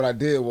What I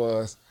did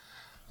was,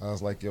 I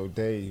was like, yo,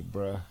 Dave,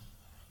 bruh,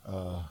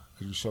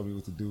 could you show me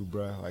what to do,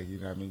 bruh? Like, you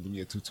know what I mean? Give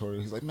me a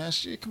tutorial. He's like, man,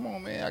 shit, come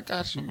on, man, I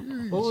got you.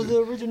 What was the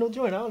original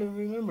joint? I don't even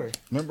remember.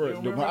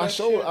 Remember I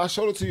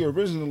showed it to you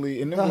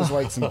originally, and it was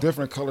like some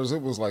different colors.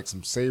 It was like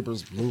some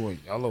sabers, blue and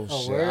yellow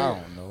shit. Word?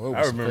 I don't know.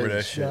 I remember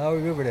that shit. Yeah, I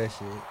remember that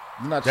shit.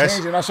 You're not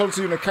changing. I showed it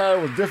to you in the car.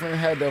 It was different. It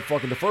had the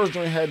first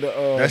joint had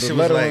the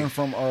lettering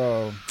from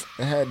it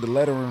had the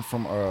lettering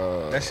from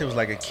that shit was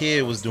like a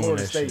kid was doing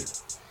Florida that State.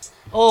 shit.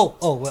 Oh,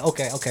 well,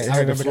 okay. I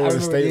remember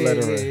Florida State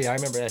lettering. Yeah, I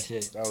remember that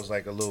shit. That was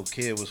like a little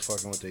kid was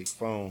fucking with their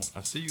phone.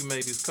 I see you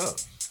made these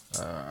cups.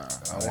 I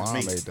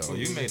made those. Oh,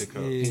 you made a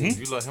cup. Yeah.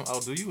 You let him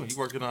outdo you, and you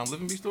working on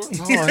Living Bee store?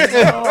 No,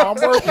 I'm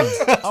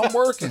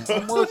working. Yo.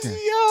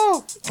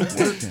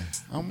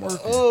 I'm working.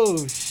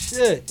 Oh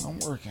shit. I'm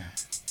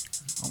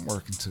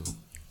working too.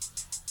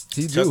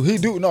 He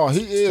do. No, he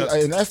is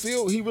in that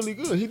field. He really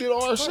good. He did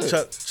all that shit.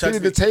 He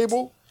did the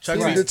table. He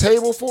did the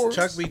table for us.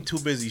 Chuck be too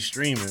busy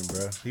streaming,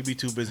 bro. He be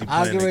too busy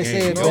I'll playing get the ready to say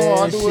game. it, No,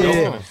 I man. do it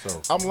Shit.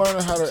 all. I'm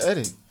learning how to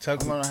edit. Chuck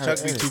be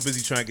too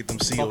busy trying to get them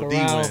COD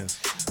around. wins.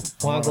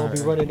 Juan gonna be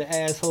running the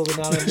asshole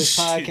out of this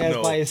Shit, podcast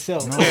no. by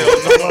himself. I'm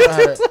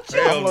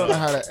learning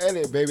how to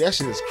edit, baby. That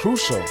shit is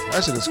crucial.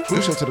 To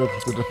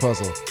the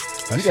puzzle.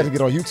 You got to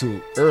get on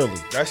YouTube early.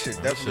 That shit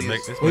Should definitely make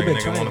is. this We've make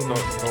been nigga want to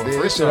trying start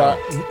going This shit freestyle.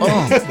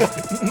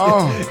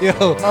 Yo,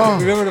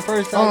 remember the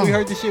first time we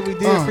heard the shit we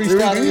did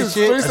freestyling this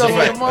shit? Freestyle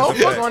like a That's a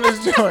motherfucker fact. on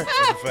this joint.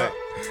 That's a fact.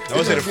 I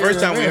would say the first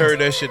time we heard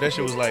that shit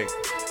was like,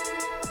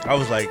 I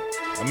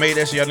made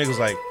that shit. Y'all niggas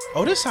like,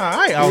 oh, this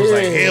alright. I was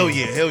like, hell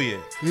yeah.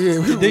 Yeah,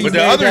 we Then you But the made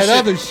other that shit,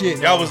 other shit.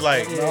 y'all was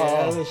like, Yeah,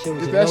 that other shit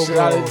was a that shit.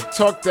 I no-go. didn't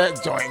tuck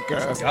that joint,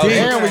 girl.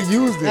 Damn. And we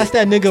used it. That's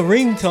that nigga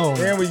ringtone.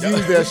 And we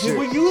used that shit. Did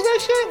we use that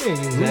shit? We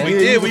used that. we Yeah,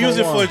 did. We use used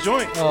it it for for a one.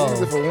 joint. We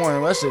used it for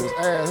one. That shit was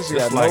ass. That shit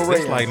It's got like no this,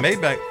 rating. like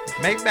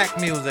Maybach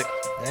music.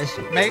 That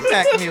shit.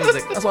 Maybach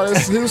music. That's why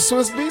he was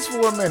Swiss Beats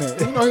for a minute.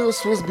 You know he was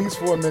Swiss Beats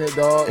for a minute,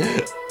 dog.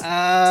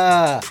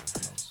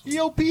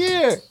 Yo,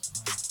 Pierre.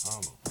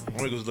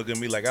 Niggas was looking at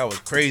me like I was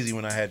crazy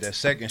when I had that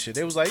second shit.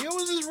 They was like, yo,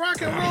 what's this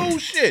rock and roll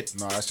shit?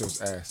 No, that shit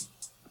was ass.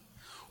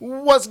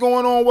 What's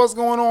going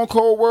on,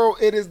 Cold World?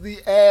 It is the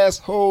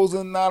Assholes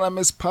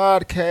Anonymous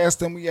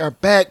podcast, and we are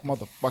back,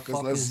 motherfuckers.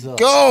 Fuck Let's is up?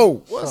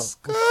 go. What's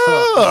good?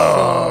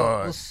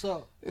 What's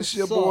up? It's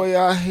your boy,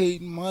 I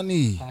Hate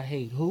Money. I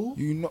hate who?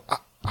 You know,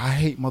 I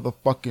hate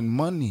motherfucking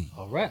money.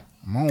 All right.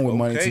 I'm on with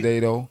money Okay. today,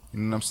 though. You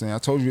know what I'm saying? I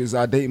told you it's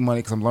I date money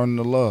because I'm learning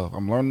to love.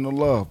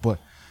 But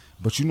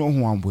you know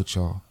who I'm with,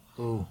 y'all.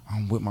 Ooh.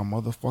 I'm with my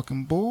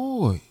motherfucking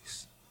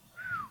boys.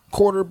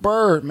 Quarter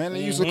Bird, man.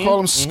 They used to call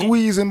him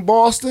Squeeze in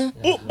Boston.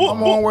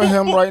 I'm on with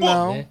him right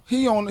now. Yeah.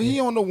 He on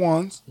the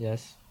ones.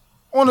 Yes.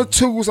 On the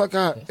twos, I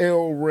got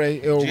El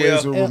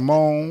Razor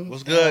Ramon.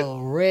 What's good? El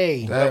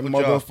Ray. That What up with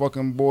y'all?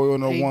 motherfucking boy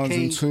on the ones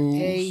and twos.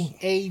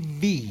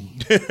 A-V.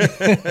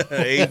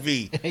 AV.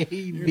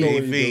 You know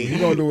what he do. AV. He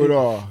gonna do it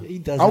all. He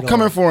does I'm it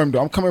coming all. for him,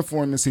 though. I'm coming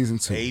for him in season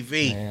 2. AV.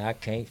 Man, I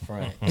can't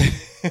front.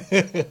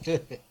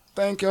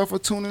 Thank y'all for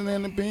tuning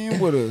in and being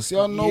with us.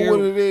 Y'all know Yeah. what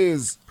it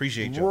is.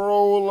 Appreciate y'all.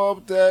 Roll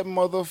up that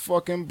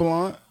motherfucking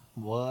blunt.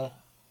 What?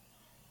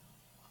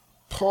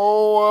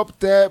 Pull up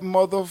that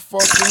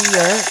motherfucking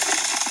yak.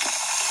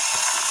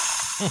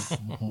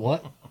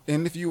 What?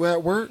 And if you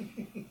at work,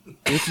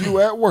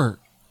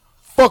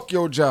 fuck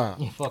your job.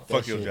 Fuck that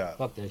Fuck shit. your job.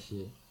 Fuck that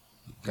shit.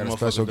 Got a Motherfuckers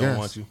special don't guest.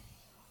 want you.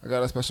 I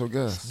got a special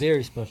guest.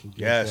 Very special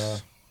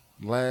guest.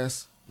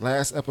 Yes.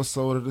 Last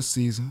episode of the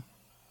season.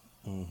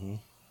 Mm-hmm.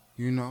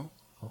 You know,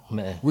 Oh,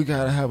 man. we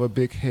gotta have a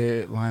big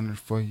headliner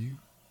for you.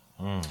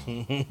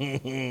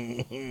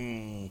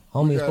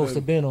 Homie supposed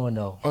to been on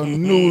though. A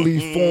newly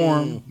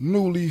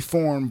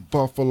formed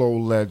Buffalo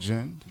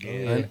legend.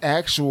 An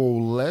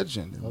actual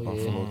legend in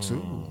Buffalo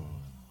too.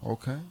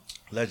 Okay.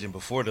 Legend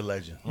before the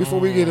legend. Before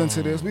we get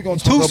into this, we're gonna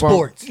Two talk about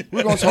sports.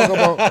 we're gonna talk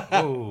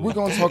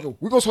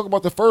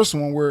about the first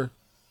one where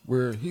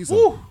he's a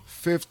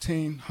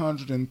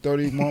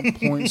 1,531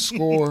 point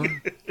scorer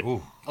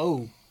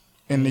Oh.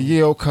 in the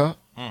Yale Cup.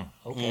 Okay.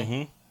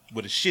 Mm-hmm.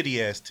 With a shitty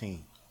ass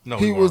team. No,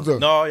 He we was weren't.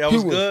 the No, y'all he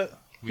was good?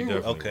 We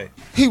definitely Okay.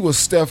 He was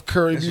Steph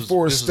Curry This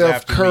before was Steph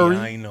after me. Curry.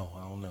 I ain't know. I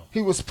don't know.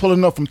 He was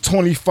pulling up from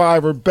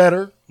 25 or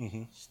better.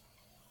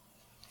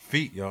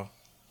 feet, y'all.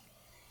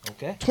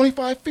 Okay.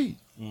 25 feet.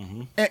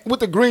 And with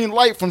the green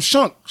light from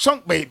Shunk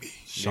Baby.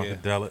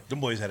 Funkadelic. Them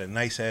boys had a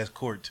nice ass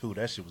court too.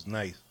 That shit was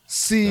nice.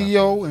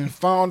 CEO and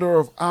founder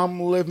of I'm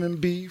Living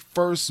B,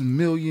 first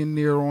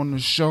millionaire on the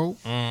show.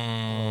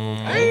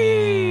 Now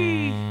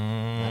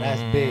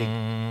that's big.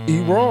 E.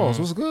 Rawls,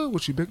 what's good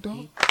with you, big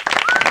dog?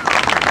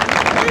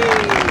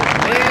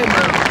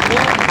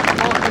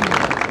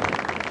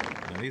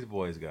 Man, these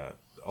boys got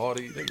all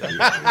these. They got,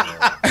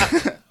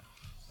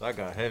 I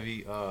got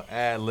heavy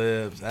ad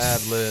libs and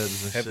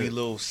Heavy shit.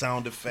 little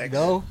sound effects.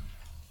 No.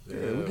 Yeah,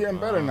 we're getting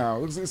better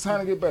now. It's time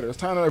to get better. It's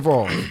time to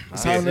evolve.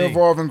 It's time to see.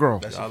 evolve and grow.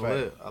 That's I a fact.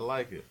 lit. I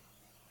like it.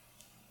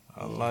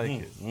 I like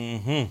it.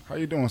 Mm-hmm. How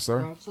you doing,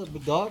 sir? What's up,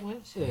 big dog?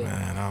 Man, shit.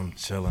 Man, I'm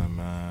chilling,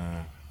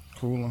 man.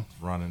 Cooling.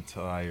 Running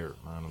tired,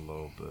 man, a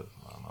little bit.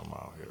 Man, I'm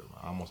out here, man.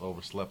 I almost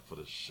overslept for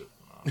this shit.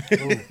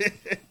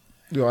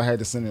 Yo, I had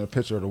to send in a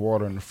picture of the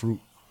water and the fruit.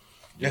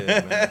 Yeah,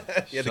 man.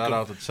 Shout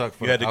out to Chuck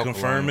for the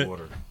alkaline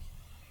water.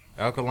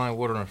 Alkaline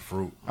water and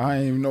fruit. I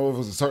didn't even know if it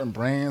was a certain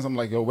brands. I'm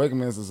like, yo,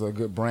 Wegmans is a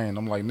good brand.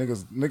 I'm like,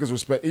 niggas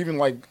respect, even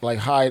like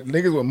high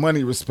niggas with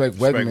money respect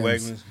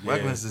Wegmans.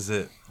 Wegmans is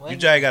it. You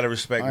just gotta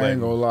respect Wegmans. I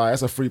ain't gonna lie,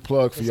 that's a free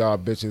plug for y'all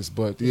bitches,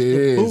 but it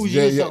is.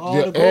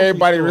 Yeah,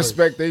 everybody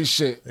respect they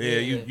shit. Yeah,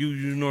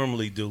 you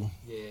normally do.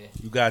 Yeah,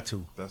 you got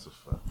to. That's a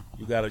fact.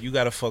 You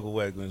gotta fuck with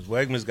Wegmans.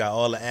 Wegmans got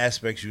all the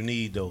aspects you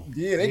need though.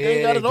 Yeah,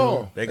 they got it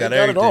all. They got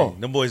everything. It all.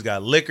 Them boys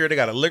got liquor. They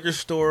got a liquor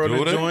store on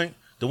the joint.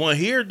 The one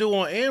here do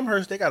on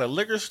Amherst, they got a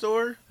liquor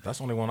store. That's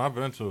the only one I've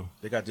been to.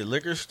 They got the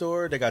liquor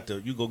store. They got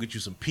you go get you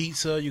some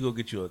pizza. You go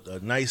get you a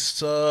nice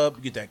sub.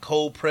 You get that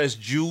cold pressed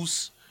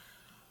juice.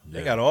 Yeah.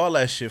 They got all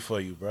that shit for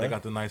you, bro. They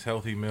got the nice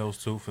healthy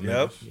meals too for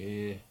niggas.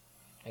 Yeah.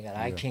 They got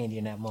eye candy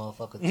in that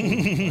motherfucker too. I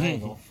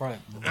ain't gonna front.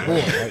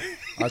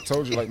 I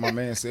told you, like my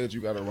man said,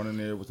 you gotta run in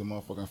there with the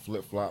motherfucking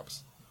flip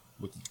flops.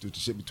 With the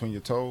shit between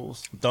your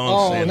toes.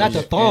 Sandals. Not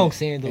the thong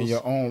sandals. And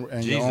your own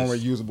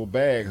reusable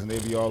bags, and they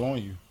be all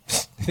on you.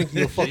 Think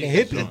you're a fucking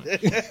hippie.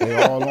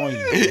 They all on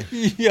you.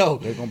 Yo.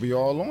 They gonna be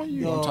all on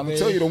you. I'm trying to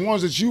tell you, the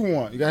ones that you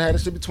want. You gotta have the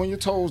shit between your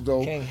toes, though.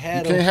 You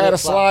can't have the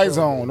slides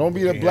on. Don't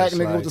be the black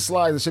nigga with the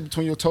slides. The shit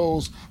between your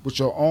toes with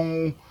your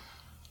own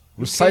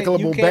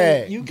recyclable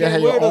bag. You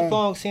can't wear the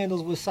thong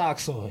sandals with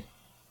socks on.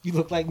 You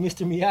look like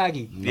Mr.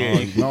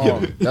 Miyagi.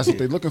 No, that's what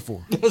they're looking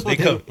for. They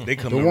come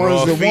the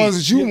ones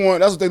that you want,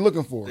 that's what they're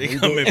looking for. They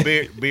come in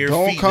bare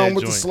Don't feet come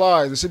with joint. the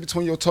slides. The shit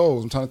between your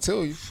toes. I'm trying to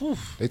tell you.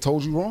 They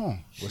told you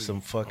wrong. With some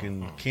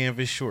fucking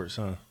canvas shorts,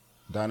 huh?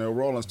 Donnell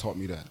Rawlins taught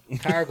me that.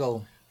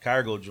 Cargo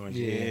joints.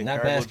 Yeah,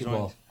 not cargo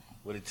basketball. Joints.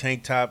 With a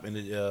tank top and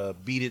a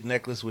beaded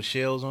necklace with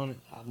shells on it.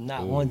 I've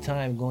not one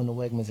time going to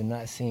Wegmans and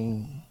not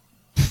seen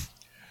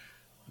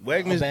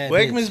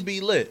Wegmans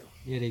be lit.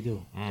 Yeah, they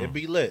do. It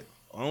be lit.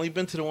 Only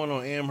been to the one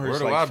on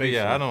Amherst. Where do I be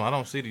at? I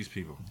don't see these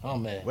people. Oh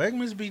man,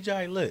 Wegmans be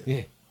jolly lit.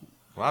 Yeah.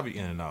 Well, I be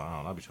in and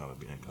out. I be trying to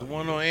be in. The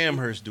one on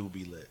Amherst do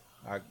be lit.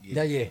 I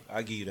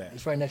give you that.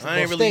 It's right next to I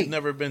ain't Ball really State.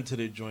 never been to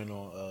the joint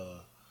on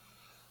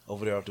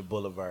over there off the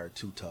boulevard.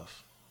 Too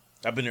tough.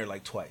 I've been there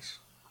like twice.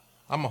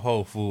 I'm a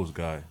Whole Foods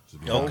guy.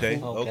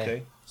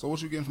 Okay. So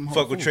what you getting from Whole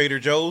Fuck Foods? with Trader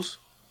Joe's?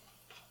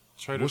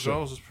 Trader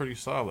Joe's is pretty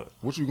solid.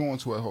 What you going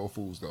to at Whole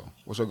Foods though?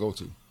 What's your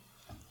go-to?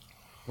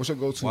 What's your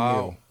go-to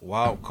meal?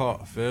 Wild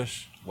caught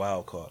fish.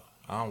 Wild caught.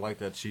 I don't like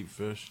that cheap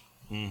fish.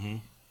 Mm-hmm.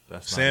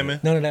 That's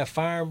salmon. None of that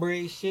fire and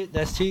braised shit.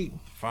 That's cheap.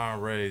 Fire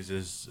and braised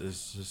is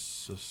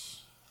just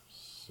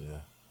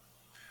yeah.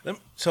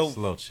 So it's a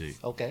little cheap.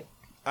 Okay.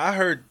 I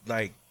heard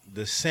like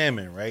the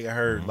salmon, right? I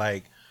heard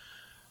like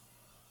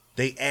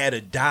they add a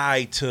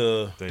dye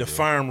to the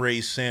farm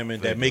raised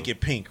salmon that make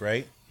it pink,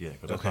 right? Yeah,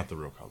 but that's not the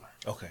real color.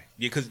 Okay.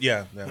 Yeah, because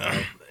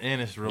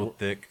and it's real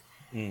thick.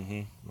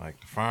 Mm-hmm.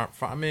 Like the farm.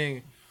 I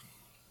mean,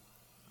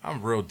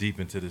 I'm real deep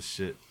into this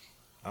shit.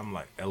 I'm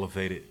like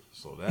elevated,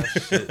 so that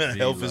shit be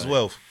health is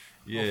wealth.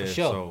 Yeah, for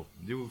sure. So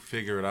you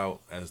figure it out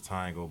as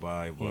time go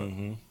by, but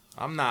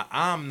I'm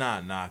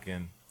not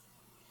knocking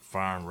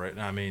farm.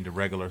 I mean, the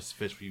regular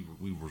fish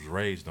we was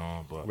raised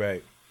on, but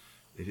right.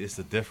 It's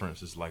a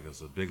difference. It's like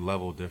it's a big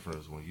level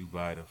difference when you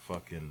buy the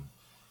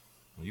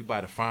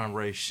farm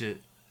raised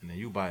shit and then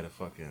you buy the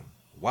fucking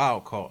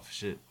wild caught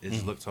shit. It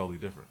just looks totally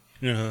different.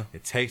 Uh-huh.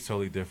 It tastes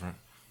totally different.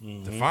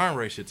 The farm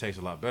raised shit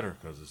tastes a lot better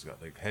because it's got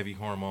like heavy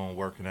hormone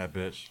work in that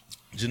bitch.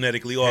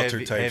 Genetically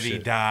altered heavy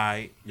shit.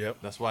 dye. Yep.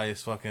 That's why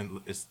it's fucking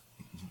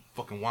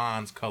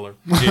wine's color.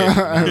 Yeah. You know what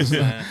I'm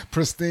saying?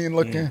 Pristine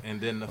looking. And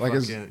then the like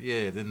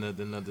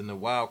then the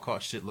wild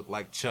caught shit look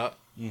like Chuck.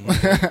 You know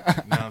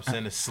what I'm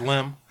saying? It's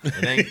slim.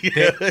 It ain't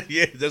thick.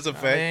 Yeah, that's a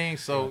fact. I mean,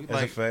 so that's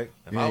like, a fact.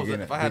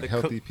 If I had to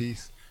healthy cook,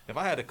 piece. if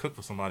I had to cook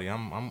for somebody,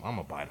 I'm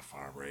gonna buy the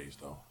farm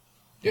raised though.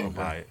 I'm gonna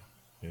buy it.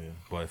 Yeah,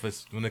 but if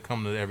it's when it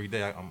comes to every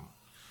day,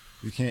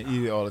 you can't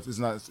eat it all. It's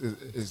not.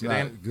 It's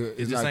not good.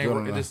 It's not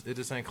good enough. It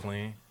just ain't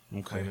clean.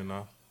 Okay. Clean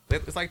enough.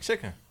 It's like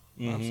chicken.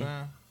 You know what I'm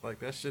saying? Like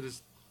that shit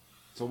is.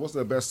 So what's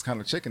the best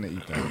kind of chicken to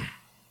eat then?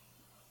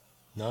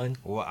 None.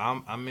 Well,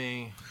 I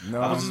mean,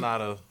 No. I'm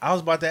not a. I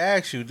was about to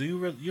ask you,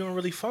 you don't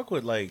really fuck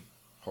with like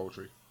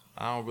Poultry.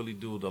 I don't really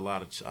do a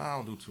lot of. I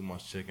don't do too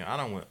much chicken. I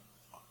don't.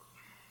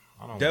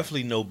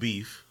 definitely no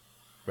beef,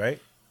 right?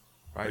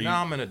 Right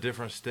now, I'm in a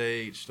different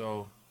stage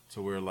though,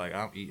 to where like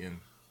I'm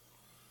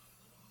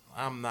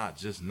not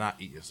just not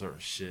eating certain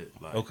shit.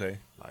 Like, okay.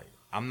 Like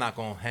I'm not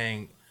gonna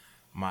hang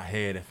my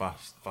head if I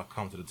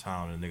come to the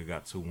town and a nigga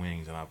got 2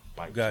 wings and I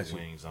bite 2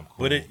 wings. I'm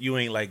cool. But you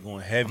ain't like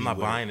going heavy. I'm not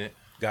with buying it.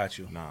 Got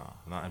you. Nah.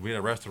 If we at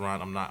a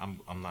restaurant, I'm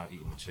not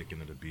eating the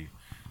chicken or the beef.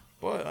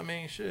 But I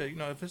mean, shit. You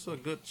know, if it's a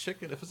good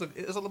chicken,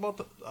 it's all about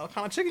the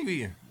kind of chicken you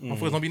eating.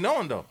 Motherfuckers don't be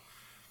knowing though.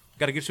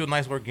 Got to get you a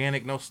nice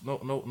organic, no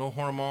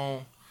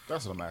hormone.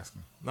 That's what I'm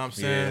asking. Know what I'm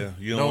saying?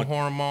 Yeah, no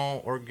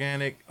hormone,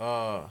 organic.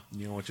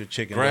 You don't want your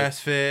chicken grass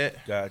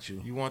fed. Got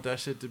you. You want that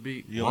shit to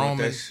be you don't want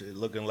that shit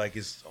looking like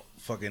it's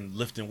fucking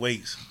lifting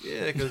weights.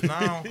 Yeah, because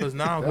now,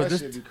 that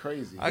shit be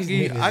crazy. I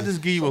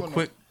just give you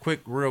a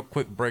real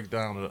quick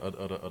breakdown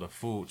of the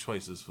food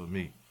choices for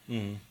me.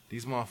 Mm-hmm.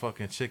 These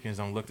motherfucking chickens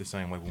don't look the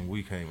same like when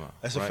we came out.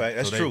 That's a fact.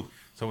 That's true.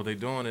 So what they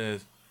doing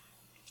is,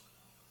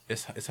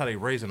 it's how they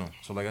raising them.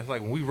 So like it's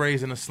like when we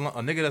raised in the slum,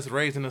 a nigga that's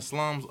raised in the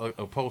slums,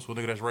 opposed to a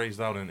nigga that's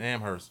raised out in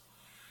Amherst.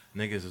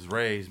 Niggas is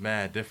raised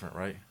mad different,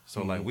 right?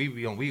 So like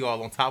we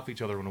all on top of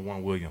each other in the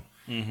one William,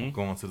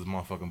 going to this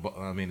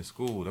motherfucking the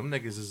school. Them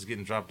niggas is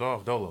getting dropped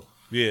off dolo.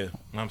 Yeah, you know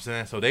what I'm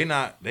saying? So it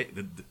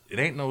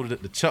ain't no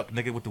the Chuck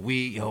nigga with the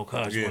weed. Yo,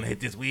 cuz you want to hit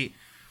this weed?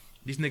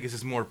 These niggas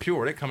is more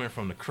pure. They coming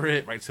from the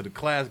crib right to the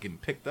class, getting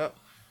picked up.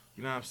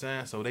 You know what I'm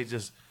saying? So they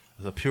just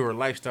it's a pure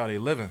lifestyle they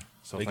living.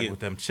 So like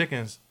with them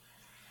chickens,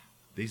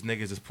 these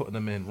niggas is putting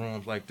them in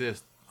rooms like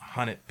this,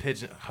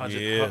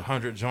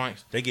 100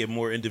 joints. They get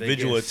more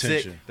individual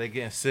attention. They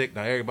getting sick.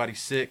 Now everybody's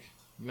sick.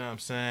 You know what I'm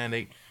saying?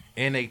 They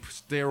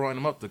steroiding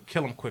them up to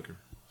kill them quicker.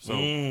 So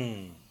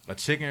a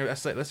chicken,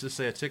 let's just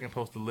say a chicken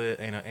supposed to live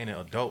ain't an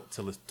adult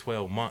till it's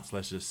 12 months.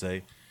 Let's just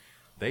say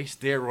they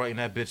steroiding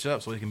that bitch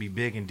up so it can be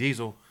big and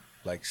diesel.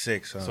 Like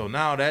 6. Huh? So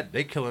now that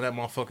they killing that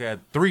motherfucker at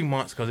 3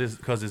 months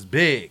because it's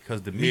big,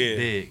 because the meat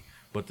big,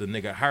 but the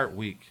nigga heart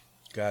weak.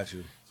 Got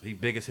you. So he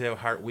big as hell,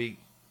 heart weak,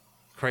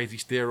 crazy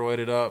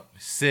steroided up,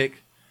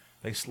 sick.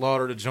 They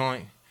slaughter the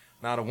joint.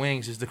 Now the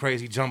wings is the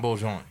crazy jumbo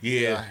joint.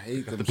 Yeah, I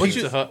hate the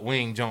Pizza Hut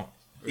wing joint.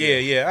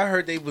 Yeah. I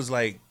heard they was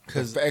like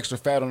because the extra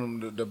fat on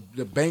them,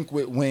 the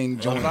banquet wing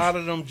joints. A lot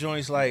of them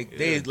joints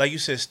they like you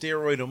said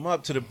steroid them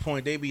up to the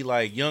point they be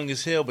like young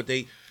as hell, but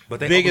they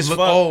big as fuck,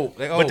 old.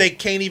 But they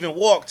can't even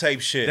walk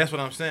type shit. That's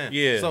what I'm saying.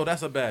 Yeah. So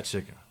that's a bad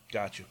chicken.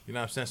 Got you. You know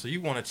what I'm saying? So you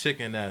want a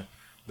chicken that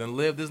done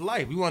lived this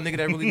life. We want a nigga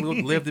that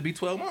really lived to be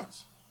 12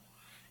 months.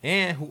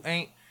 And who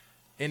ain't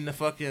in the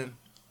fucking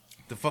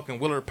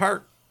Willard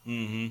Park.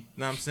 Mm-hmm. Know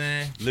what I'm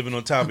saying? Living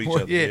on top of each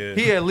other. Yeah.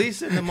 He at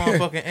least in the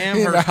motherfucking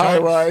Amherst in the high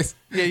rise.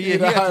 Yeah, he in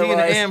the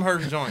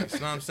Amherst joints. You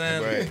know what I'm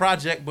saying? Right.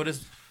 Project, but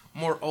it's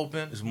more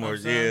open. It's more,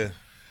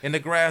 And the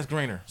grass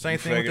greener. Same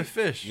thing with the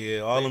fish. Yeah,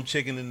 all them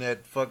chicken in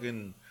that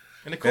fucking...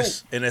 In the coop.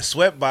 In that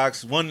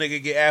sweatbox, one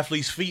nigga get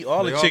athlete's feet.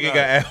 All the chicken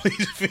got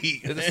athlete's feet.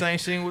 It's the same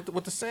thing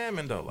with the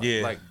salmon though.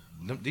 Like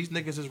these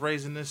niggas is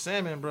raising this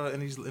salmon, bro, in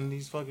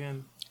these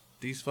fucking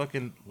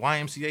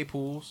YMCA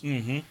pools.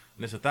 Mm-hmm. And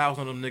there's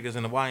 1,000 of them niggas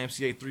in the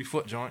YMCA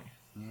 3-foot joint.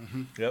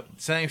 Mm-hmm. Yep.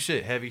 Same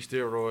shit. Heavy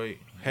steroid,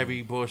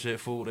 heavy bullshit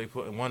food. They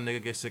put one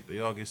nigga get sick, they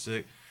all get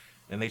sick,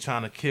 and they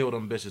trying to kill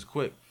them bitches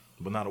quick.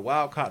 But now the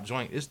wild caught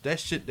joint, it's that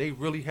shit. They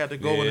really had to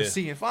go in the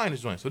sea and find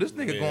this joint. So this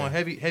nigga going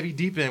heavy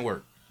deep end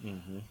work.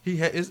 Mm-hmm.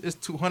 It's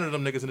 200 of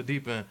them niggas in the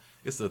deep end.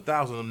 It's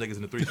 1,000 of them niggas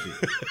in the 3 feet.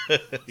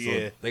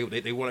 So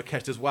they want to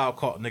catch this wild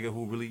caught nigga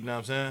who really, you know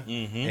what I'm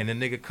saying? Mm-hmm. And the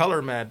nigga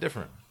color mad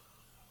different.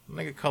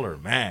 Nigga color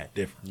mad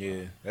different.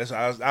 Yeah, that's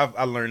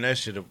I learned that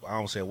shit. I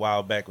don't say a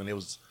while back when it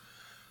was.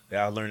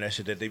 I learned that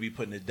shit that they be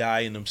putting the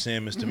dye in them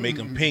salmons to make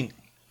them pink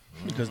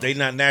because they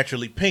not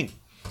naturally pink.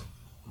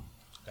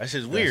 That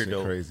shit's weird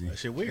though. Crazy. That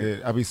shit weird.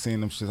 Yeah, I be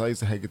seeing them shit. I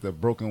used to get the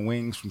broken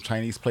wings from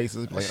Chinese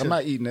places. Like I'm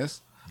not eating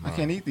this. I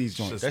can't eat these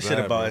joints. That shit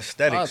about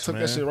aesthetics, I took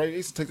that shit right. I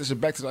used to take that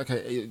shit back to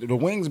the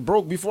wings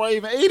broke before I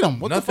even ate them.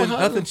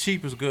 Nothing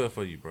cheap is good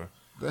for you, bro.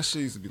 That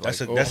shit used to be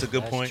that's like, that's a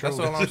good point. That's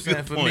all I'm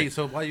saying for me.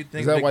 So why you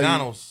think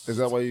McDonald's? Is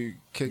that why you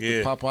kicked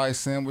the Popeye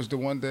sandwich the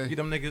one day? You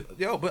them niggas,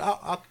 but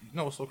I you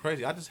know what's so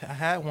crazy? I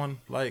had one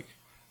like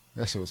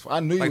that shit was. I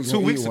knew you was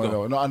gonna eat one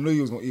though. No, I knew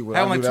you was gonna eat one. I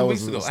had one like 2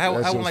 weeks ago.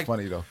 That shit was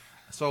funny though.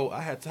 So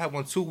I had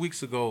one 2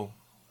 weeks ago.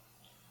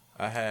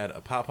 I had a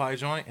Popeye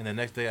joint, and the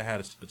next day I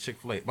had a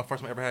Chick-fil-A. My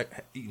first time ever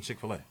eating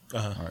Chick-fil-A.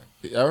 All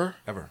right. Ever?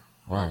 Ever.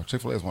 Wow,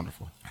 Chick-fil-A is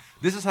wonderful.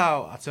 This is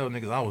how I tell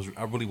niggas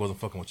I really wasn't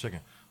fucking with chicken.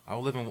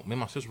 Me and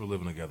my sister were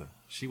living together.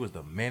 She was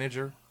the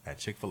manager at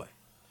Chick-fil-A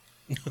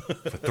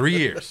for 3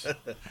 years.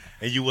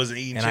 And you wasn't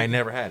eating chicken? And I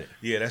never had it.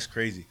 Yeah, that's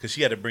crazy. Because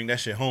she had to bring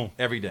that shit home.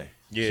 Every day.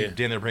 Yeah.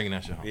 Dinner bringing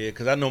that shit home. Yeah,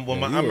 because I know I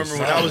remember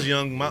when I was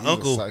young, my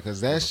uncle.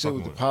 Because that shit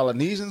with the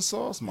Polynesian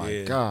sauce,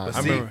 my God.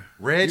 I remember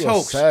Reg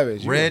Hoax.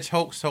 Reg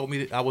Hoax told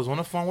me that I was on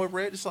the phone with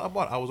Reg.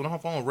 I was on the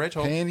phone with Reg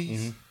Hoax.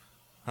 Panties? Mm-hmm.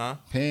 Huh?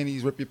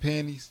 Panties, rip your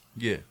panties?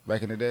 Yeah.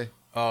 Back in the day?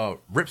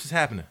 Rips is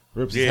happening.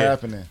 Rips is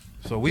happening.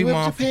 So we ripped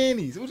your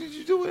panties. What did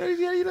you do?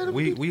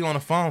 We on the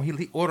phone.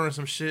 He ordering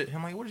some shit.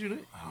 I'm like, what did you do?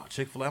 Oh,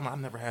 Chick-fil-A. I'm like,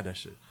 I've never had that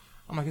shit.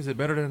 I'm like, is it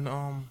better than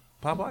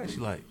Popeye? She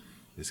like,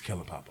 it's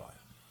killing Popeye.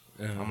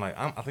 I'm like,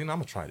 I think I'm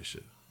gonna try this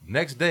shit.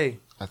 Next day,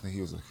 I think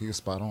he was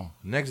spot on.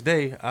 Next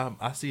day,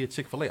 I see a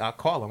Chick-fil-A. I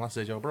call him. I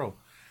said, yo, bro,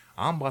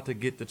 I'm about to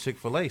get the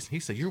Chick-fil-A. He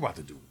said, you're about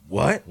to do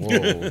what?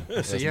 Whoa.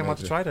 I said, yeah, I'm about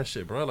to try that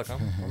shit, bro. Like,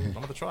 I'm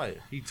about to try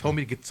it. He told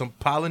me to get some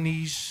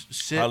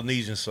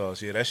Polynesian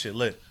sauce. Yeah, that shit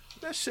lit.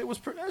 That shit was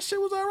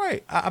all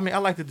right. I mean, I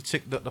liked the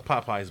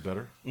Popeyes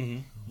better. Mm-hmm.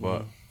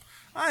 But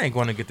I ain't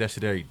going to get that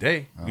shit every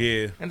day.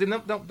 Yeah. And then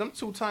them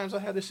 2 times I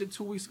had this shit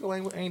 2 weeks ago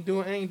ain't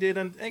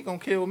gonna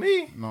kill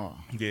me. No.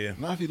 Yeah.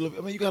 Not if you live.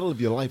 I mean, you gotta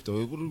live your life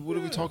though. What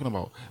are we talking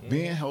about?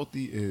 Being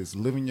healthy is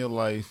living your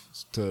life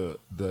to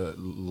the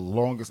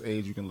longest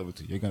age you can live it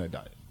to. You're gonna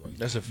die. Right?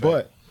 That's a fact.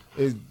 But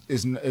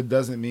it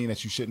doesn't mean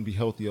that you shouldn't be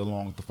healthy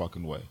along the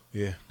fucking way.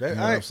 Yeah. You know what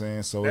I'm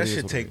saying? So that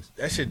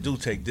shit do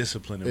take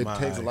discipline in my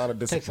eyes. It takes a lot of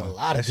discipline. Takes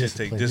a lot of That shit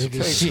discipline. take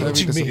discipline. Nigga. Shit,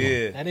 what you mean?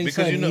 Yeah. That ain't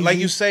Because something like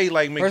easy. you say,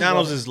 like First of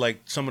McDonald's all- is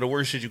like some of the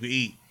worst shit you could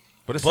eat.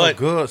 But it's so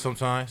good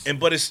sometimes.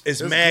 But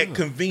it's mad good.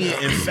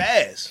 convenient and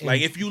fast.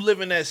 Like if you live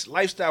in that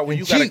lifestyle where And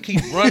you gotta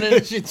cheap. keep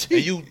running Shit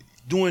and you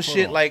doing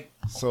shit like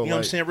So, you know what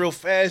I'm like, saying, real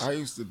fast. I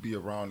used to be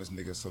around this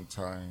nigga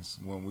sometimes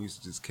when we used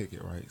to just kick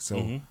it, right? So,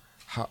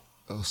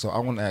 Mm-hmm. so I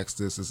want to ask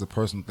this as a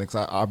person who thinks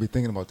I'll be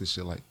thinking about this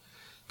shit, like,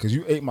 cause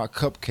you ate my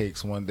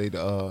cupcakes one day.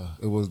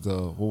 It was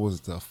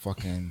the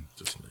fucking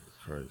This nigga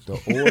crazy. the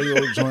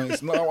Oreo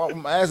joints. No,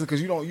 I'm asking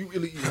because you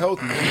really eat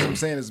healthy. The reason I'm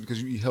saying is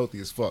because you eat healthy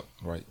as fuck,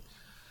 right?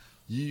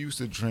 You used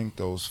to drink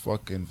those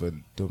fucking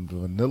the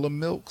vanilla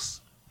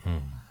milks.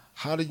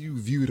 How do you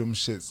view them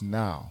shits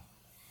now?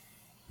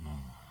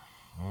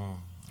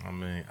 I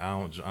mean, I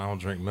don't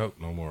drink milk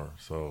no more,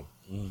 so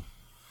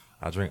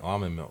I drink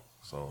almond milk.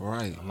 So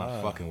Right. I'm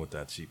not fucking with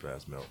that cheap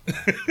ass milk.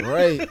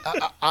 Right.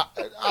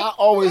 I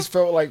always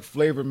felt like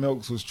flavored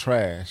milks was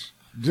trash.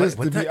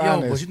 Just to be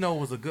honest. But you know, it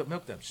was a good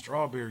milk. Them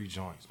strawberry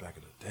joints back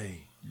in the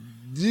day.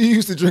 You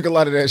used to drink a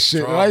lot of that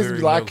shit. And I used to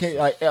be like, I can't.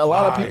 Like, a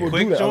lot of people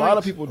Quick do that. A lot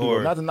of joints? people do Or-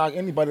 it. Not to knock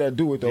anybody that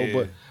do it though, Yeah.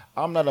 but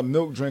I'm not a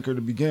milk drinker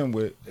to begin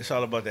with. It's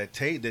all about that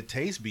taste. The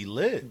taste be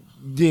lit.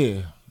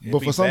 Yeah, but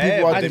be for some bad,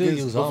 people, but I I think do it's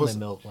use but for- almond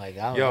milk. Like,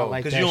 I Yo,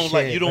 like 'cause that you don't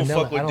like- shit. you don't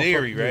Vanilla, fuck with I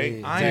dairy, right?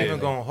 yeah, I ain't even exactly.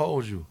 gonna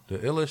hold you. The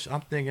illish.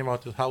 I'm thinking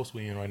about this house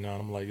we in right now,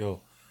 and I'm like,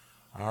 yo,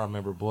 I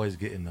remember boys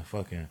getting the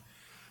fucking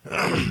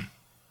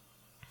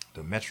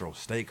the Metro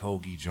steak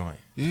hoagie joint,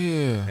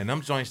 Yeah, and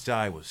them joints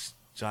Jai was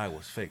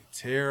fake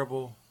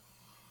terrible.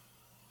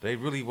 They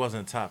really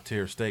wasn't top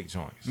tier steak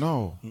joints.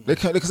 no, they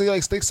can't because they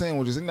like steak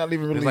sandwiches. They're not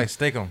even really. It's like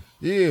steak 'em.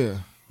 Yeah,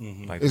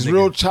 Like it's nigga-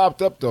 real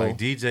chopped up though. Like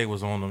DJ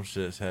was on them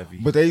shits heavy.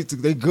 But they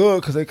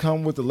good because they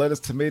come with the lettuce,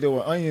 tomato,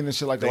 and onion and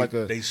shit like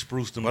a. They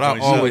spruced them. But I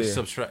joints up. always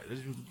Yeah.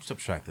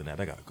 subtracting that.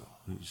 I gotta go.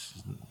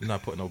 You're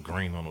not putting no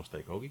green on no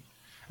steak hoagie.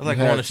 I was like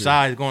You going had to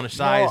to.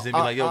 size and be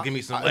like, yo, give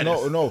me some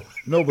lettuce.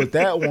 No, but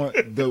that one,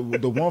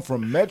 the one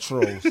from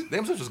Metros,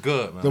 Them shits was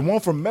good, man. the one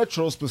from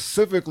Metro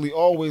specifically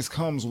always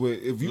comes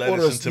with if you Lettuce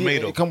order and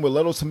tomato. it come with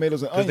lettuce,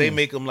 tomatoes, and Because onions. they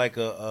make them like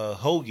a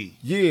hoagie.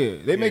 Yeah,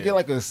 they make it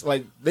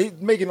they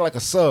make it like a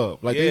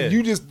sub. Like Yeah.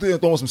 you just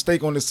throwing some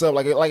steak on the sub,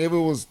 like if it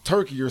was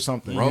turkey or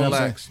something. You know what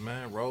I'm saying?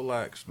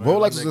 Rolex, man.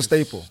 Rolex Them is a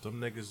staple.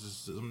 Them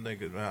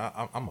niggas, man.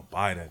 I'm gonna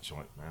buy that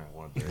joint, man.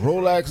 One day.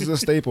 Rolex is a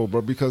staple, bro.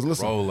 Because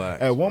listen,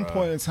 Rolex, at one bro.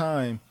 point in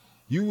time,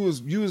 you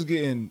was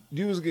getting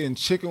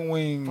chicken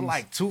wings For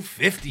like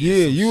 $2.50. Yeah,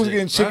 you was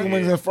getting chicken bro.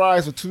 wings and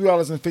fries for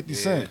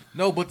 $2.50.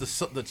 No, but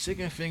the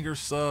chicken finger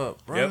sub,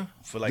 bro. Yep.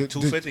 For like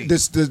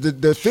 $2.50.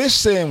 The fish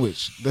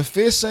sandwich. The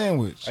fish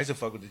sandwich. I used to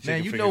fuck with the chicken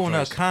Man, you finger know when the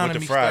joints with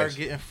economy fries. start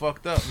getting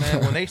fucked up, man.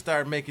 When they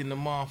start making the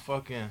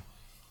motherfucking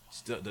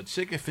the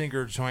chicken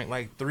finger joint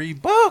like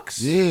 $3.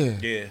 Yeah.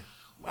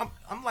 Yeah.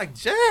 I'm like,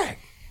 Jack.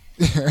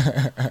 And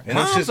them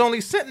Mom's shits,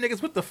 only sent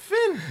niggas with the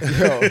fin.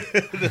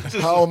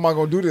 Yo, how am I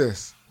gonna do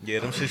this? yeah,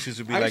 them shits used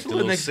to be I like used to the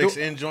live little next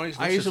door- 6-inch joints.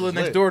 I Them used to shits live was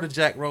next lit. door to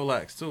Jack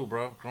Rolex too,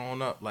 bro.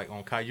 Growing up, like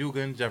on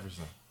Cayuga and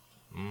Jefferson.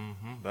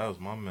 That was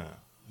my man.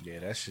 Yeah,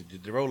 that shit.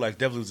 The Rolex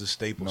definitely was a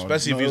staple, No,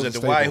 especially no, if you it was at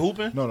a the Y staple.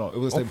 hooping. No, it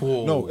was a Oh,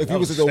 staple. No, if that you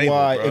was was at the staple,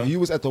 Y, bro. if you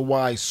was at the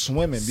Y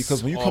swimming,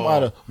 because when you come Oh.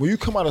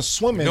 out of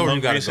swimming, No, Hungry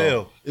you gotta as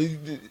go.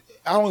 hell.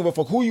 I don't give a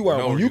fuck who you are.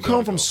 No, when you you come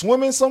gotta from go.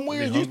 swimming somewhere,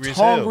 Be you hungry as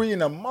hell. hungry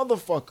and a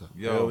motherfucker.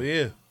 Hell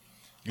yeah.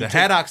 The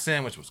haddock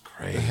sandwich was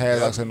crazy. The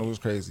haddock sandwich was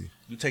crazy.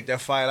 You take that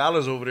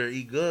 $5 over there,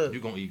 eat good, You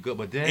gonna eat good,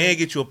 but then and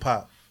get you a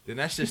pop. then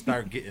that shit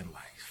start getting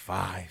like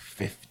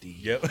 $5.50.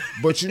 Yep.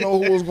 But you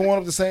know who was going up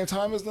at the same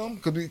time as them?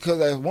 Because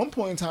at one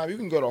point in time, you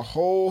can get a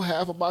whole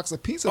half a box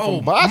of pizza Oh,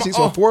 from Bocce's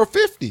oh. for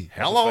 $4.50.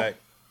 Hello.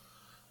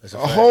 That's a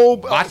A fact. whole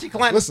Bocce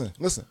Clinton.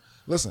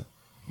 Listen.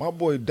 My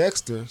boy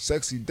Dexter,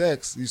 Sexy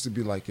Dex, used to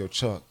be like, yo,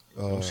 Chuck.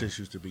 Them shits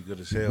used to be good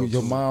as hell.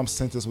 Your too. mom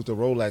sent us with the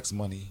Rolex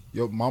money.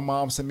 My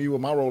mom sent me with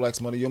my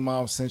Rolex money. Your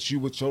mom sent you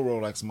with your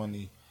Rolex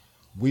money.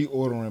 We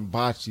ordering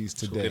Bocce's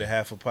Go today. get a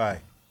half a pie.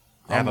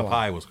 Half a like-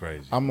 pie was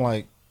crazy. I'm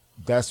like,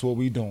 that's what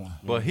we doing.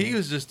 But he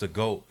was just a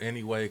goat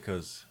anyway,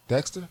 cause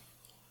Dexter?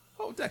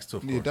 Dexter.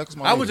 Of Yeah, course. Dexter's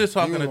my I was nigga. just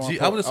talking He to was G.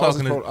 my I was just pro-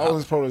 talking to. I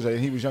was his protege, and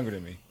he was younger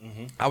than me.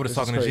 I was This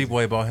talking is to G crazy.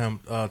 Boy about him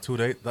 2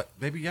 days, like,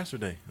 maybe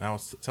yesterday. And I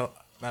was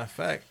matter of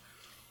fact,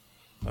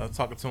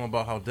 talking to him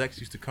about how Dex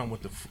used to come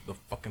with the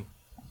fucking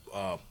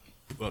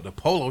the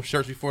polo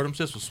shirts before them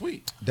shits was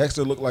sweet.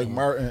 Dexter looked like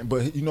Martin,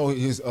 but you know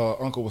his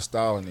uncle was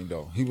styling him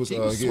though. He was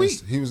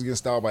sweet. he was getting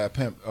styled by a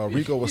pimp.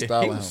 Rico was Yeah,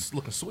 styling he was him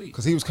looking sweet.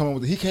 because he was coming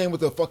with. He came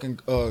with the fucking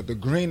the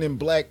green and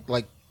black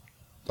like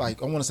I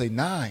want to say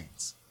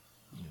 9s.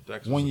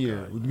 Dex was 1 a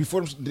year guy.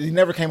 before them, they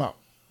never came out.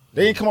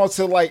 They didn't come out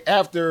till like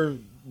after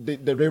they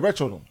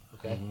retroed them.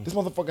 Okay. This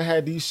motherfucker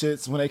had these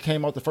shits when they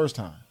came out the first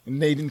time,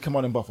 and they didn't come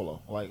out in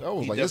Buffalo. Like I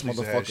was He like, this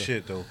definitely had motherfucker.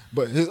 shit though.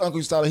 But his uncle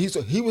used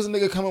to he was a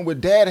nigga coming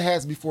with dad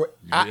hats before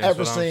I that's ever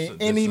what I'm seen saying.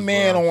 any This is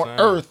man what I'm on saying.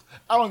 earth.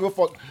 I don't give a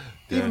fuck.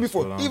 That's what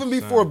I'm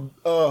Before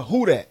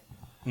Who Dat.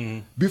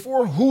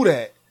 Before Who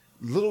Dat,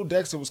 Little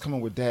Dexter was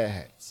coming with dad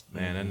hats.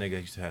 Man, that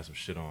nigga used to have some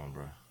shit on,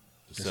 bro.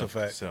 To That's a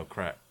fact. Sell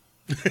crack.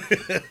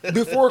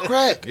 Before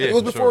crack. Yeah, It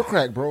was for before sure.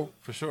 crack, bro.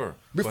 For sure.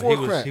 Before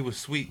but crack. he was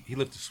sweet. He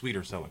looked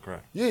sweeter selling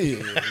crack.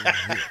 Yeah.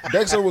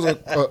 Dexter was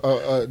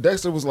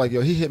Dexter was like,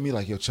 yo, he hit me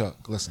like, yo, Chuck,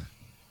 listen.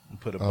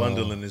 Put a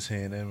bundle in his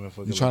hand. That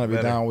motherfucker. You trying to look be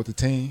better. down with the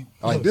team?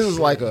 Like this is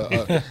like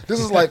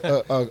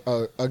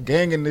a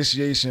gang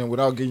initiation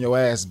without getting your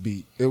ass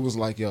beat. It was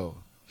like, yo,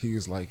 he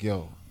was like,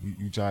 yo,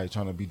 you trying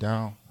to be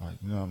down? Like,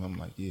 you know, and I'm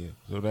like, yeah,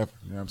 whatever.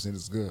 You know what I'm saying?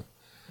 It's good.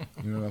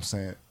 You know what I'm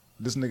saying?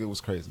 This nigga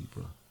was crazy,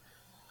 bro.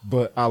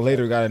 But I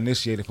later got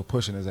initiated for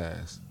pushing his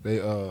ass.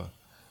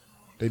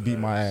 They beat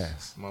my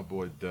ass. My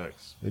boy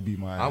Dex. They beat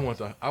my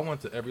ass. I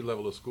went to every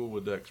level of school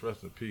with Dex.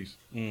 Rest in peace.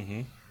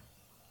 Mm-hmm.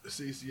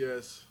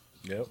 CCS.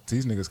 Yep.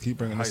 These niggas keep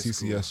bringing the High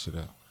school. CCS shit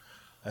up.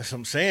 That's what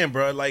I'm saying,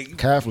 bro. Like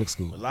Catholic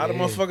school. a lot of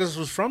motherfuckers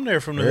was from there,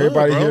 from the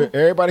Everybody hood,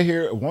 bro. everybody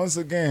here once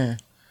again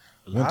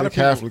went lot to of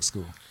people- Catholic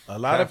school. A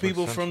lot of Catholic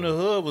people from the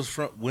Central.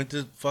 hood went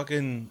to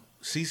fucking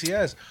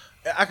CCS.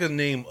 I could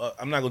name.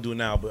 I'm not gonna do it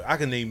now, but I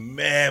can name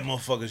mad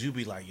motherfuckers. You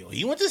be like, yo,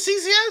 he went to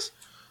CCS.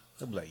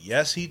 I'd be like,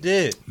 yes, he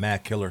did.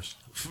 Mad killers.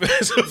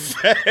 That's a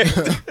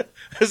fact.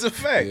 That's a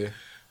fact. Yeah.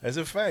 That's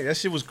a fact. That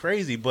shit was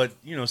crazy, but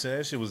you know, what I'm saying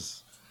that shit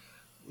was.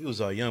 We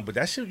was all young, but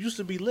that shit used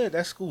to be lit.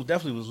 That school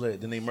definitely was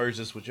lit. Then they merged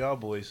us with y'all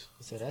boys.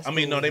 So that's I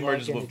mean, no, they like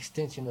merged us an with.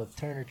 extension of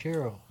Turner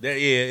Carroll. Yeah,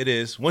 it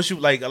is. Once you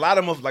like a lot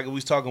of them, like we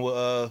was talking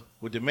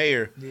with the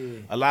mayor. Yeah.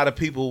 A lot of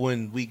people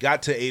when we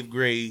got to 8th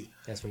grade,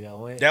 That's where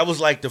y'all went. that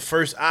was like the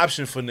first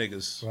option for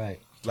niggas. Right.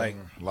 Like,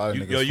 A lot of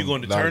you, niggas yo, you from-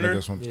 going to a lot of Turner?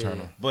 niggas from Yeah.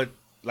 Turner. But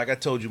like I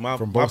told you, my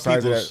From my both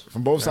sides of peoples, that,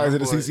 from both sides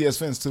of the boy- CCS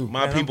fence too.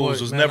 my Man, peoples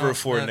them was boys- never man,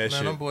 affording man, that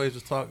shit. Them boys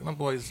was talking. Them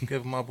boys was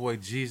giving my boy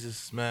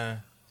Jesus,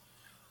 man,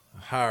 a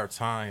hard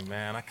time,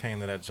 man. I came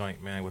to that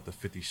joint, man, with the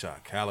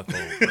 50-shot calico,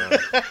 bro.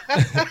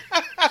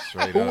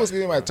 Straight Who up, was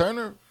getting bro. at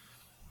Turner?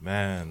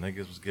 Man,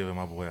 niggas was giving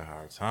my boy a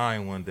hard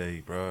time one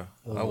day, bro.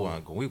 I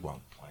wasn't going. We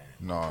wasn't playing.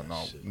 No,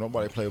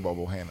 nobody played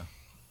Bobo Hanna.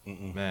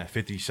 Man,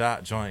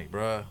 50-shot joint,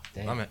 bro.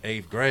 Damn. I'm in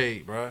 8th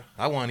grade, bro.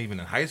 I wasn't even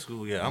in high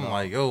school yet. I'm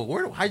like,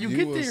 yo, how you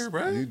get was- there,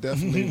 bro? You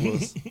definitely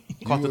was.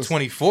 Caught you the was-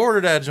 24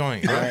 to that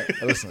joint, bro.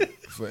 Right, listen,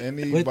 for With the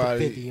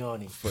anybody 50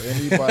 on him. for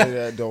anybody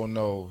that don't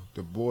know,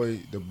 the boy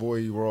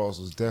Ross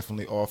was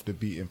definitely off the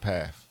beaten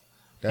path.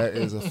 That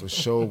is a for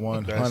sure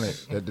 100.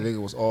 That the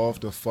nigga was off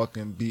the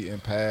fucking beaten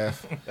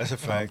path. That's a I'm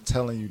fact.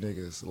 telling you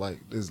niggas, like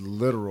it's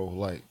literal.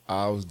 Like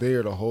I was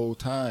there the whole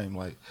time,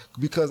 like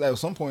because at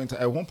one point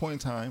in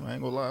time, I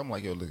ain't gonna lie, I'm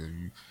like, yo, look at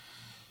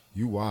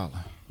you wildin'.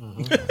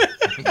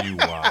 You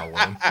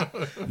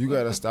wildin'. You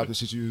gotta stop the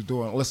shit you was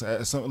doing. Listen,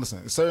 at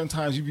certain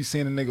times you be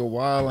seeing a nigga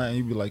wildin', and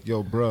you be like,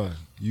 yo, bruh,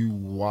 you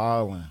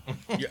wildin'.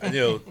 Yeah,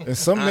 yo, And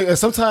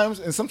sometimes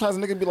a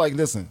nigga be like,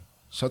 listen,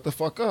 shut the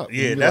fuck up.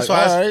 Yeah, You be that's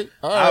like, why I-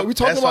 all right. We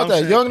talking that's what about I'm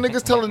that. saying. Young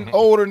niggas telling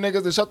older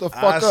niggas to shut the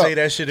fuck up. say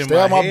that shit in Stay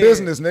my out my head.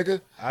 business, nigga.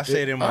 I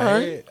say it in my All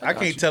right. head. I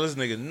can't tell this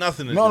nigga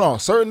nothing. To No, do. no,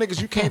 certain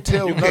niggas you can't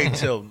tell. You nothing. can't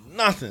tell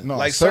nothing. No,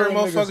 like certain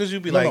niggas- motherfuckers, you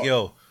be no, like, no.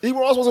 yo. E.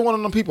 Ross wasn't one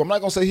of them people. I'm not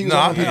gonna say he was No,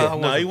 one of them I people.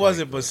 wasn't No, he like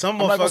wasn't. But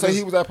some I'm not gonna say motherfuckers,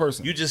 he was that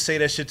person. you just say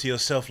that shit to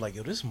yourself, like,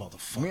 yo, this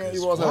motherfucker Me and E.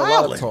 is Ross had a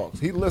lot of wildin'. talks.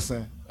 He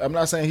listened. I'm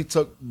not saying he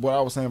took what I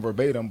was saying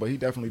verbatim, but he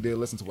definitely did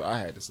listen to what I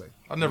had to say.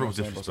 I never You know was what I'm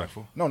saying?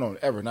 disrespectful. No,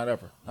 ever, not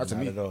ever, not to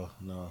Not me, at all.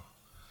 No.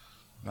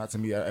 not to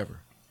me ever.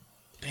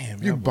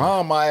 Damn, You y'all boy-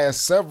 bombed my ass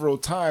several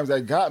times.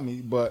 That got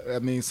me, but I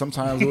mean,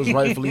 sometimes it was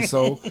rightfully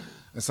so,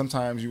 and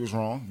sometimes you was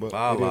wrong. But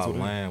La it La is what it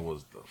is. Land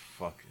was the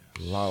fucking.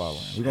 La La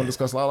Land. We gonna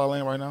discuss La La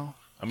Land right now?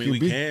 I mean, we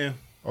QB? can.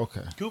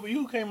 Okay. Cuba,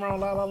 you came around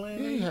La La Land?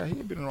 Yeah, he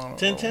been around.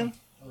 10-10?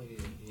 Oh, yeah,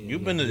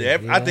 You've been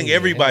to I think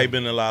everybody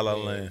been to La La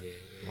Land.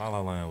 La La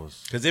Land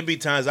was. Cause there be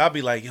times I'll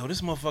be like, yo, this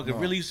motherfucker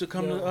really used to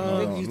come to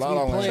Niggas used to La be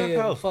La Land. playing Check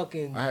out.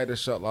 fucking I had to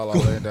shut La La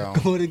Land down.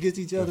 going against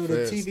each other with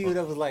a feds. TV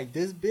that was like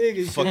this big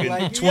and shit. Fucking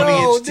Like,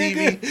 20-inch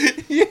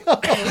TV.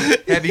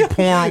 Yo, Heavy porn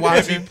heavy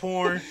watching.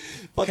 porn.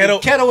 fucking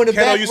Kettle in the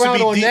Kettle used to background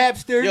be on deep.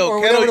 Napster Yo,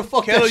 or Kettle, whatever the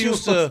fuck Kettle that shit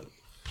used was. to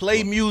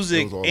play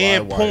music It was on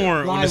and Livewire.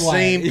 porn on the Livewire.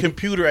 same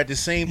computer at the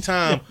same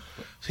time.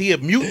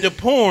 He'd mute the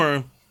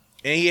porn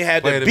and he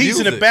had Play the the beats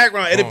in the music.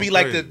 background. It'd Oh, be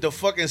like crazy. the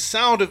fucking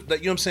sound of, you know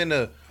what I'm saying,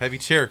 the Heavy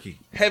Cherokee.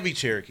 heavy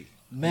Cherokee.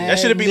 Mad That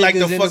should be like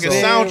the niggas in fucking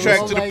band. soundtrack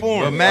I was to the like, porn.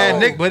 But yo, mad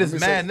Nick, but it's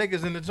Let me mad say-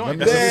 niggas in the Let joint.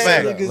 me That's set a it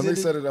fact. up. Niggas Let in me it.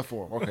 set it up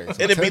for him. Okay,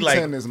 so It'd be 10 like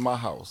 10 is my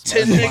house.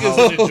 10 My niggas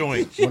house. in the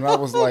joint. When I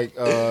was like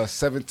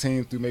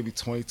 17 through maybe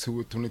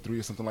 22 or 23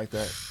 or something like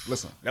that.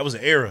 Listen. That was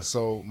an era.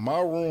 So my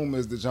room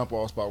is the jump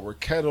off spot where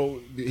Kettle,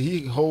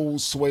 he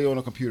holds sway on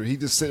the computer. He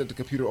just sit at the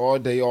computer all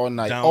day, all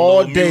night, Download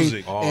all day,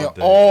 music. All and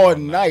day, all all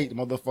night,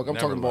 motherfucker. I'm Never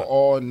talking about left.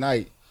 all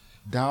night.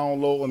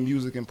 downloading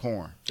music and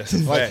porn. That's a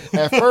Like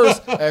fact.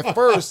 at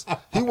first,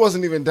 he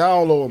wasn't even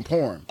downloading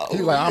porn. He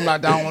was like, I'm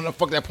not downloading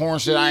fuck that porn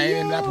shit. I ain't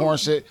in that porn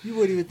shit. You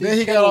wouldn't even think Then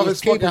he Kevin got off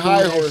was his fucking capable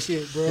high of that horse.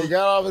 shit, bro. He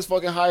got off his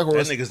fucking high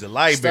horse. That nigga's the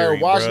library,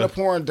 Started watching bruh. the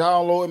porn,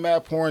 downloading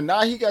mad porn.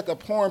 Now he got the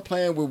porn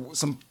playing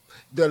with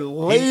the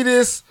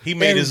latest He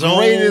made and his own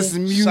greatest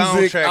music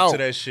soundtrack out. to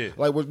that shit.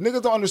 Like what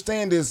niggas don't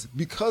understand is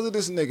because of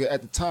this nigga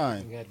at the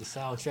time, We had the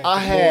soundtrack. I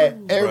to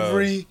had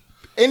porn.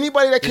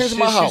 anybody that The came shit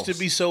to my house. used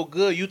to be so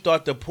good. You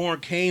thought the porn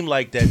came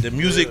like that. The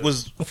music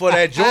was for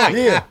that joint.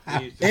 Yeah.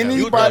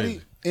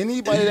 You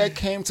Anybody that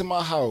came to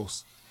my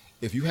house,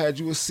 if you had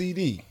you a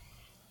CD,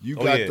 you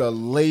Oh, got yeah. the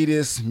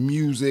latest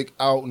music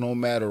out no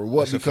matter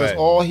what. That's a Because fact.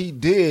 all he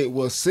did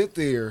was sit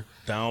there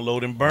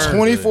Download and burn.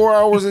 24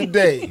 hours a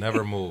day,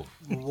 Never move.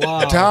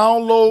 Wow.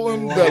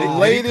 downloading the Did he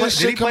latest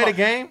Did he shit. come play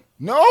the out. game?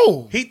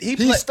 No, He he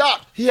play-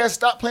 stopped. He had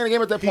stopped playing the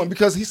game at that point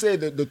because he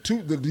said that the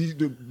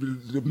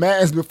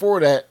Mattins before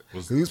that,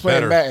 Was 'cause he was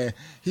playing better. Madden.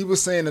 He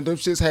was saying that them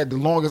shits had the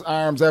longest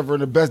arms ever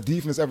and the best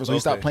defense ever, so he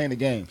stopped Okay. playing the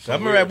game. I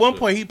remember at one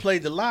point he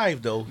played the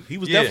live though. He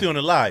was definitely on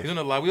the He's live. on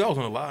the live. We all was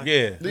on the live. Yeah.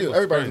 Yeah, It was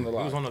everybody's crazy. on the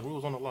live. We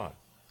was on the live.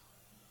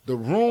 The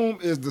room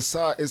is the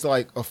size. It's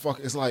like a fuck.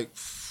 It's like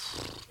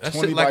That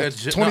 20 shit by like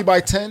a 20 by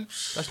 10.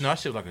 That's no, that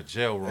shit was like a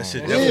jail room. That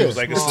shit Yeah, definitely was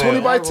like a it's cell.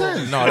 20 by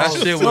 10. No, that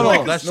shit was No, like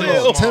no, that no, shit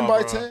no, was 10 small,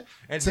 by bro. 10.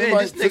 And 10 then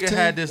by this nigga 15.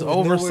 had this Nowhere to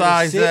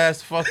oversized sit.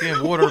 ass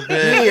fucking water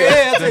bed.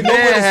 Yeah, The nowhere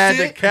man to had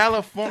sit.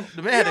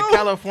 the man had the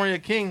California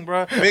King,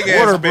 bro. Big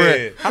ass water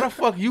bed. How the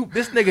fuck you?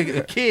 This nigga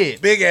a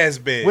kid Big ass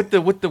bed. with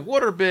the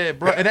water bed,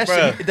 bro. And that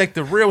Bruh. shit like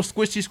the real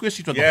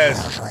squishy.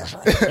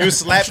 Yes. You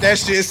slap that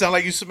shit, it sound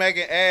like you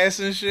smacking ass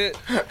and shit.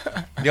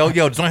 Yo,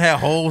 joint had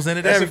holes in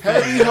it. That's a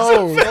Everything. Heavy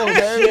hoes.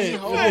 Heavy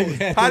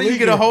hoes. How do you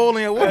get a hole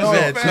in your water No,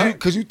 bed? fact. son?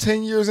 because you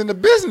 10 years in the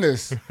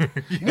business.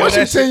 Once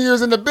you that 10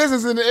 years in the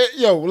business,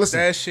 listen.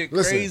 That shit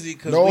listen, crazy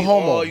because no we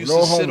homo, all used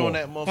no to sit homo. on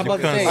that I'm about to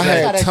motherfucker. say, I that's how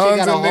had that shit tons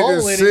got of a hole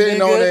niggas in it,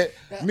 sitting on nigga. it.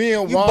 Me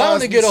and You bound Juan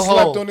to get a slept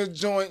hole. on the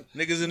joint.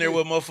 Niggas in there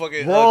with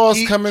motherfucking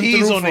Raws coming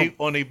keys through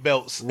on they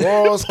belts.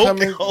 Raws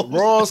Poking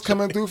holes.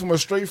 coming through from a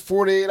straight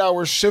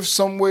 48-hour shift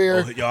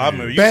somewhere, Oh, yo, I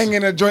remember you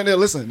banging a joint there.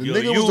 Listen, the Yo,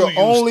 nigga you was the used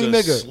only to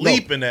nigga.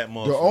 sleep No, in that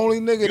motherfucker. the only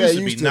nigga You that used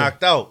used to be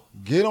knocked out.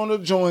 get on the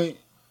joint,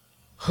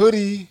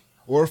 hoodie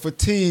or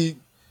fatigue,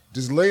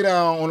 just lay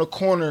down on a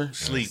corner.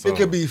 Sleep. It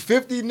could be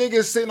 50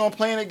 niggas sitting on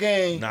playing a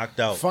game. Knocked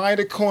out. Find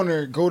a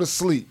corner, go to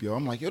sleep. Yo,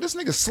 I'm like, yo, this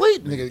nigga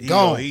sleep, nigga, You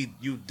gone. know,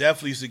 you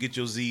definitely used to get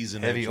your Z's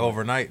in Heavy that joint.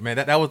 overnight, man.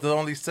 That was the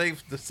only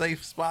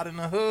safe spot in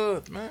the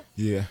hood, man.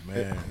 Yeah,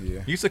 Man.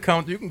 yeah. You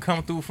can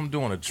come through from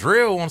doing a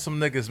drill on some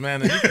niggas,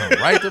 man, and you come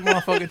right to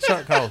motherfucking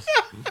Chuck house.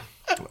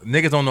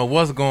 Niggas don't know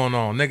what's going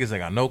on. Niggas ain't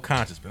got no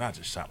conscience, but I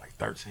just shot like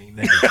 13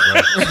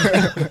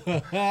 niggas,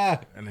 bro.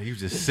 And then you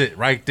just sit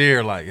right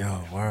there like,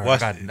 yo, word,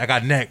 Watch- I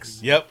got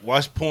next. Yep,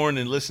 watch porn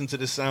and listen to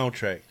the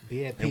soundtrack.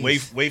 Be at And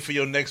peace. wait for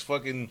your next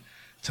fucking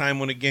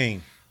time on the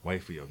game.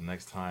 Wait for your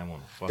next time on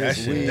the fucking That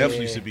shit weird.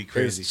 definitely used to be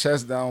crazy. His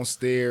chest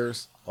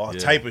downstairs. All Yeah.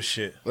 type of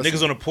shit. Listen.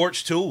 Niggas on the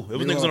porch too. It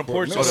was niggas on the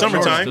porch. No, So the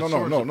summertime. porch-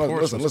 No. The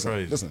porch was Listen.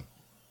 crazy.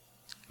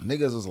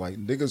 Niggas was like,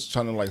 niggas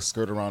trying to like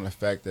skirt around the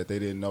fact that they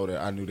didn't know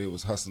that I knew they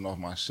was hustling off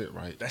my shit,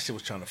 right? That shit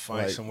was trying to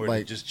find Like- somewhere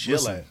like, to just chill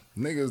listen, at.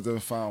 Niggas done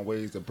found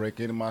ways to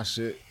break into my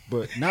shit,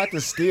 but not to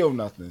steal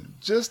nothing,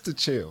 just to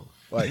chill.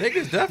 Like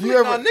Niggas definitely, you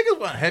ever- niggas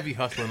wasn't heavy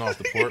hustling off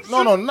the porch.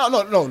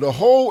 No. The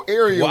whole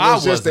area Well, I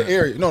was just the wasn't.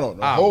 area.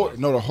 I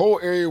wasn't. The whole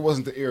area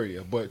wasn't the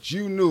area. But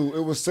you knew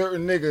it was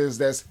certain niggas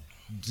that's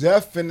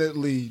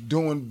definitely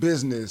doing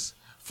business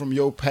from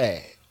your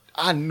pad.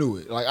 I knew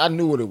it. Like I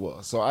knew what it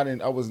was. So I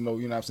wasn't no,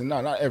 you know what I'm saying?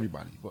 No, not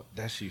everybody, but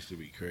That shit used to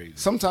be crazy.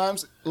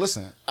 sometimes,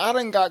 listen, I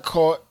done got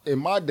caught in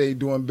my day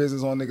doing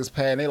business on niggas'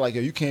 pad, and they like,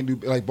 yo, you can't do,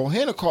 like,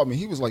 Bohanna called me.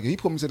 He was like, he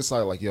put me to the side,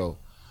 like, yo,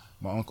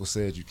 my uncle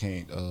said you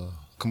can't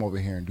come over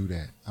here and do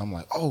that. I'm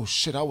like, oh,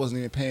 shit, I wasn't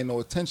even paying no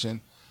attention.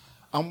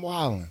 I'm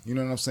wilding. You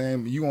know what I'm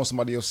saying? You on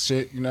somebody else's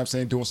shit, you know what I'm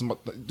saying? Doing So something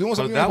you're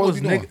that supposed was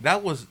to be doing.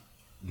 that was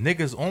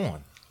niggas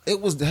on.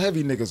 It was the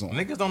heavy niggas on.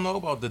 Niggas don't know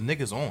about the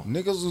niggas on.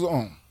 Niggas was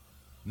on.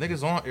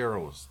 Niggas on era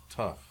was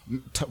tough.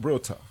 Real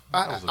tough.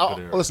 That was a good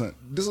era. Listen,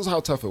 this is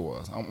how tough it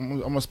was. I'm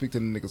going to speak to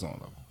the niggas on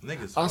level.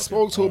 Niggas. I fucking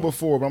spoke to it on.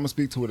 before, but I'm going to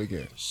speak to it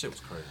again. Shit was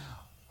crazy.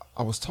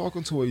 I was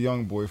talking to a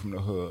young boy from the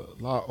hood,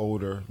 a lot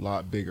older, a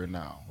lot bigger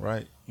now,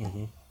 right?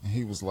 Mm-hmm. And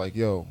he was like,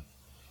 yo,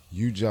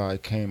 you Jai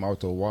came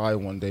out to Y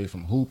one day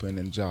from hooping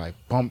and Jai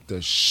bumped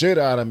the shit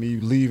out of me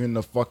leaving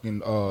the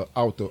fucking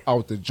out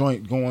the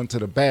joint going to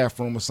the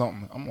bathroom or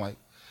something. I'm like,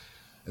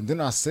 and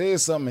then I said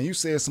something and you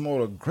said some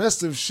more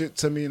aggressive shit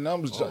to me and I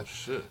was Oh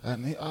shit.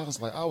 and I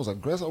was like, I was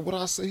aggressive. What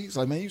I say? He's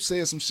like, man, you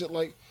said some shit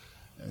like,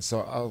 and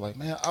so I was like,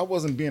 man, I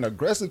wasn't being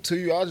aggressive to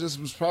you. I just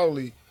was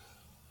probably.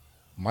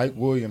 Mike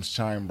Williams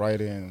chimed right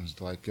in and was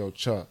like, yo,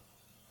 Chuck,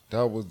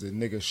 that was the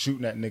nigga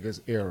shooting at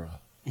niggas era.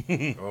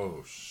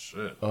 Oh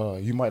shit.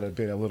 You might have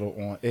been a little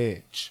on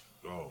edge.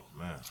 Oh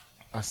man.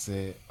 I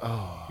said,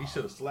 oh, He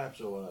should have slapped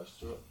your ass,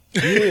 Chuck.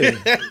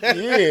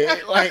 yeah.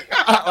 Like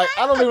I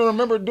don't even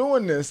remember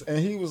doing this. And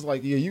he was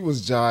like, yeah, you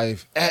was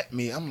jive at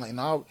me. I'm like,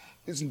 no,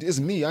 it's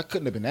me. I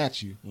couldn't have been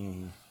at you.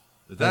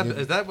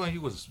 Is that when he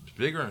was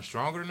bigger and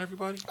stronger than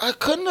everybody? I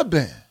couldn't have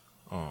been.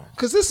 Oh.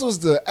 Because this was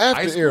the High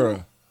after school?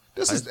 era.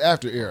 This is the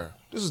after era.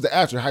 This was the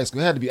after high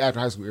school. It had to be after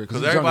high school era.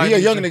 Because 'Cause he everybody a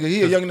young needs nigga. to-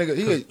 He a young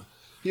nigga.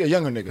 He a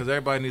younger nigga. Because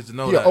everybody needs to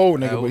know He an that old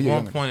nigga, at but he a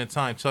one young point in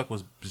time, Chuck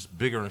was just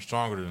bigger and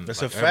stronger than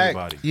That's like, a fact.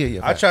 everybody.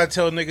 Yeah. I try to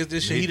tell niggas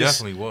this shit. He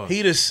definitely was.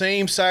 He the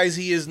same size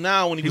he is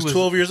now when he was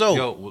 12 years old.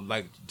 Yo,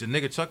 like the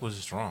nigga Chuck was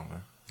just strong,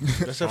 man.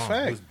 That's a Strong.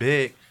 fact. He was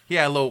big. He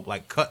had little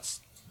like cuts.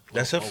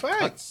 That's a little fact.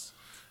 Cuts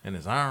in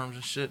his arms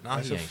and shit. Now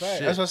That's he a ain't fact.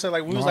 shit. That's what I said.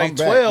 Like when we was No, like I'm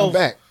back. 12, I'm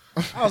back.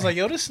 I was like,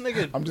 yo, this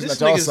nigga. I'm just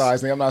this not y'all nigga's-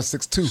 size, nigga. I'm not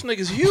 6'2". This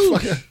nigga's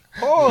huge.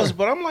 Pause.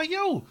 But I'm like,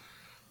 yo,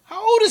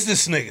 how old is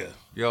this nigga?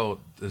 Yo,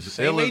 as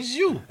Same ill age as as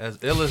you. as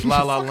ill as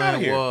La La Fuck outta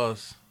Land here.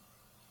 was,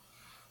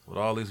 with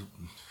all these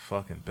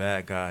fucking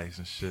bad guys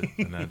and shit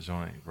in that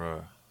joint,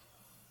 bro.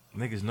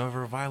 Niggas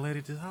never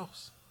violated this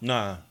house.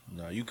 Nah,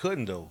 you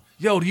couldn't though.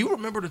 Yo, do you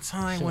remember the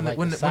time Shit when like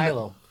when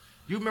Asylum.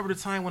 you remember the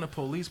time when the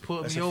police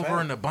pulled That's me a over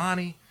fact. in the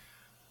Bonnie,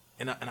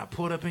 and I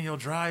pulled up in your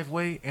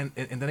driveway, and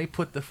then they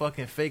put the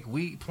fucking fake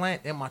weed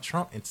plant in my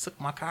trunk and took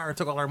my car and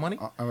took all our money?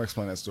 I'm gonna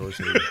explain that story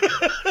to you.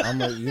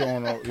 You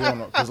don't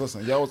know. Because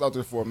listen, y'all was out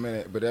there for a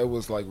minute, but that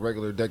was like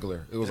regular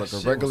degular. It was That like a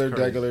shit regular was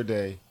crazy. degular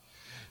day.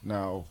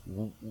 Now,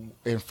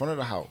 in front of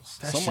the house,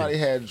 That somebody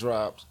shit had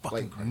dropped fucking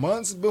like crazy.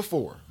 months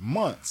before,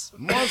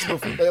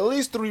 at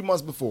least 3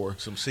 months before.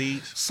 Some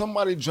seeds.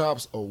 Somebody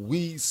drops a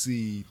weed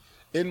seed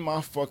in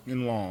my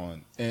fucking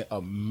lawn, and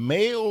a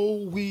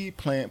male weed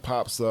plant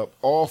pops up.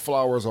 All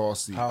flowers, all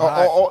seed. How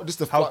high? Just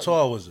the How fly-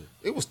 tall was it?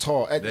 It was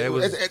tall. At It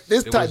was-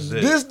 this it time, was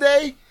big. this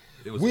day,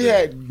 It was we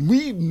big.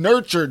 we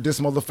nurtured this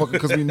motherfucker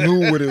because we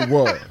knew what it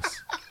was.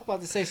 I'm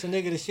about to say some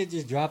nigga, the shit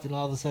just dropped and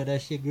all of a sudden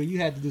that shit grew. You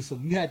had to do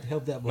something. You had to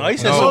help that No, he motherfucker.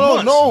 said No,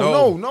 some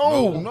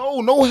no,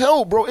 months. no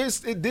help, bro.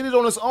 It did it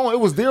on its own. It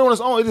was there on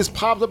its own. It just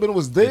popped up and it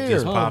was there. It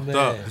just Oh, popped man.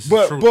 up. This is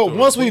but true but story.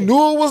 once we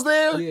knew it was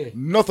there, Yeah.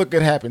 nothing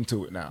could happen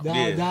to it now.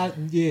 Yeah.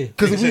 Yeah.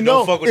 Because Nigga we said know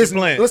don't fuck with it's the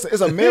plant. listen,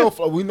 it's a male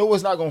flower. We know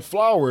it's not gonna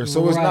flower,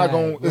 so it's not Right,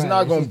 gonna right. not It's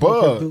gonna just gonna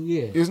bud. produ-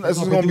 yeah. It's It's just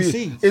gonna gonna be. produce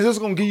seeds. It's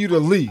just gonna give you the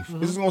leaf.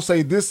 It's just gonna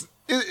say this.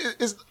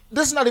 It's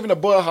this is not even a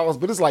bud house,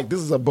 but it's like this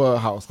is a bud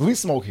house. 'Cause we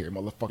smoke here,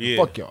 motherfucker. Yeah.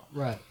 Fuck y'all,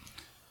 Right.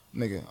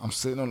 nigga. I'm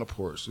sitting on the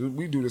porch.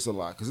 We do this a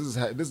lot because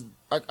this.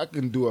 I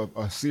can do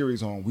a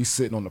series on we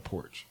sitting on the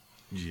porch.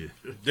 Yeah,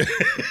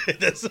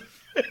 That's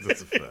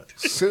that's a fact.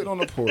 Sitting on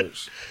the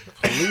porch,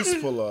 police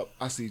pull up.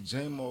 I see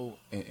J-Mo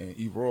and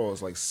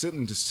E-Raw's like just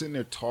sitting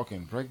there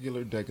talking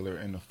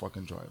degular in the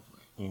fucking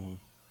driveway.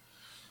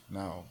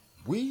 Now,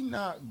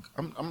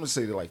 I'm gonna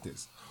say it like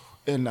this.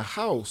 In the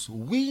house,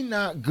 we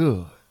not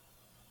good.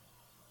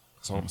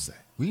 That's all I'm saying.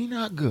 We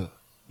not good.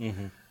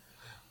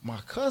 My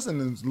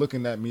cousin is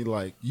looking at me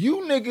like,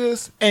 you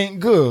niggas ain't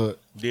good.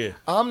 yeah.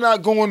 I'm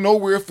not going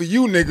nowhere for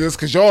you niggas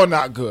because y'all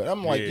not good.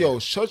 I'm like, Yeah. yo,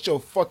 shut your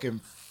fucking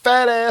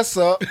fat ass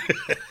up.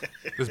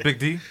 This Big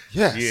D.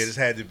 Yes. Yeah, this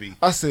had to be.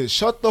 I said,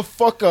 shut the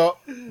fuck up.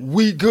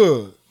 We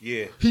good.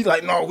 Yeah. He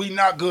like, no, we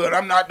not good.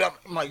 I'm not.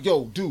 I'm like,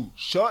 yo, dude,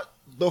 shut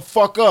the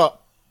fuck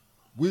up.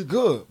 We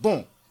good.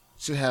 Boom.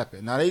 Shit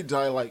happened. Now they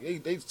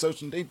like they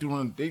searching. They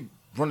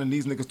running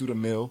these niggas through the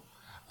mill.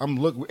 I'm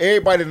looking.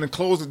 Everybody done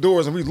closed the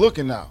doors and we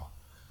looking now.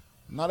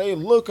 Now they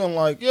looking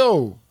like,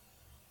 yo,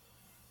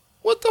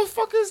 what the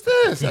fuck is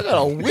this? I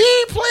got a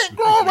weed plant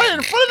growing right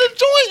in front of the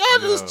joint.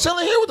 I'm just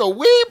chilling here with a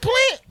weed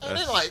plant. And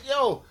they like,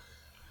 yo.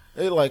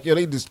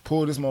 They just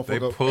pulled this motherfucker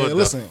They up. pulled And the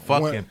listen,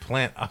 fucking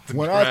plant out the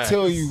when grass. I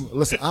tell you,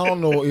 listen, I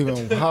don't know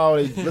even how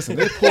they listen.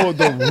 They pulled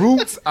the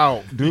roots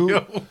out, dude.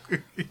 Yo.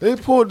 They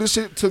pulled this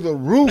shit to the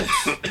roots.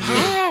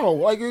 How?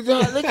 Like they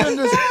couldn't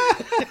just.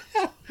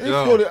 They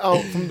Yo. pulled it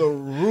out from the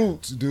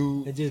roots,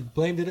 dude. And just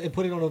blamed it and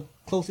put it on the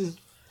closest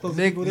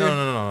Nick, people no, there.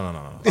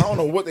 no. I don't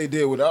know what they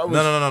did with it.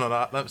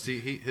 No. Let's see.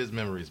 His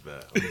memory's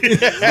bad.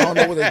 I don't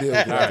know what they did with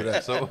it after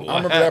that. So I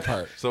remember that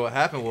part. So what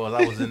happened was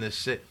I was in this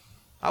shit.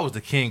 I was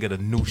the king of the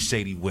new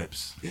shady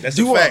whips. That's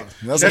You a fact.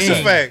 are. That's That's a a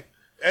fact. fact.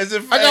 That's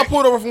a fact. I got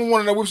pulled over from one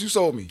of the whips you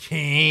sold me.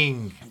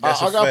 King.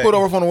 That's a I got fact. pulled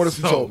over from one of the whips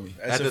you So, sold me.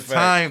 That's at a the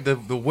fact.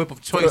 time, the whip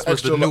of choice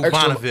was the new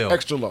Bonneville.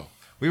 Extra low.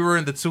 We were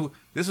in this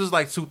was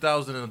like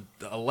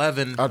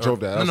 2011. I drove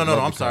that. That was No. a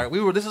lovely I'm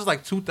sorry. This is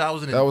like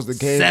 2007. That was the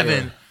game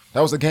era. That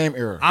was the game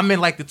era. I'm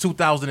in like the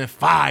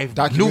 2005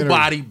 Documentary. New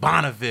Body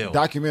Bonneville.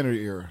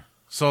 Documentary era.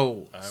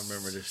 So I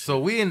remember this So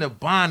we in the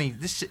Bonnie.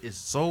 This shit is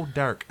so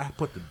dark. I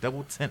put the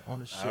double tint on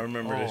the shit. I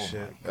remember this Oh,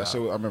 shit. my That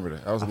shit, I remember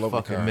that. That was a I lovely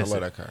fucking car. I miss love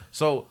it. that car.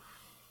 So,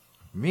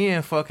 me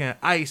and fucking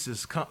Ice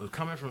is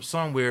coming from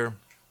somewhere.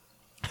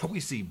 We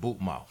see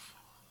Boot Mouth.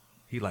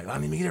 He like, let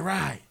me get a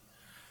ride.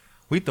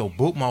 We throw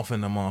Boot Mouth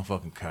in the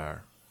motherfucking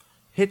car.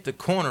 Hit the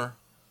corner.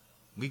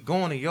 We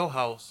going to your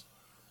house.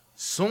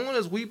 Soon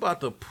as we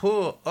about to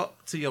pull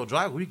up to your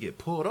driveway, we get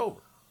pulled over.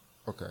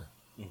 Okay.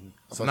 I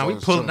So thought now y'all we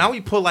was pull. chilling. Now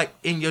we pull like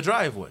in your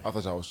driveway. I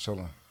thought y'all was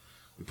chilling.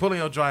 We pull in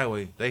your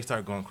driveway. They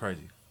start going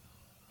crazy.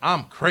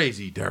 I'm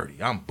crazy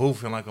dirty. I'm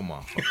boofing like a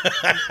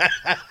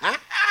motherfucker.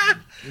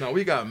 No,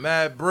 we got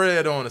mad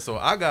bread on it, so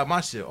I got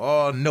my shit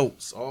all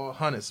notes, all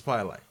hundreds,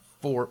 probably like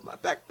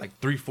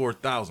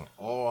 4,000,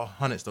 all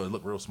hundreds though. It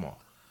look real small.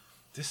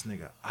 This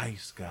nigga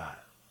Ice got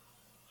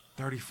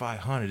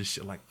 $3,500. This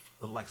shit like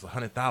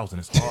 $100,000.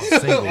 It's all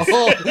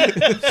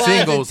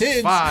singles.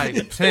 Singles,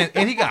 5, 10,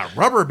 and he got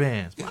rubber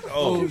bands.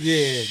 Oh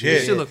yeah, shit!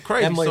 This shit look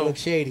crazy. That money so, look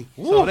shady.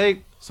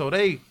 so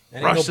they That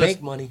ain't rush no us.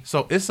 bank money.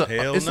 So it's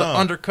Hell an no.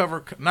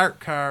 undercover narc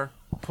car.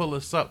 Pull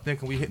us up,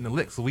 thinking we hitting the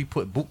lick. So we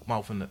put boot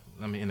mouth in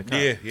the car.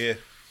 Yeah.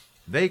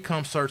 They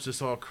come search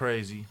us all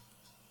crazy.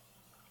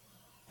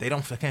 They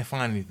can't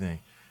find anything.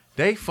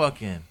 They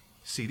fucking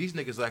see these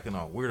niggas acting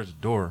all weird at the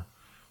door.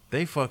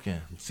 They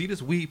fucking see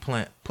this weed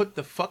plant.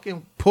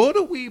 Pull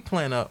the weed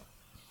plant up.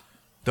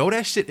 Throw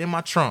that shit in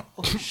my trunk.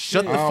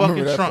 Shut the I don't fucking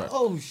remember that trunk. part.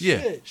 Oh,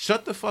 Yeah, shit.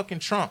 shut the fucking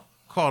trunk.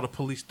 Call the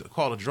police.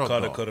 Call the drug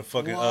dog. Call the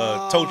fucking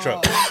tow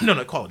truck.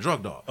 No, call the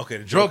drug dog. Okay,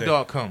 the drug okay.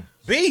 dog come.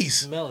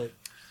 Beast. Smell it.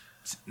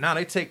 Now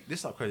they take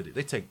this. How crazy?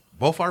 They take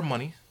both our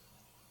money.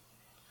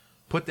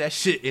 Put that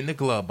shit in the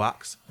glove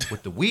box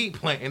with the weed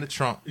plant in the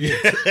trunk.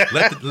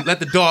 Let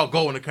the dog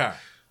go in the car.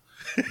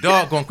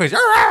 Dog going crazy.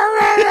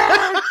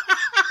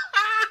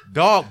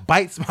 Dog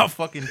bites my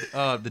fucking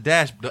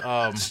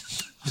the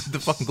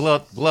fucking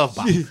glove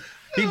box.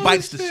 He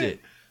bites the shit.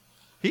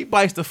 He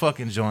bites the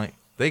fucking joint.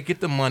 They get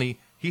the money.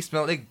 They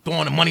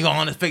throwing the money all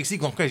on his face. He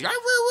going crazy.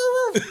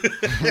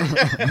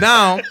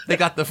 Now they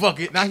got the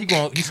fucking. Now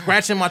he's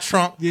scratching my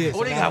trunk. Yeah,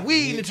 Oh, they got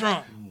weed in the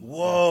trunk.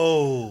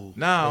 Whoa.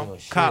 Now Oh,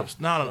 shit. cops.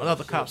 Now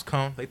other cops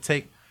come.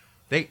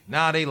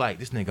 Now they like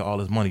this nigga all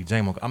his money.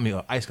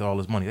 Ice got all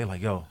his money. They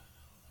like yo.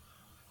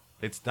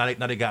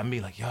 Now they got me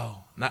like yo.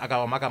 Now I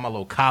got my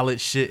little college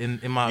shit in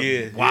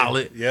my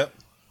wallet. Yeah. Yep.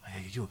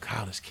 Hey, you a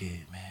college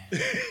kid,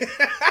 man.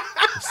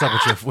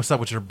 What's up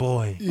with your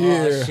boy?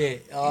 Oh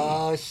shit.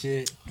 Oh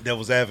shit.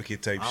 Devil's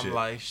advocate type I'm shit.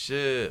 like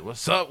shit.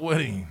 What's up with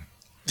him?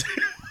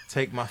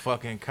 Take my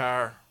fucking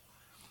car.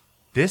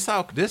 This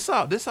how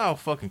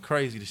fucking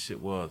crazy this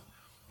shit was.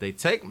 They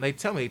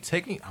tell me we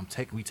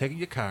taking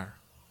your car.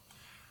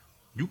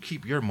 You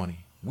keep your money.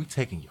 We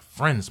taking your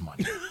friend's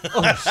money.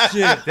 Oh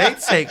shit. They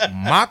take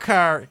my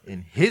car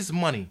and his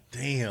money.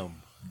 Damn.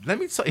 Let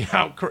me tell you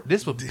how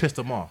this would piss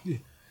them off.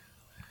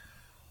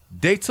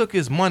 They took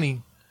his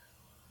money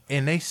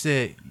and they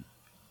said,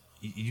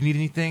 "You need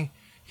anything?"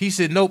 He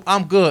said, "Nope,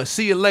 I'm good.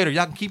 See you later.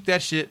 Y'all can keep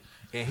that shit."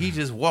 And he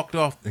just walked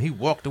off and he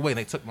walked away and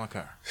they took my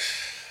car.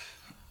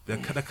 The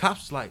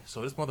cops was like,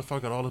 so this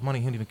motherfucker got all his money,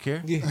 he didn't even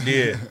care?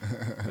 Yeah.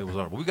 It was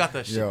horrible. We got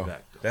that shit Yo.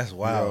 back. That's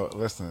wild. Yo,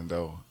 listen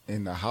though,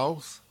 in the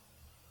house,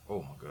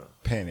 Oh my God.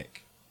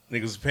 panic.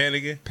 Niggas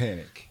panicking.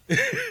 Panic.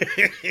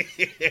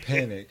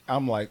 Panic.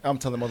 I'm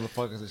telling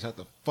motherfuckers to shut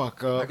the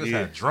fuck up. Niggas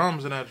had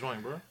drums in that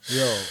joint, bro.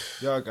 Yo,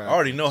 y'all got I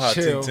already know how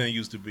chill. 1010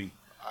 used to be.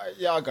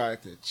 Y'all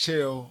got to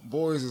chill.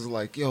 Boys is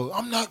like, yo,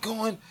 I'm not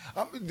going.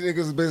 Niggas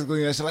is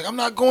basically that shit like, I'm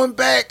not going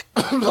back.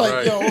 I'm like,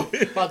 Right. yo,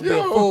 About to be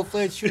a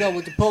full-fledged shootout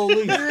with the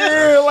police.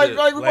 yeah, like we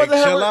Like, about to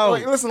have chill out.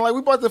 like, listen, like we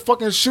about to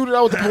fucking shoot it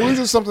out with the police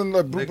or something.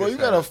 Like, bro, Niggas you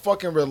gotta had-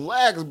 fucking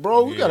relax,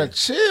 bro. You Yeah. gotta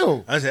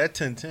chill. I said that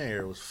 1010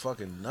 era was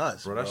fucking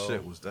nuts, Bro, bro. that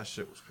shit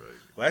was crazy.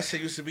 Well, that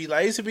shit used to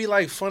be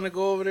like fun to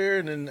go over there,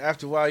 and then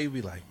after a while you'd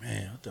be like,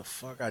 man, what the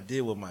fuck I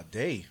did with my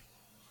day?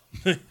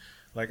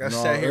 Like I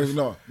sat here.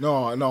 No,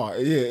 yeah,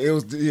 it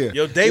was, yeah.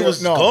 Your day Yeah,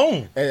 was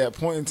gone. At that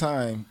point in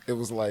time, it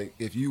was like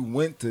if you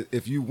went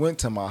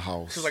to my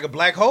house, It's like a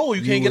black hole.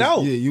 You can't get was-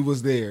 out. Yeah, you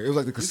was there. It was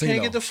like the casino.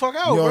 can't get the fuck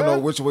out, You don't bruh. know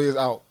which way is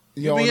out.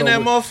 You don't be in know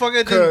that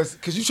motherfucker, then-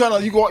 Cause you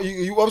trying to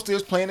you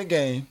upstairs playing a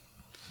game.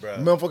 Bruh.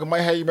 Motherfucker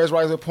might have you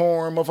mesmerized with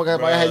porn. Motherfucker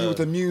might have you with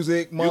the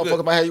music. Motherfucker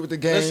could- might have you with the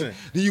game. Listen.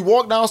 Then you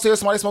walk downstairs,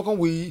 somebody smoking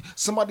weed,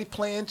 somebody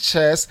playing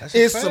chess. That's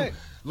a It's some fact.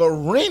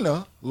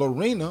 Lorena,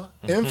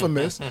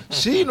 infamous.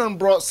 She done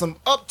brought some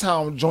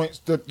uptown joints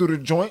through the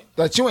joint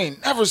that you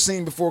ain't never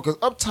seen before. Cause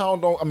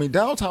downtown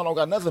don't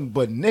got nothing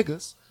but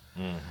niggas.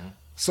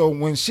 So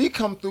when she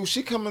coming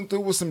through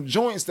with some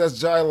joints that's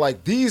just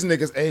like these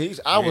niggas age.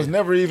 I was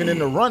never even in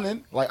the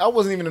running. Like I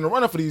wasn't even in the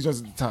running for these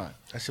joints at the time.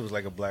 That shit was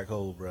like a black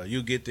hole, bro.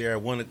 You get there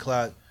at 1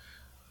 o'clock.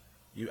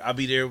 I'll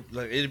be there.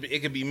 Like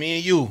it could be me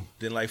and you.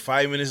 Then like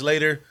 5 minutes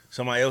later,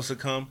 somebody else will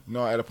come.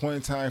 No, at a point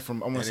in time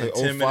from I'm gonna And say then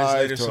 10 minutes 05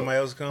 later, to somebody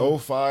else come?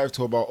 05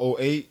 to about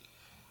 08.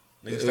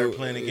 Niggas start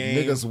playing the game.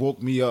 Niggas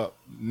woke me up.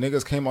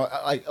 Niggas came out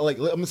like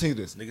let me tell you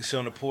this. Niggas sit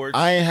on the porch.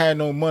 I ain't had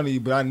no money,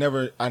 but I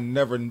never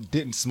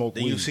didn't smoke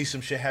Then weed. you see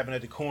some shit happen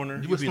at the corner.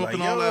 You You was be smoking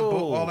like,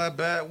 all that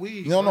bad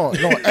weed. No.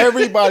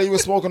 Everybody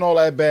was smoking all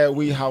that bad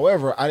weed.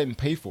 However, I didn't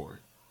pay for it.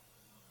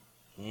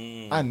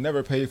 I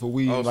never paid for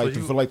weed Oh, so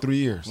for like 3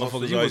 years.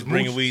 Motherfuckers you always was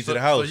bringing mooch- weed to so-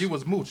 the house. So you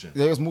was mooching.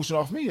 They was mooching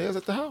off me. They was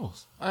at the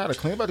house. I had to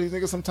clean up these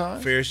niggas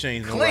sometimes. Fair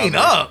exchange. No Clean robbery.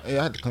 up. Yeah,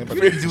 I had to clean up.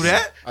 You didn't do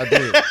that. I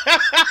did.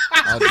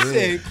 I did.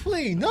 Said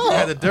clean You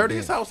had the up.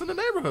 dirtiest house in the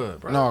neighborhood,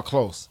 bro. No,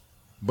 close.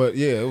 But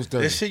yeah, it was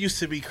dirty. This shit used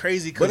to be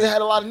crazy. But it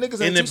had a lot of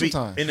niggas in it too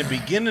sometimes. in the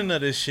beginning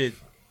of this shit,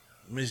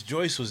 Miss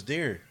Joyce was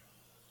there.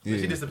 Yeah.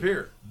 She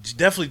disappeared. She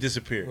definitely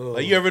disappeared. Oh.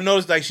 Like you ever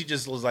noticed? Like she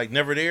just was like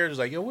never there. It was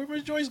like, yo, where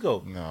Miss Joyce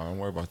go? No, don't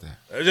worry about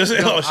that. Just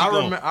No, oh, she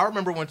gone. I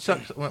remember when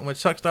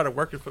Chuck started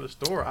working for the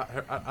store.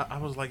 I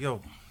was like,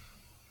 yo,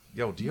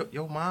 do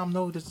your mom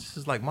know this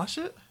is like my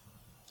shit?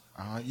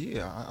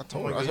 Yeah, I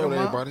told Oh, her. I your told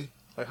mom? everybody.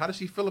 Like, how does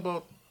she feel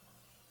about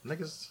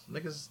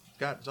Niggas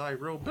got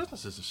real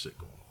businesses and shit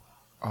going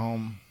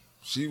on.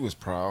 She was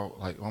proud.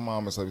 Like my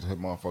mom is like a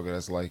motherfucker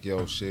that's like,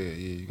 yo, shit,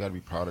 yeah, you gotta be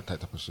proud of that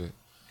type of shit.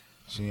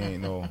 She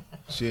ain't no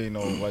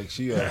like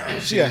she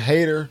a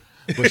hater,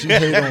 but she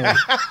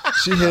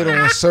hate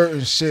on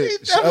certain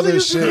shit, other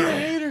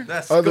shit,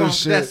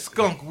 That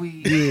skunk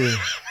weed. yeah.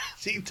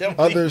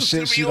 Other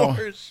shit she don't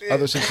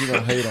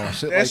hate on.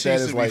 Shit That like shit that used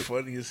is to be like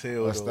funny as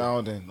hell. Though.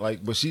 astounding.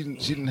 Like, but she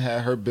didn't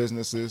have her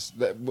businesses.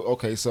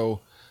 Okay, so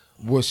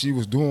what she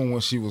was doing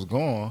when she was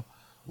gone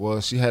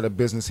was she had a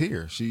business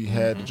here. She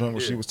had the joint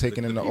where she was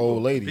taking in the people,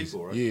 old ladies.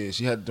 people, right? Yeah,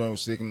 she had the joint where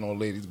she was taking in the old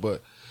ladies.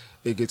 But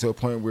it get to a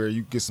point where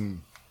you get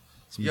some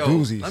Yo,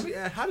 doozies. let me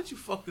ask, how did you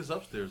fuck this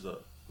upstairs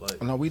up?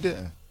 Like, No, we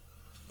didn't.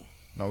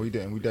 We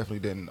definitely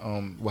didn't.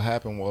 What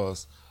happened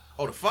was,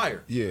 the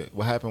fire. yeah,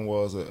 what happened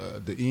was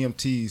the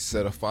EMTs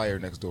set a fire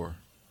next door.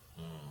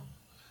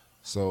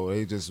 So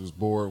they just was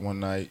bored one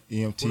night. What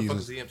the EMTs fuck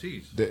was is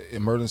EMTs? the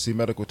emergency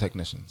medical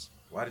technicians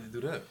Why did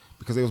you do that?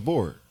 because they was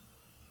bored.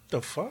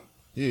 The fuck?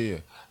 Yeah.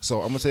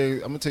 So I'm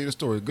gonna tell you the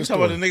story. Good You story.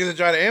 talking about the niggas that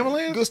drive the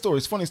ambulance? Good story.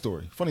 It's funny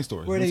story. Were Let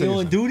me they tell you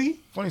on something. duty?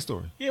 Funny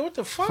story. Yeah, what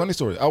the fuck? Funny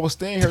story. I was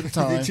staying here at the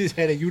They time. just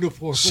had a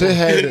uniform. Shit Yeah.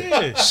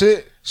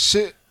 had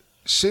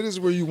shit is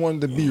where you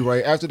wanted to be,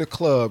 right? After the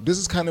club, this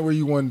is kind of where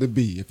you wanted to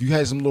be. If you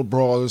had some little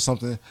bras or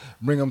something,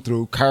 bring them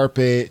through.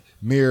 Carpet,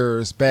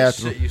 mirrors,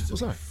 bathroom. Shit used to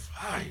What's be up?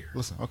 fire.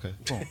 Listen, okay,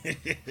 boom.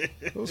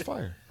 It was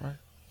fire, right?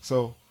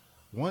 So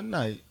one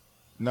night,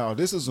 now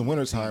this is the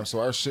wintertime, so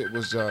our shit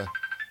was whoa.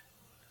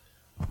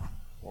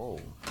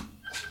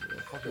 What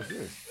the fuck is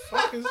this?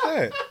 fuck is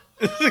that?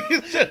 Yo,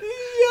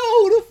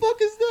 who the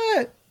fuck is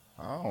that?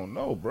 I don't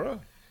know, bruh.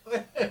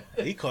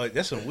 He called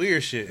that's some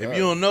weird shit. If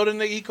you don't know the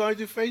nigga, he called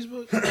you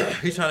Facebook.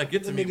 He's trying to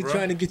get to The me, nigga bro.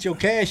 trying to get your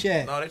cash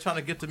at. No, they trying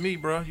to get to me,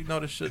 bro. You know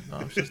this shit. No,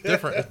 it's just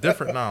different. It's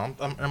different now.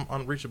 I'm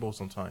unreachable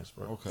sometimes,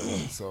 bro. Okay,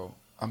 so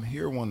I'm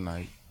here one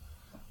night,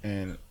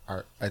 and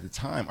at the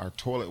time our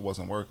toilet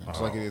wasn't working,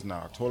 just like it is now.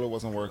 Our toilet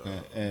wasn't working,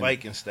 and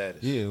Viking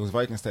status. yeah, it was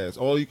Viking status.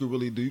 All you could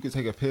really do, you could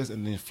take a piss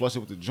and then flush it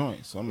with the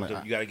joint. So I'm like,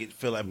 You gotta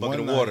fill that bucket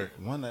one of water.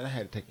 night, one night I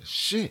had to take a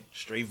shit.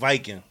 Straight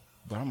Viking.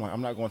 But I'm like,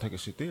 I'm not going to take a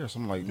shit there. So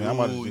I'm like, man, Ooh, I'm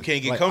about to you just-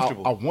 can't get like,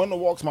 comfortable. I want to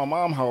walk to my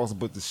mom's house,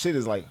 but the shit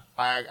is like,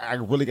 I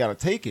really got to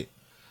take it.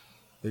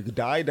 It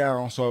died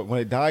down. So when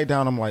it died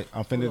down, I'm like,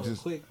 I'm finna Hold on,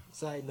 just. quick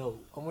side note.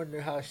 I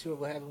wonder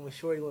what happened when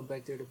Shorty went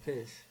back there to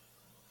piss.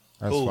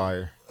 That's Ooh.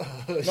 fire.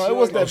 No, it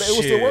was that. It was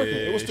still working.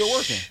 It was still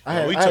working. I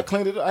had, We I had talk-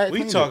 cleaned it. I had We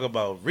cleaned talk it.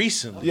 about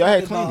recently. Yeah, I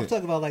had I'm cleaned it.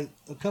 talking about like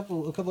a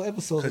couple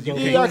episodes 'Cause you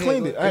ago. can't- Yeah, I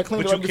cleaned it. I had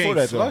cleaned But it right you before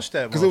can't that. flush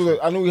that because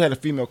I knew we had a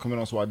female coming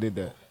on, so I did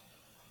that.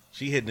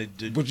 She hitting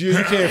the But you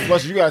can't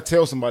flush it. You gotta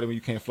tell somebody when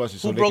you can't flush it.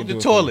 So Who they broke can the do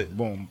it for you. toilet?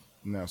 Boom.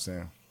 You know what I'm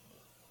saying?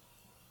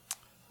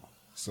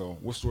 So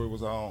what story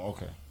was I on?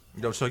 Okay.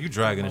 Yo, so you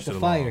dragging this The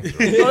shit fire. along.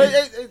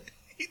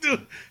 bro.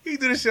 he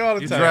do this shit all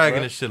the You time. dragging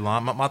bro. this shit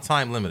along. My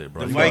time limited,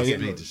 bro. The You gotta Viking,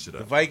 speed this shit the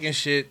up. Viking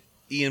shit,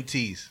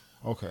 EMTs.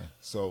 Okay.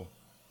 So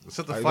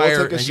Set the I fire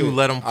go take a and shit. you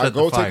let them I set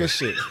go the fire. take a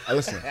shit.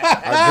 Listen.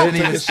 I I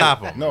didn't even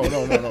stop him. No.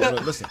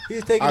 Listen.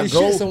 He's taking I his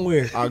go shit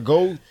somewhere. I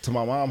go to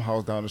my mom's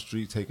house down the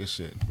street, take a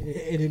shit.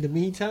 And in the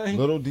meantime,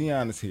 Little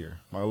Dion is here.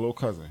 My little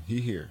cousin.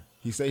 He here.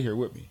 He stay here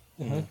with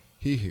me.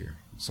 He here.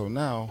 So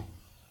now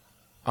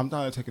I'm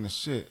down there taking a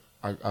shit.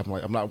 I'm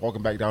like, I'm not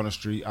walking back down the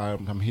street.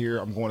 I'm here.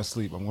 I'm going to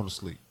sleep. I'm going to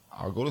sleep.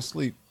 I'll go to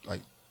sleep.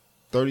 Like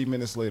 30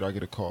 minutes later, I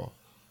get a call.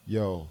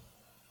 Yo,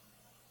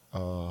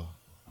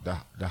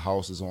 the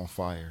house is on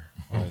fire.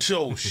 Like,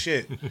 Oh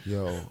shit.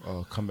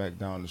 yo, come back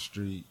down the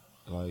street.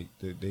 Like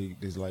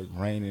there's like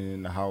raining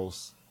in the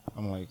house.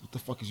 I'm like, what the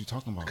fuck is you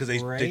talking about? Because they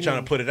Raining.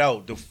 trying to put it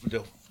out.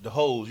 The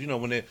hose. You know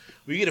when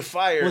we get a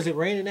fire. was it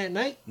raining that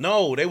night?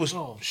 No, they was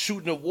Oh.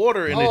 shooting the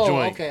water in the Oh,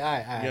 joint. okay, all right.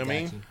 You know what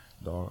I got mean?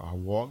 Dog, I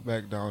walk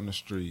back down the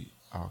street.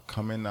 I'll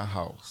come in the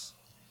house.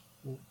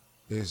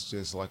 It's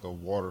just like a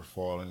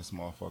waterfall in this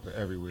motherfucker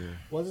everywhere.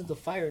 Wasn't the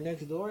fire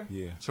next door?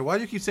 Yeah. So why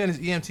do you keep saying this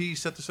EMT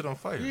set the shit on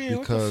fire? Yeah,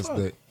 Because what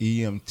the fuck?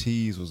 the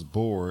EMTs was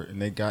bored and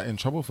they got in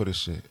trouble for this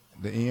shit.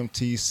 The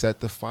EMTs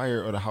set the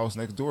fire of the house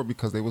next door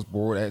because they was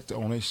bored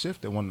on their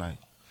shift at one night.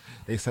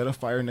 They set a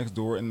fire next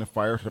door and the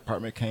fire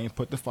department came,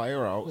 put the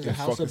fire out. Was the and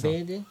house fucked us up.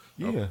 abandoned?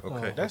 Yeah.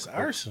 Okay. That's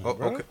arson, Oh,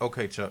 bro.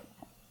 okay, Chuck.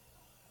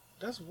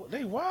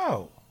 They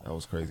wild. That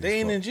was crazy. They as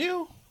ain't fuck. in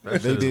jail. That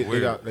They shit is did.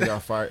 weird. They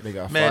got fired. They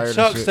got Man, fired.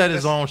 Chuck and shit. set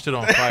his own shit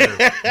on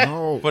fire.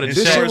 No, For the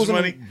this check. shit was on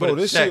Money, the, for bro.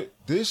 the This check.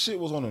 shit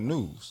was on the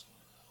news.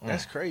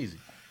 That's crazy.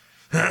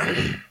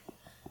 I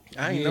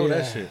ain't know that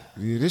Yeah. shit.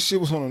 Yeah, this shit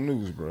was on the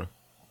news, bro.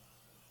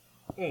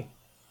 I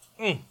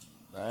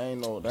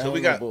ain't know. That So ain't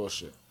we no got-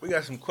 bullshit. We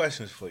got some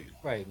questions for you.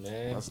 Right,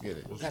 man. Let's get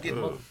it. Got get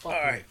the it. motherfucker. All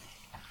right.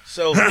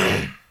 So,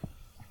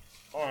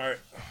 all right.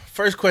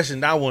 First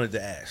question I wanted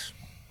to ask.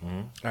 All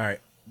right.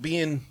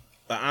 Being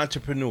an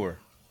entrepreneur,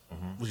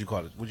 what you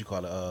call it? What you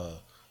call it?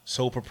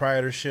 Sole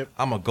proprietorship.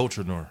 I'm a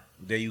goatreneur.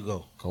 There you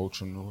go.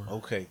 Culture.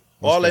 Okay.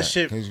 What's all that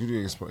shit. Could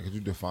you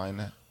define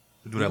that?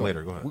 Do that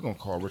later. Go ahead. We're gonna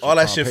call Richard. All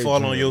that Tom shit Page fall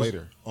Jr. on your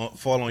later.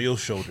 fall on your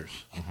shoulders,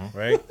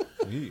 right?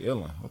 He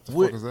illin'. What the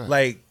What- fuck is that?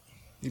 Like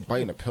he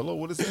biting a pillow.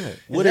 What is that? Is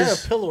what that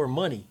is a pillow or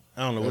money?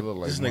 I don't know That what look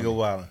like this money. nigga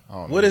wildin'. I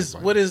don't know What is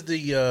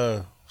anybody.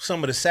 the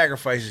some of the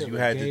sacrifices Shit you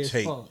look had gay to as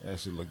take fuck. That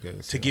shit look gay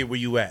as to hell. get where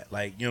you at?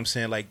 Like, you know what I'm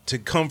saying? Like to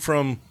come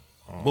from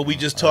what we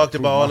just I talked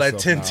prove about, all that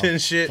myself 10-10 now.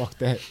 shit, Fuck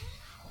that.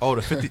 Oh,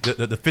 the 50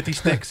 the 50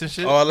 sticks and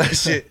shit. all that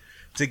shit,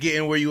 to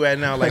getting where you at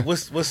now. Like,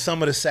 what's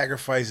some of the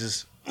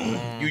sacrifices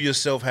you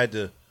yourself had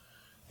to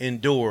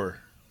endure?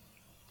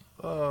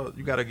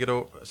 You gotta get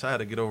over. So I had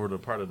to get over the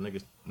part of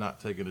niggas not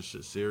taking this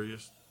shit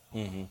serious.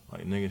 Mm-hmm.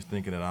 Like niggas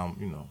thinking that I'm,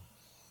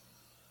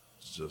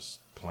 just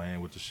playing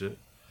with the shit.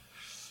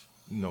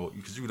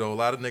 Because a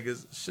lot of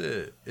niggas,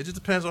 shit. It just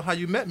depends on how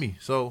you met me.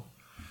 So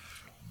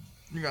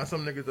you got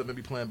some niggas that may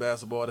be playing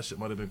basketball. That shit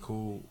might have been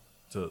cool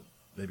to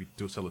maybe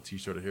sell a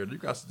t-shirt or hair. You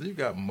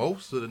got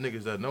most of the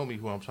niggas that know me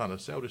who I'm trying to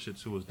sell this shit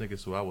to is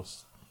niggas who I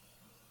was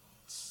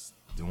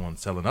the one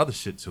selling other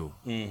shit to.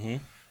 Mm-hmm.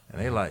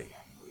 And they like,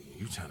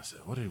 you trying to sell?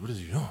 What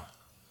is you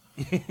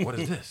doing? What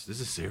is this? This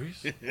is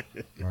serious?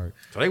 Right.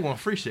 So they want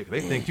free shit. 'Cause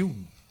they think you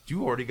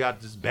already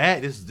got this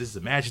bag, this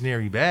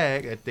imaginary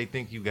bag that they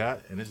think you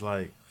got, and it's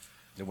like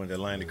They want that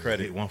line of they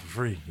credit. want for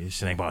free. This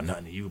shit ain't bought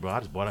nothing to you, bro. I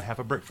just bought a half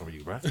a brick from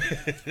you, bro. You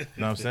know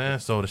what I'm saying?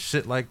 So the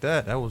shit like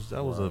that was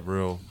a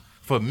real,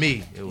 for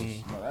me. It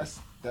was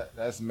No,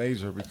 that's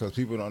major because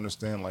people don't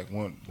understand. Like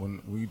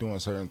when we doing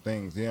certain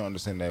things, they don't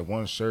understand that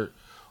one shirt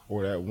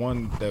or that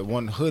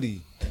one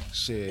hoodie.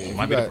 Shit, if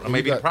might you be got- the- if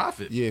maybe you the got-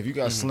 profit. Yeah, if you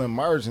got slim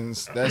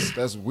margins,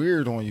 that's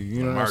weird on you. You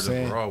know what I'm margins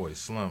saying? were always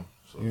slim.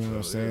 So, You know what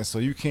I'm saying? So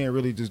you can't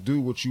really just do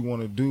what you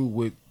want to do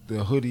with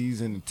the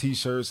hoodies and the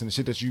t-shirts and the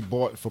shit that you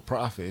bought for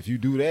profit. If you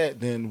do that,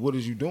 then what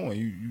is you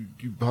doing?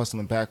 You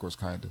hustling backwards,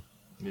 kind of.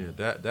 Yeah,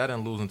 that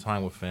and losing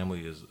time with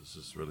family is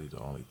just really the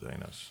only thing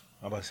that's.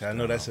 I'm about to say, I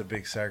know that's a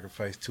big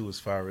sacrifice too, as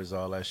far as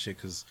all that shit.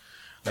 Because,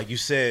 like you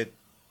said,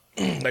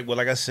 like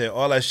I said,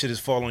 all that shit is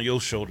fall on your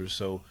shoulders.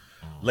 So,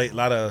 late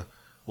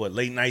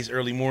nights,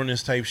 early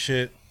mornings type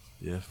shit.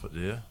 Yeah,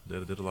 they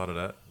did a lot of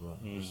that.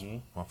 But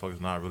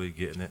motherfuckers not really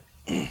getting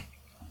it.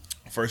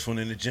 First one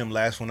in the gym,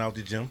 last one out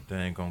the gym. They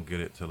ain't gonna get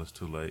it till it's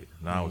too late.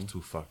 Now it's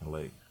too fucking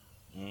late.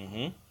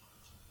 Mm-hmm.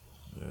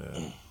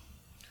 Yeah.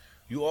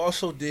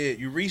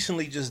 You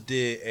recently just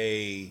did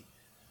a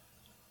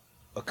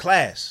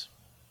class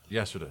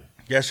Yesterday.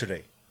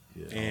 yesterday,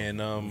 Yeah.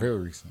 and Very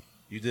recent.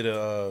 you did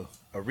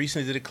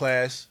recently did a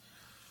class.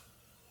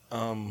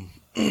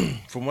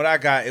 From what I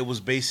got, it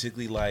was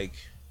basically like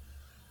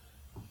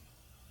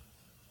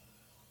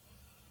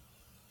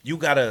you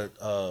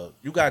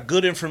got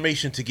good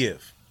information to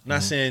give.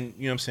 Not saying,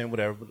 you know what I'm saying,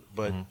 whatever,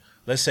 but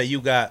let's say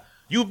you've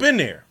been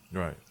there.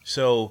 Right.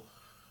 So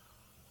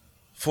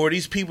for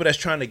these people that's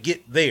trying to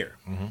get there,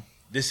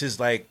 this is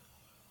like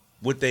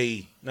what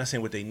they, not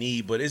saying what they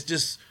need, but it's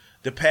just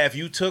the path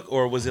you took,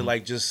 or was it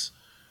like just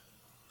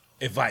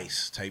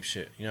advice type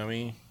shit? You know what I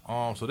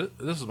mean? So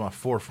this is my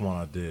fourth one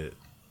I did,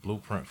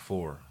 Blueprint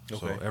 4. So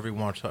Okay. every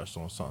one touched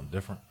on something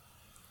different.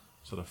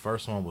 So the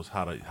first one was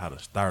how to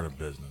start a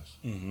business.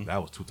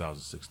 That was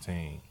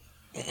 2016.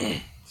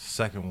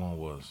 Second one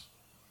was,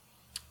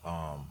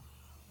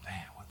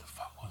 what the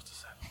fuck was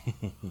the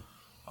second?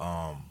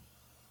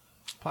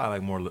 Probably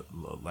like more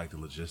like the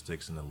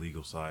logistics and the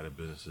legal side of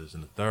businesses.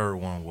 And the third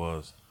one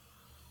was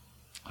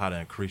how to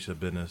increase your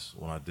business.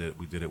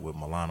 We did it with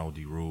Milano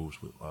D. Rouge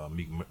with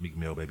Meek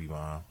Mill Baby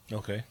Mom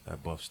Okay.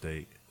 at Buff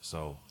State.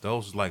 So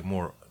those like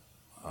more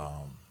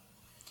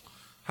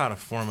how to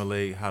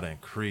formulate, how to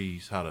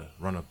increase, how to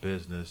run a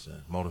business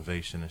and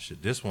motivation and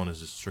shit. This one is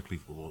just strictly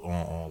for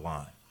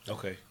online.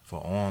 Okay. For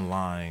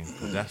online,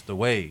 'cause that's the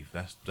wave.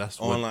 That's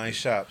what- Online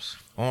shops.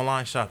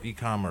 online shop,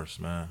 e-commerce,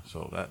 man.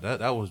 So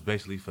that was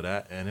basically for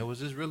that, and it was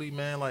just really,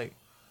 man, like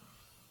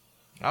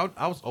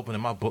I was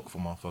opening my book for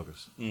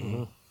motherfuckers.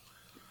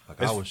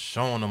 Like I was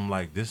showing them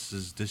like this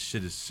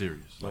shit is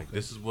serious. Like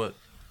this is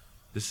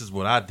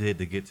what I did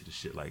to get to the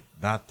shit. Like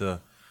not the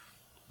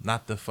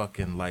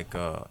fucking like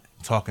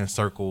talking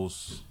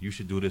circles. You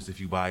should do this if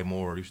you buy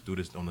more. You should do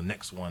this on the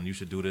next one. You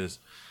should do this.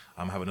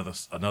 I'm gonna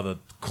have another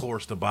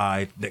course to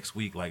buy next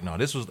week. Like no,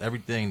 this was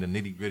everything, the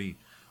nitty gritty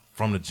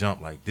from the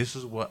jump. Like this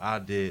is what I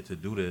did to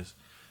do this.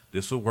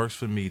 This what works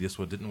for me. This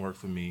what didn't work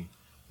for me.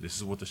 This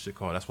is what the shit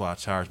called. That's why I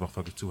charge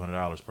motherfuckers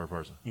 $200 per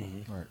person.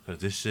 Right. Cause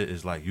this shit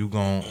is like you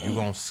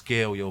gon'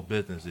 scale your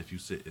business if you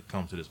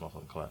come to this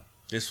motherfucking class.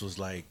 This was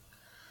like,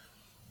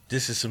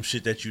 this is some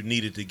shit that you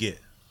needed to get.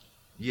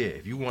 Yeah,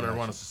 if you want to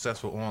run a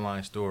successful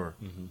online store,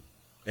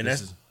 And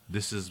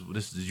this is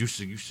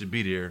you should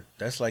be there.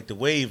 that's like the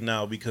wave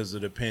now because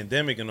of the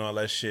pandemic and all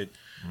that shit.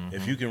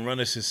 If you can run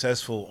a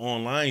successful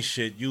online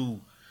shit, you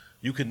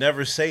could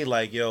never say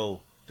like,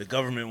 yo, the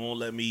government won't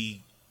let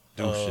me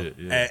Do shit,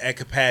 yeah. at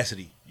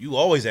capacity. You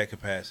always at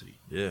capacity.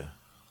 Yeah,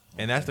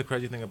 and that's the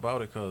crazy thing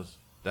about it, cause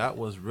that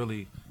was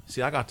really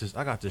I got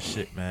this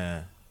shit,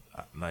 man.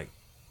 Like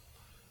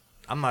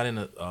I'm not in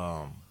the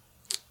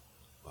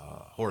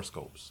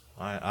horoscopes.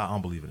 I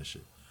don't believe in this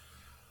shit.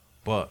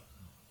 But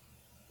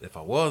if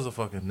I was a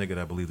fucking nigga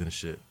that believed in this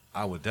shit,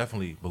 I would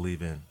definitely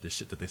believe in the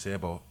shit that they say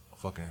about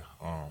fucking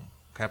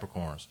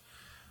Capricorns,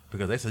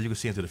 because they said you can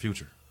see into the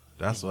future.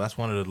 That's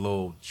one of the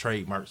little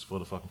trademarks for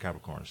the fucking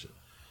Capricorn shit.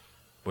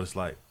 But it's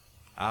like,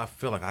 I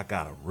feel like I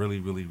got a really,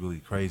 really, really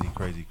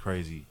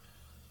crazy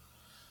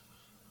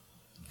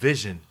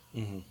vision.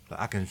 That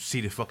I can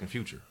see the fucking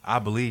future. I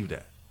believe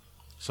that.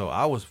 So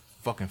I was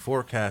fucking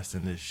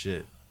forecasting this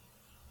shit.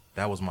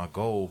 That was my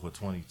goal for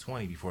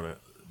 2020 before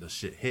the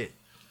shit hit.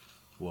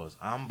 Was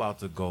I'm about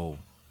to go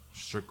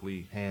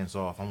strictly hands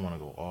off. I want to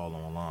go all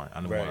online. I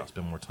want to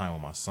spend more time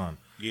with my son.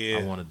 Yeah.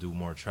 I want to do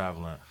more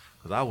traveling.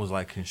 Because I was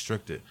like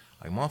constricted.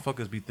 Like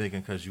motherfuckers be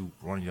thinking because you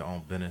run your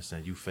own business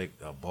and you fake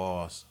a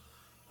boss,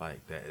 like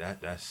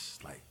that's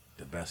like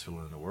the best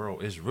feeling in the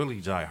world. It's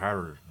really jai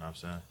harder, you know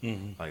what I'm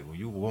saying? Like when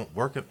you won't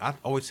work it, I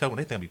always tell when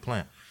they think I be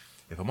playing.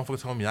 If a motherfucker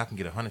told me I can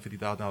get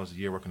 $150,000 a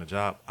year working a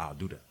job, I'll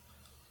do that.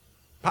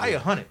 Probably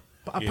 $100.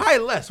 Probably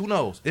less, who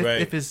knows?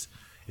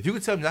 If you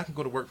could tell me I can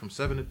go to work from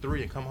 7 to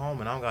 3 and come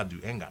home and I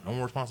ain't got no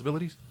more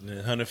responsibilities.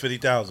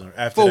 150,000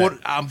 after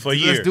that. For a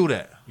year. Let's do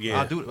that. Yeah.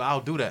 I'll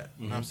do that.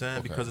 You know what I'm saying?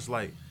 Okay. Because it's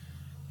like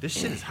this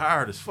shit is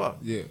hard as fuck.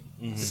 Yeah.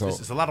 So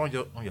it's a lot on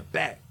your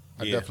back.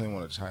 I definitely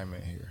want to chime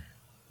in here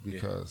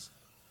because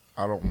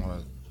I don't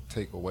want to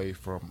take away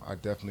from. I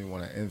definitely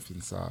want to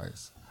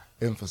emphasize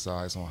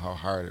on how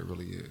hard it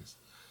really is.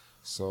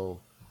 So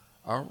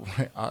I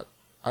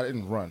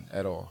didn't run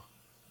at all,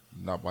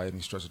 not by any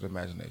stretch of the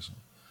imagination.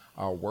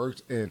 I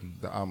worked in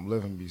the I'm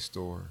Living Be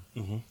store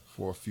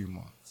for a few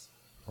months,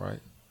 right?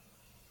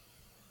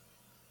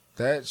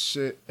 That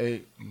shit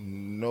ain't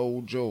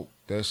no joke.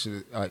 That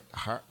shit, like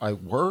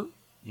work,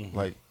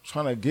 like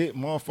trying to get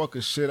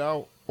motherfucking shit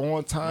out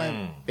on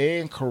time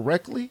and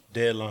correctly.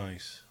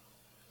 Deadlines.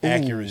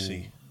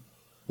 Accuracy.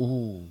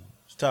 Ooh.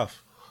 It's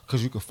tough.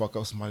 Because you could fuck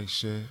up somebody's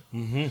shit.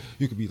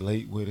 You could be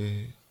late with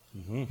it.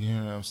 You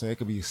know what I'm saying?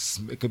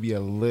 It could be a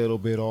little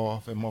bit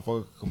off and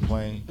motherfucker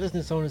complain.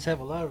 Business owners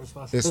have a lot of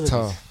responsibilities. It's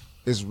tough.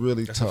 It's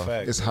really tough.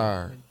 Fact, it's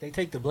hard. They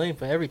take the blame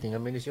for everything. I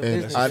mean, it's your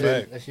And business.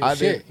 That's your I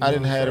shit.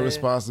 didn't have the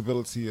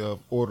responsibility of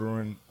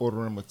ordering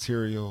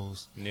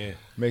materials,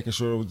 making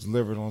sure it was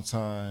delivered on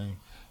time.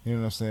 You know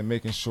what I'm saying?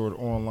 Making sure the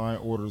online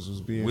orders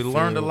was being We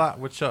learned a lot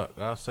with Chuck.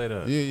 I'll say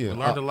that. Yeah. We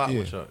learned a lot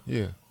with Chuck.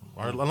 Yeah.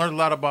 I learned a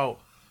lot about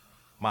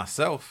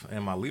myself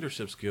and my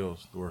leadership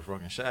skills that were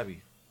fucking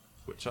shabby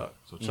with Chuck.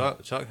 So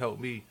Chuck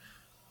helped me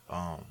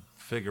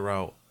figure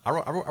out. I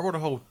wrote a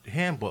whole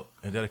handbook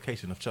in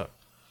dedication of Chuck.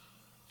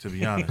 To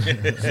be honest,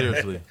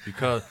 seriously,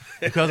 because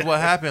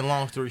what happened.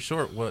 Long story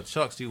short, what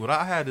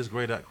I had this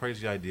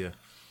crazy idea,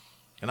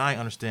 and I ain't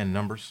understand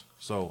numbers.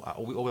 So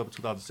we opened up in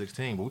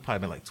 2016, but we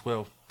probably been like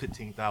 12,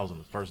 15,000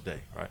 the first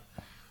day, right?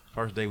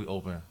 First day we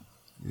opened,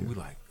 we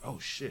like, oh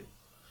shit,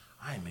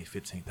 I ain't made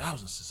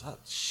 15,000 since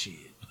shit.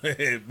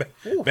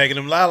 Back in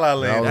them La La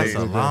Land. That's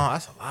a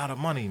lot of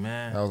money,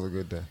 man. That was a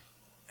good day.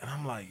 And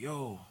I'm like,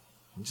 yo,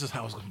 this is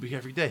how it's gonna be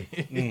every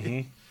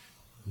day.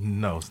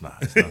 No, it's not.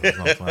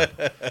 It's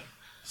not.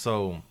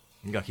 So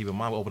you gotta keep in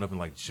mind we open up in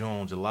like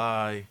June,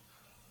 July,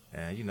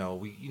 and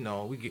we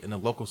get in the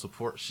local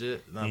support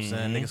shit. You know what I'm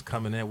saying? Niggas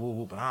coming in,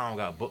 woo, but I don't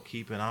got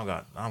bookkeeping,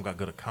 I don't got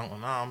good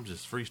accounting. I'm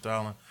just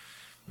freestyling,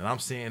 and I'm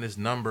seeing this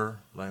number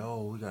like,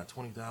 oh, we got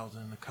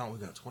 20,000 in the account, we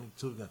got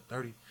 22, we got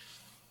 30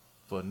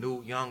 for a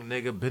new young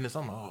nigga business.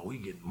 I'm like, oh, we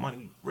getting money,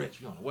 we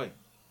rich, we on the way.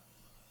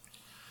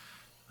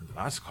 And then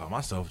I just call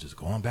myself just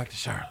going back to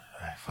Charlotte.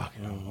 Hey, fuck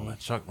it, I'm gonna let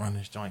Chuck run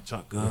this joint.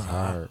 Chuck good. It's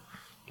hard.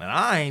 And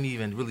I ain't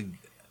even really.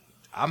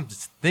 I'm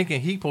just thinking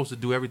he supposed to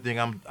do everything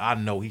I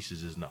know he should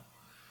just know.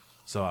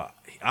 So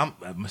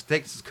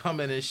mistakes is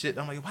coming and shit.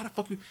 I'm like, why the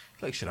fuck you?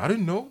 Like, shit, I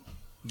didn't know.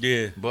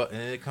 Yeah. But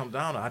and it come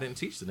down to I didn't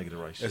teach the nigga the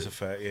right shit. That's a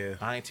fact, yeah.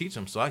 I ain't teach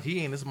him. So he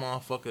ain't this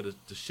motherfucker.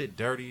 The shit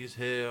dirty as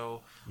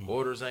hell.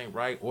 Orders ain't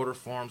right. Order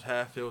forms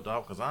half filled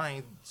out because I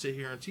ain't sit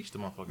here and teach the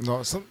motherfucker.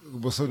 No,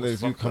 some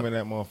days you come in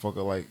that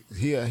motherfucker like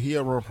he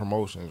run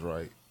promotions,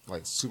 right?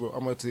 Like super.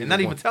 I'm gonna tell you. And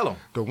not even tell him.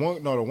 The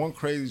one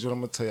crazy joint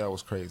I'm gonna tell you I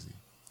was crazy.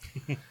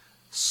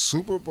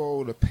 Super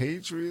Bowl, the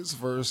Patriots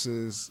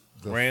versus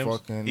the Rams?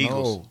 fucking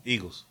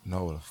Eagles.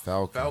 No, the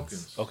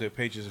Falcons. Okay,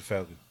 Patriots and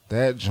Falcons.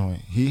 That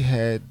joint, he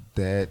had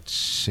that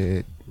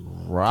shit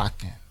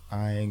rocking.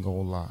 I ain't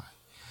gonna lie.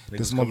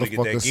 This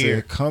motherfucker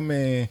said, "Come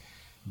in,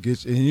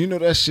 get." And you know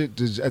that shit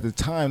at the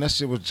time. That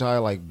shit was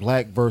like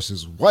black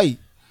versus white.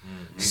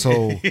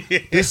 So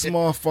this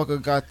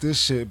motherfucker got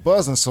this shit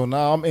buzzing. So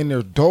now I'm in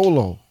there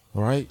dolo,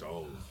 right?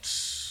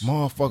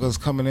 Motherfuckers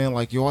coming in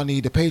like, yo, I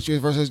need the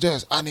Patriots versus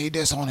Jets. I need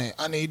this on it.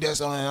 I need this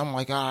on it. I'm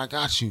like, all right, I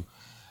got you.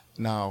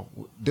 Now,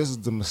 this is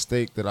the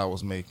mistake that I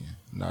was making.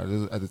 Now,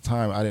 at the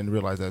time, I didn't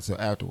realize that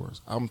until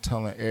afterwards. I'm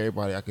telling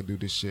everybody I could do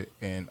this shit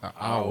in an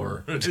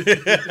hour.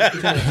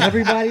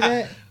 Everybody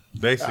that?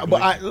 Basically.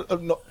 But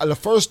the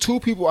first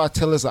two people I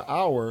tell is an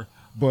hour.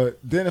 But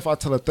then if I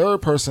tell a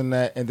third person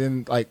that and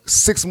then like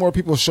 6 more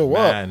people show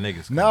up,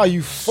 now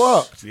you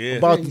fucked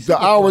about the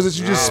hours that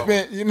you just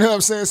spent, you know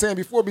what I'm saying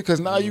before, because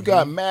now you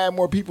got mad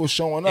more people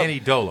showing up. Any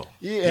dolo.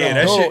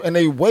 That shit, and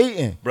they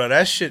waiting. Bro,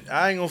 that shit,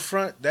 I ain't gonna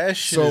front, that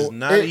shit is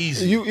not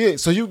easy.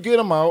 So you get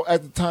them out.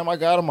 At the time I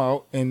got them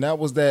out, and that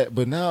was that.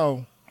 But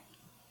now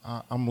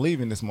I'm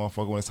leaving this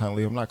motherfucker when it's time to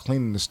leave. I'm not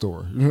cleaning the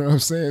store. You know what I'm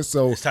saying?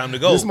 So It's time to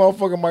go. This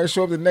motherfucker might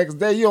show up the next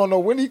day. You don't know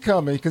when he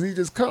coming because he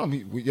just come.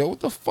 Yo, what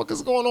the fuck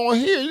is going on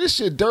here? This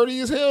shit dirty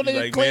as hell. They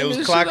Like, clean man, it was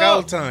this clock shit out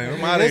up. time.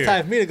 I'm out of It's here.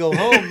 time for me to go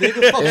home,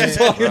 nigga. Fuck you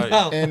talking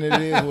about? And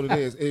it is what it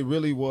is. It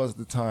really was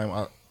the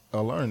time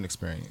a learning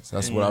experience.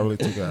 That's what I really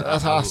took out.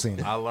 That's how I seen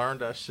it. I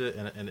learned that shit,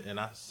 and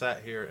I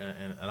sat here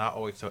and I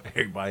always tell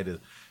everybody this: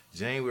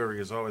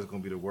 January is always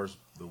going to be the worst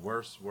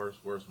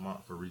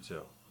month for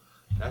retail.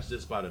 That's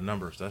just by the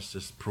numbers. That's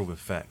just proven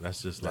fact.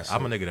 That's just like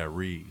I'm a nigga that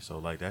reads, so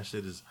like that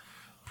shit is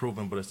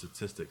proven, but it's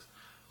statistics.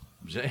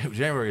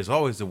 January is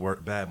always the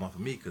bad month for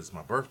me because it's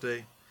my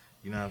birthday.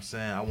 You know what I'm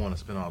saying? I want to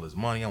spend all this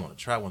money. I want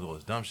to travel and do all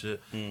this dumb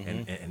shit,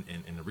 and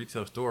the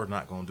retail store is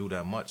not going to do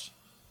that much.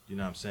 You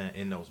know what I'm saying,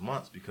 in those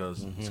months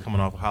because it's coming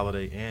off a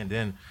holiday and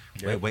then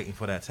waiting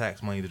for that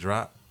tax money to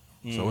drop.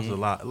 So it's a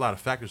lot of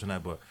factors in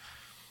that. But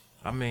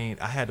I mean,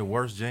 I had the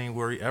worst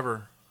January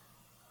ever.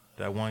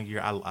 That one year,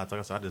 I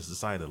just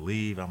decided to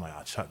leave. I'm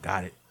like, Chuck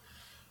got it.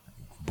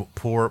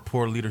 Poor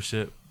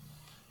leadership,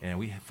 and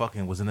we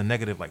fucking was in the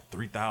negative like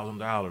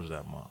 $3,000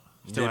 that month.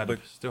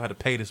 Still had to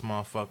pay this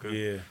motherfucker.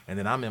 Yeah. And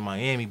then I'm in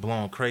Miami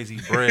blowing crazy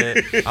bread.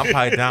 I'm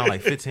probably down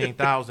like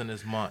 $15,000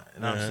 this month.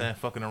 You know what I'm saying?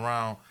 Fucking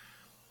around.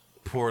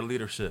 Poor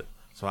leadership.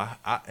 So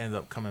I ended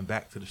up coming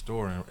back to the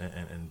store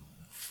and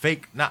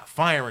fake, not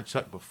firing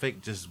Chuck, but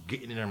fake just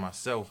getting in there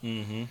myself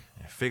and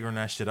figuring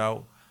that shit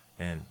out.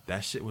 And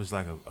that shit was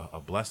like a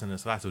blessing in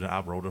disguise. So then I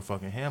wrote a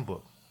fucking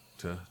handbook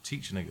to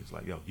teach niggas.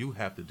 Like, yo, you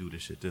have to do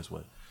this shit this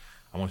way.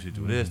 I want you to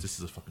do this. This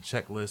is a fucking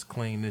checklist.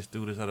 Clean this,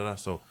 do this, da da da.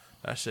 So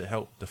that shit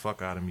helped the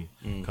fuck out of me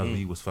because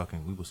we was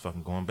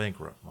fucking going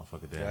bankrupt,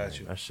 motherfucker.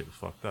 That shit was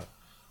fucked up.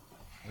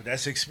 But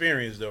that's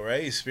experience, though,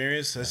 right?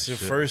 Experience. That's your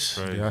first.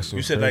 Yeah,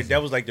 You said like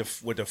that was like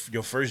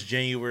your first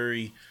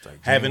January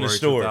Like having a January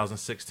store.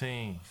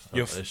 2016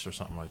 or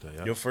something like that.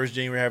 Yeah. Your first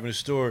January having a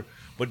store,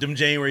 but them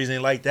Januaries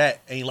ain't like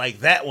that. Ain't like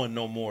that one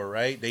no more,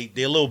 right? They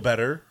a little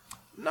better.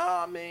 No,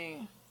 I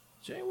mean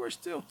January's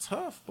still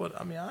tough, but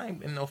I mean I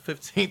ain't in no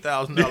 $15,000.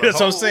 That's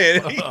what I'm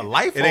saying. A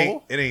life It ain't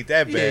hole. it ain't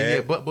that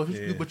bad.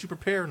 Yeah, but you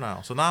prepare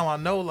now. So now I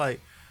know like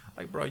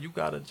bro, you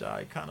gotta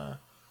kind of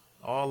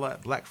all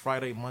that Black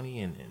Friday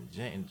money and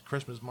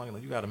Christmas money.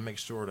 Like you gotta make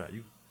sure that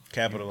you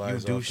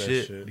Capitalize do off that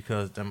shit, shit.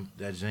 because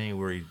that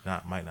January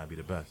might not be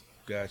the best.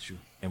 Got you.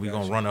 And we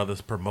gonna run other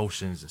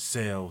promotions and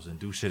sales and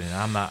do shit. And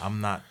I'm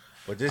not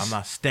But I'm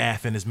not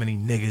staffing as many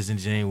niggas in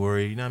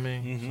January. You know what I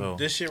mean? So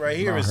This shit right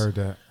here No, I is heard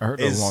that. I heard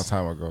that a long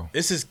time ago.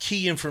 This is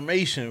key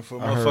information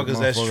for I heard motherfuckers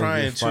that's motherfuckers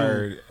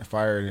trying get to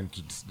fired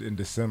in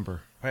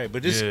December. right.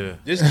 But this Yeah.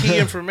 this key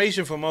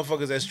information for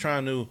motherfuckers that's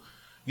trying to,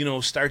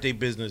 start their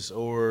business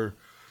or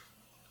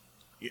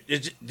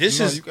this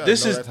No, is you gotta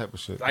this know is that type of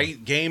shit.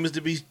 like game is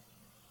to be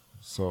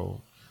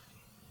So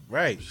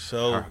right.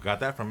 So I got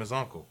that from his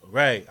uncle.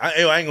 right. I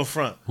ain't gonna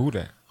front. who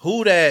that?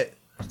 Who that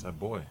That's that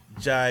boy.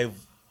 jive?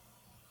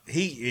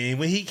 And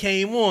when he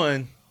came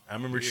on, I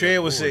remember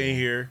Trev was boy. sitting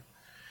here,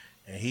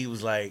 and he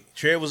was like,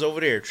 Trev was over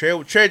there.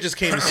 Trev just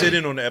came to sit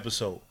in on the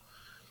episode,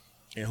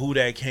 and who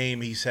that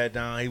came? He sat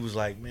down. He was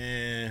like,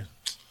 man,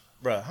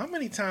 bro, how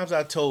many times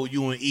I told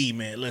you and E,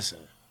 man, listen.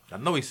 I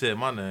know he said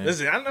my name.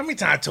 Listen, how many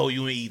times I told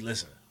you and E,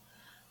 listen,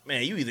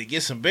 man, you either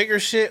get some bigger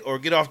shit or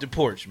get off the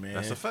porch, man.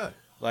 That's a fact.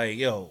 Like,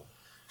 yo,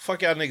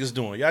 fuck y'all niggas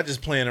doing. Y'all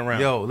just playing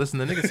around. Yo, listen,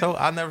 the nigga told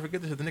I'll never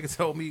forget this shit. The nigga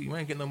told me you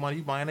ain't getting no money,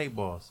 you buying 8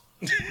 balls.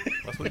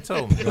 That's what he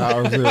told me.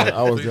 I was there.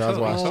 I was That's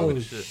what he watching. told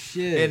me. Oh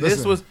shit!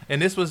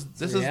 And this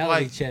is Reality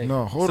like check.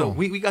 No, hold so on.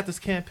 we got this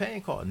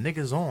campaign called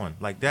Niggas On.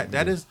 Like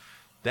that is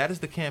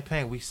the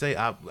campaign we say.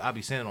 I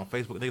be saying it on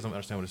Facebook. Niggas don't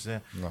understand what it's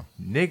saying. No.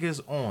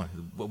 Niggas On.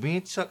 But me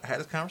and Chuck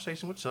had this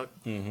conversation with Chuck.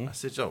 I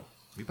said, yo,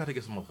 we better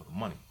get some motherfucking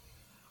money.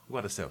 We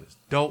gotta sell this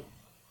dope.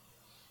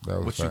 That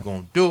was What you fact.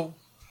 gonna do?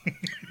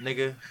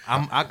 Nigga,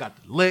 I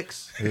got the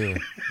licks. Yeah.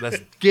 Let's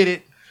get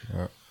it.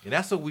 Yeah. And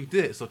that's what we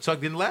did. So Chuck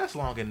didn't last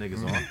long in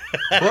Niggas On.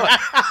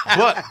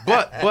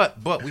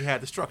 But we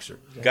had the structure.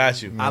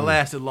 Got you. I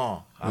lasted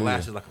long. I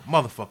lasted like a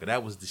motherfucker.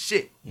 That was the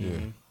shit.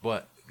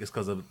 But it's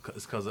because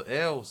of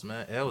Els,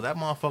 man. Els, that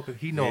motherfucker,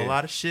 he know a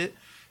lot of shit.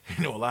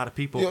 He know a lot of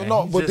people. Yeah, and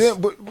no, he but just-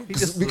 then, but he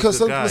just was a because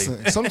good guy.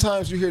 listen,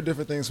 sometimes you hear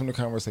different things from the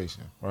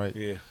conversation, right?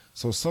 Yeah.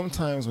 So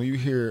sometimes when you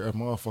hear a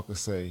motherfucker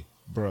say,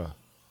 "Bruh,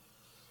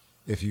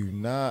 if you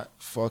not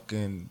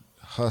fucking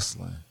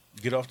hustling,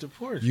 Get off the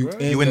porch, you bro.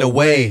 You in the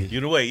way. You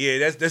in the way.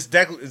 Yeah, that's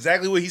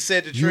exactly what he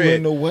said to You Trev.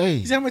 in the way.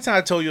 You see how many times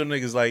I told you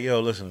niggas like, yo,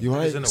 listen. You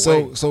Niggas in right? the So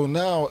way. so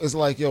now it's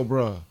like, yo,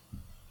 bruh,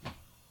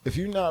 if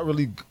you're not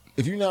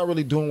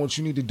really doing what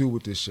you need to do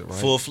with this shit, right?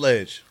 Full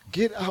fledged.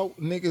 Get out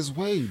niggas'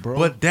 way, bro.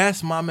 But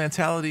that's my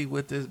mentality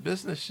with this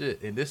business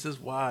shit. And this is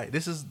why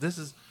this is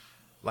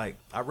like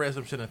I read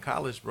some shit in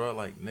college, bro.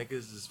 Like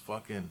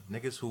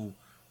niggas who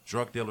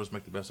drug dealers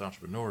make the best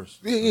entrepreneurs.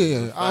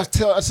 yeah. I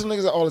tell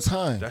niggas that all the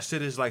time. That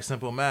shit is like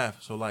simple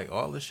math. So like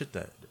all this shit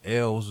that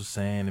Els was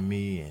saying to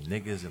me and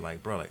niggas and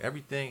like, bro, like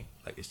everything,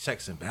 like it's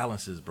checks and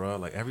balances, bro.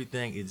 Like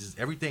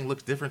everything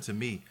looks different to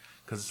me.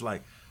 Cause it's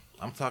like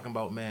I'm talking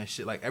about, man,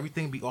 shit like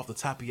everything be off the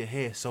top of your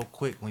head so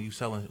quick when you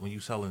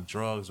selling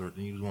drugs or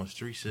when you doing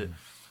street shit.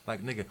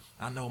 Like, nigga,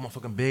 I know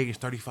motherfucking big is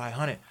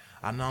 3,500.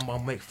 I know I'm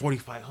gonna make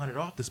 4,500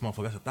 off this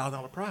motherfucker. That's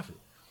 $1,000 profit.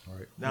 Right.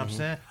 You know what I'm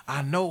saying?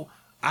 I know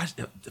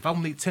if I'm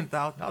gonna need $10,000,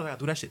 I gotta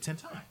do that shit 10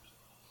 times.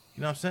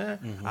 You know what I'm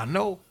saying? I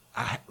know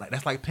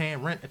that's like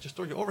paying rent at your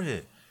store, your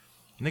overhead.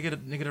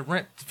 Nigga, the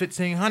rent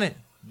 $1,500.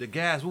 The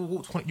gas,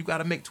 you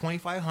gotta make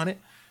 $2,500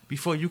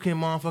 before you can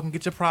motherfucking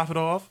get your profit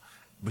off.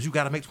 But you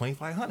gotta make $2,500.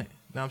 You know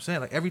what I'm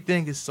saying? Like,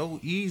 everything is so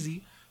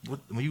easy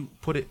when you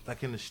put it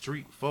like in the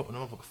street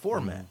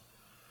format.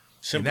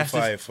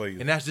 Simplify it for you.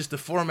 And that's just the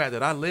format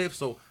that I live.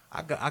 So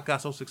I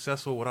got so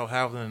successful without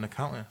having an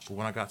accountant. But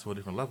when I got to a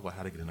different level, I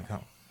had to get an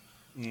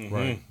accountant.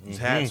 Right. Just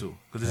had to,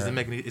 because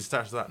it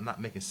starts not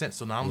making sense.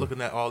 So now I'm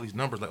looking at all these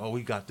numbers like, oh,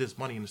 we got this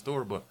money in the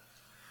store, but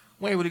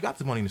we ain't really got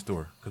the money in the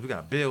store because we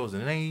got bills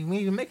and we ain't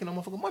even making no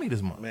motherfucking money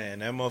this month. Man,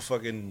 that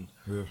motherfucking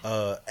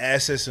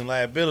assets and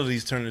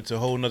liabilities turn into a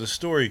whole nother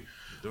story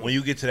when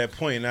you get to that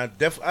point. And I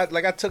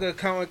took an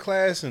accounting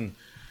class, and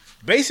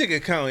basic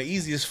accounting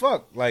easy as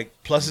fuck, like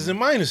pluses and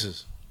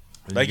minuses.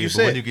 Like you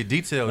said, when you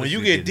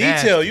get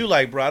detailed, you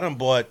like, bro, I done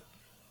bought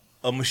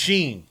a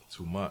machine.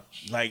 Too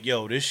much. Like,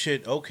 yo, this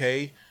shit,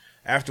 okay.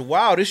 After a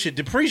while, this shit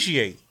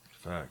depreciate.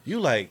 Fact.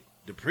 You like,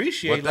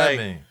 depreciate? What that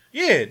mean?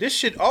 Yeah, this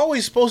shit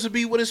always supposed to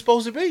be what it's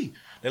supposed to be.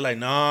 They're like,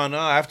 nah,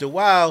 after a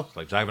while. It's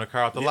like driving a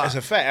car out the lot. That's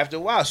a fact. After a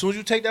while, as soon as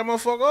you take that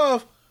motherfucker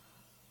off,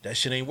 that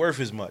shit ain't worth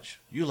as much.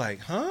 You like,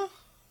 huh?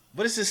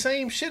 But it's the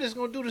same shit. It's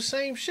going to do the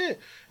same shit.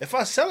 If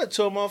I sell it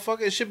to a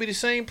motherfucker, it should be the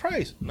same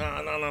price.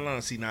 Nah.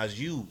 See, now it's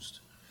used.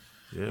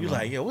 Yeah, You man.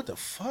 like, yo, what the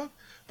fuck?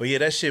 But yeah,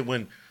 that shit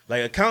when,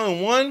 like,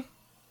 accounting 1,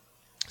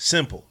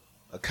 simple.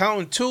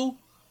 Accounting 2,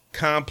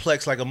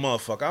 complex like a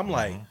motherfucker. I'm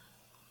like,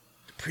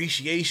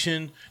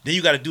 depreciation. Then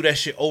you got to do that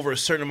shit over a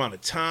certain amount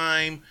of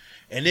time.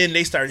 And then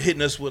they start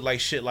hitting us with like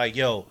shit like,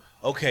 yo,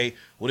 okay,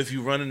 what if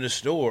you run in the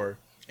store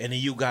and then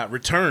you got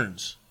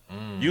returns?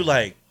 You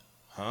like,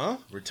 huh?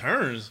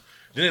 Returns?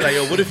 Then they're like,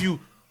 yo, what if you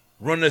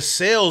run a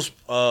sales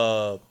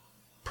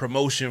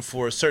promotion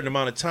for a certain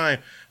amount of time?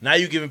 Now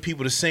you're giving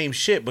people the same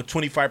shit, but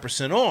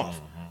 25% off.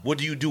 What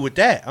do you do with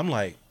that? I'm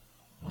like,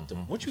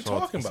 what you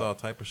talking It's about? all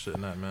type of shit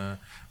in that, man.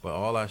 But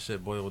all that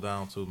shit boiled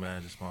down to,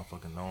 man, just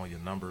motherfucking knowing your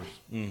numbers.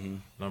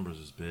 Numbers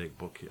is big.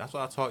 Bookkeeping. That's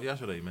what I taught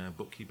yesterday, man.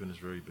 Bookkeeping is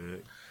very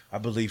big. I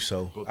believe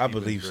so. Bookkeeping I is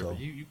believe very so.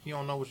 big. You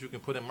don't know what you can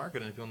put in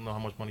marketing if you don't know how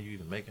much money you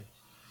even making.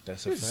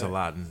 That's a There's just a fact.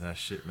 lot in that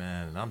shit,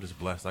 man. And I'm just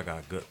blessed. I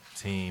got a good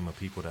team of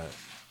people that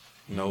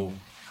know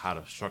how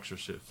to structure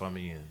shit for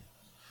me. And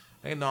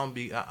ain't no I'm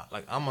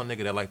a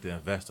nigga that like to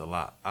invest a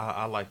lot.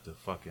 I like to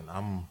fucking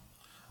I'm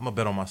a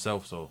bet on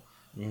myself. So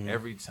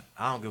every time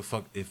I don't give a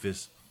fuck if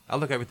it's I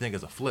look at everything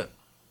as a flip.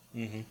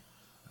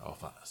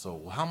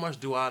 So how much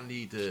do I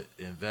need to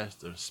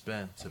invest or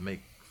spend to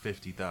make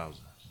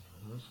 50,000?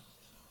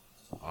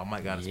 I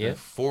might gotta spend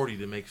 40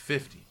 to make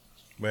 50.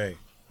 Right.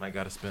 Might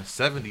gotta spend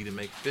 70 to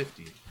make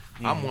 50.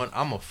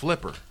 I'm a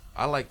flipper.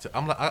 I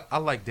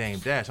like Dame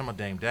Dash. I'm a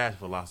Dame Dash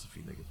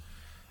philosophy nigga.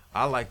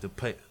 I like to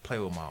play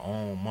with my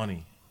own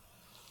money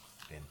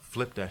and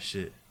flip that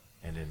shit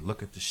and then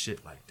look at the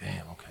shit like,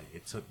 damn, okay,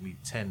 it took me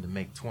 10 to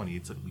make 20.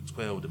 It took me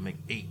 12 to make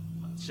 8.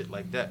 Shit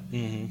like that.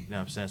 You know what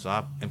I'm saying? So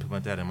I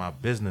implement that in my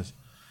business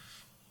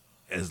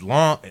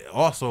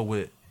also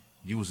with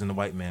using the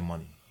white man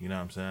money. You know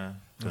what I'm saying?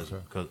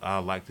 Because I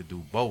like to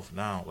do both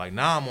now. Like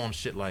now I'm on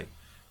shit like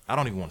I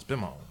don't even want to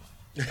spend my own.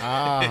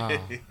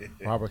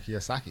 Robert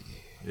Kiyosaki.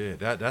 Yeah,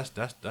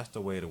 that's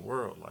the way of the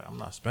world. Like I'm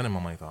not spending my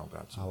money if I don't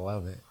got to. I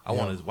love it. I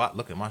want to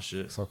look at my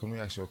shit. So can we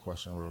ask you a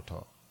question, real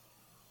talk?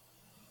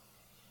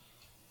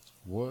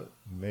 What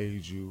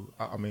made you?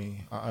 I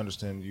mean, I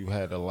understand you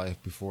had a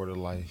life before the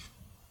life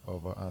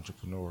of an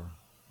entrepreneur,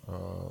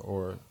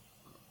 or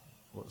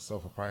what,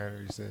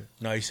 self-proprietor. You said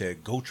No, he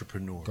said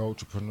Gotrapreneur.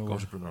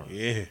 Gotrapreneur.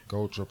 Yeah.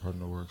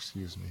 Gotrapreneur.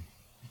 Excuse me.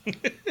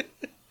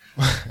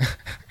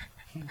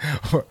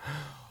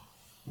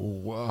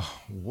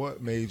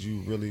 What made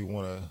you really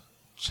want to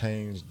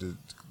change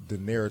the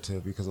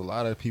narrative? Because a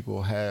lot of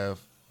people have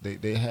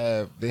they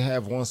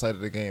have one side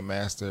of the game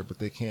mastered, but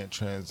they can't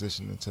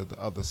transition into the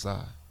other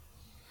side.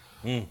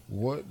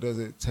 What does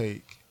it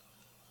take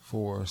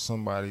for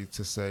somebody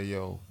to say,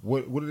 yo,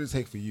 what did it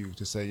take for you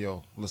to say,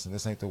 yo, listen,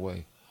 this ain't the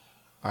way.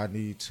 I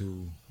need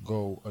to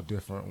go a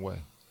different way.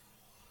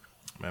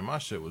 Man, my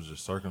shit was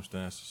just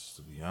circumstances,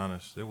 to be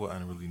honest. There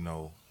wasn't really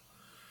no.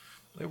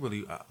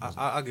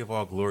 I give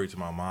all glory to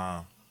my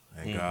mom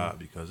and God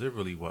because it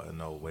really wasn't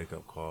no wake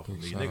up call for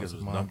me. Niggas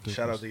was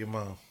Shout out to your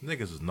mom.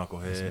 Niggas was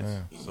knuckleheads,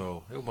 man.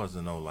 so it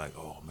wasn't no like,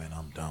 oh man,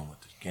 I'm done with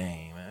the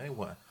game, man. It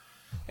wasn't.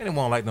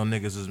 Anyone like no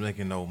niggas is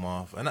making no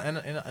month, and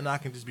I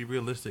can just be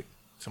realistic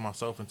to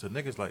myself and to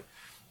niggas like,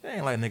 it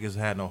ain't like niggas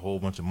had no whole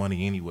bunch of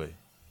money anyway.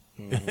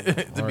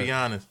 To be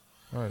honest,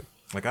 Right.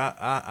 like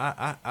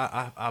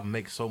I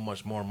make so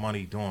much more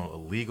money doing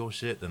illegal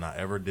shit than I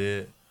ever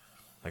did.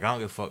 Like I don't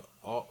give a fuck.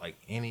 I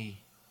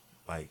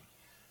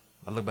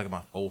look back at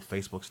my old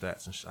Facebook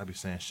stats and I be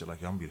saying shit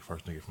like, yo, I'm gonna be the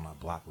first nigga from my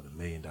block with $1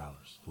 million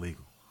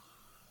legal.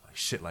 like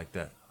shit like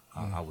that.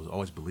 I was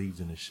always believed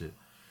in this shit,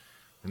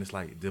 and it's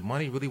like the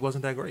money really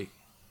wasn't that great.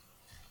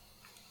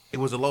 It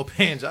was a low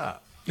paying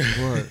job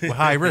with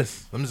high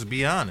risk. Let me just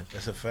be honest.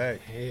 That's a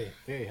fact. Yeah,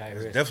 very high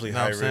risk. Definitely You know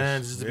high what I'm saying?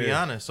 risk. Just to be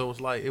honest. So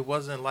it's like it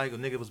wasn't like a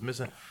nigga was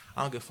missing.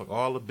 I don't give a fuck.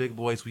 All the big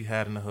boys we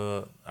had in the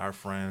hood, our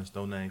friends,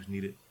 no names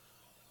needed.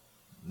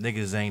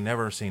 Niggas ain't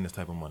never seen this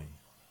type of money.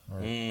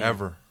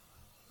 Ever.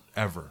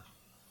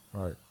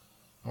 Right.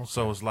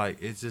 So it's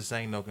like it just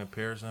ain't no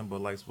comparison.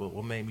 But like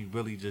what made me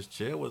really just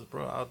chill was,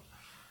 bro,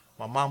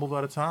 my mom moved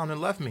out of town and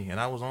left me, and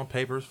I was on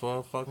papers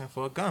for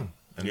a gun,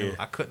 and Yeah.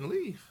 I couldn't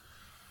leave.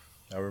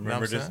 I remember You know what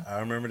I'm this. saying? I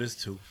remember this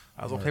too.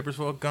 I was on papers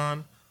for a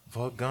gun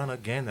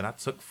again that I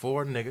took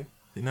for a nigga.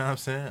 You know what I'm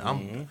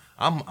saying?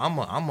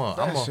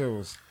 That shit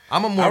was.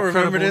 I'm a more I remember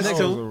credible this nigga.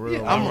 That was a too. real.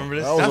 Yeah, I remember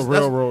this. That was That's- a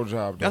railroad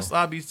job. Though. That's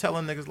why I be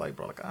telling niggas like,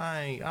 bro, like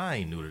I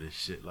ain't new to this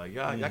shit. Like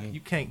y'all,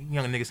 you can't,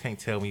 young niggas can't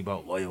tell me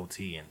about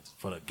loyalty and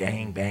for the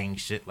gang bang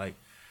shit. Like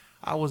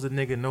I was a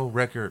nigga, no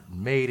record,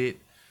 made it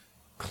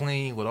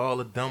clean with all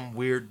the dumb,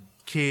 weird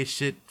kid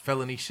shit,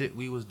 felony shit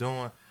we was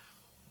doing.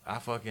 I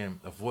fucking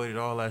avoided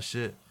all that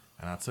shit,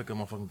 and I took a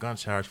motherfucking gun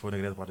charge for a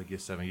nigga that's about to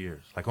get 7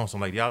 years. Like on some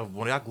like y'all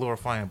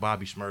glorifying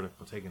Bobby Shmurda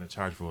for taking a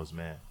charge for his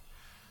man.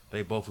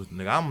 They both was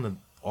nigga. I'm the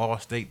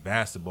all-state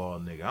basketball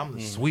nigga. I'm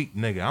the sweet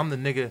nigga. I'm the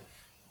nigga,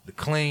 the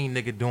clean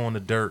nigga doing the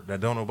dirt that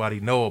don't nobody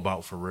know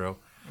about for real.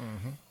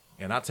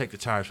 And I take the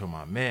charge for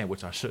my man,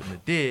 which I shouldn't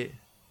have did.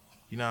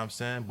 You know what I'm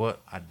saying?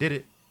 But I did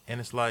it, and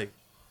it's like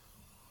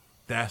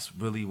that's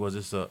really was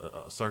just a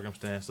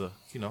circumstance of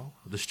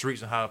the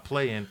streets and how to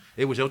play, and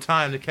it was your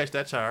time to catch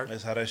that charge.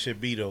 That's how that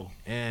shit be though.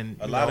 And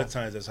A lot of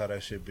times that's how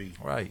that shit be.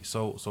 right.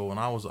 So when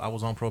I was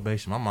on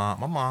probation, my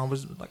mom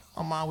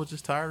was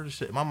just tired of the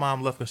shit. My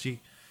mom left because she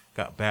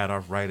got bad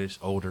arthritis,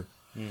 older,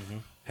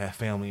 had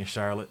family in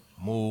Charlotte,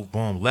 moved,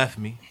 boom, left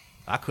me.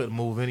 I couldn't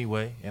move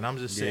anyway, and I'm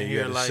just sitting you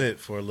here had to like, sit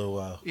for a little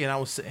while. yeah, and I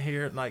was sitting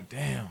here like,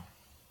 damn,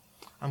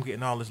 I'm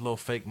getting all this little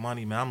fake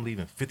money, man. I'm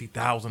leaving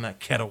 $50,000 at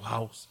Kettle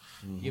House.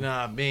 You know what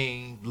I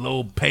mean?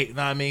 Low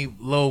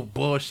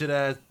bullshit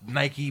ass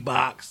Nike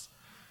box.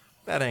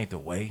 That ain't the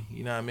way.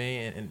 You know what I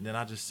mean? And then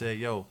I just said,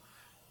 yo,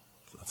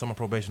 I told my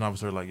probation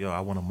officer, like, yo,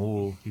 I want to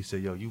move. He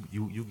said, yo, you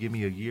give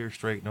me a year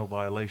straight, no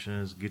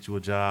violations, get you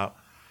a job.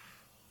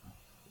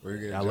 Where you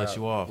get a I'll job? let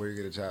you off. Where you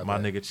get a job? My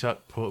at? nigga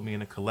Chuck put me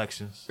in the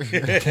collections.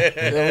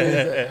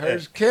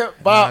 Hirsch Kemp,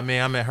 I Bob. mean,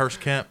 I'm at Hirsch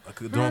Camp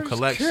doing Hirsch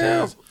collections.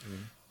 Kemp.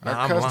 Nah,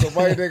 I I'm cussed the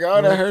lying. white nigga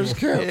out at Hirsch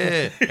Kemp.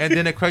 Yeah, and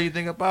then the crazy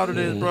thing about it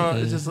is, bro,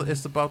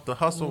 it's about the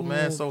hustle,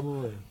 man. So,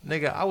 boy.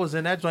 nigga, I was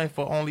in that joint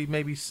for only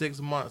maybe 6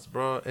 months,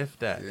 bro, if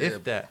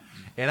that.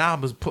 And I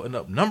was putting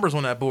up numbers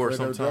on that board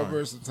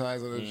sometimes.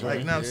 Sometimes on the Like, you joint,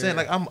 know what I'm saying?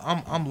 Like,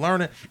 I'm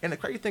learning. And the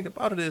crazy thing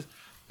about it is,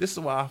 this is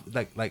why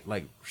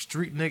like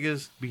street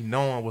niggas be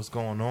knowing what's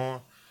going on.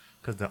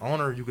 Cause the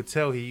owner, you could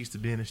tell he used to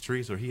be in the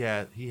streets, or he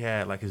had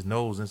like his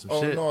nose in some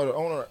Oh shit. no,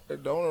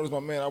 the owner was my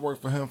man. I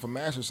worked for him for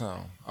Master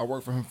Sound. I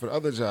worked for him for the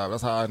other job.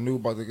 That's how I knew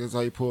about that's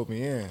how he pulled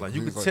me in. Like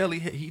you He could was tell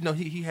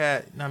he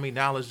had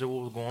knowledge of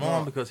what was going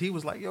on, because he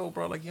was like, yo,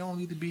 bro, like you don't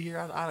need to be here.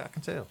 I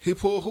can tell. He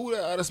pulled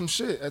Huda out of some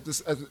shit at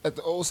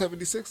the old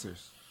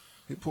 76ers.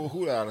 He pulled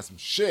Huda out of some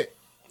shit.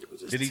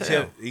 Did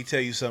he tell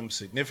you something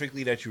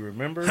significantly that you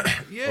remember?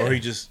 Yeah. Or he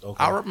just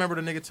okay. I remember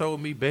the nigga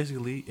told me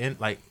basically, in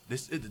like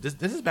this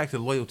is back to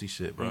the loyalty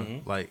shit,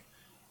 bro. Like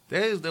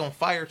they on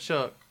fire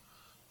Chuck.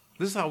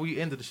 This is how we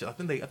ended the shit. I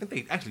think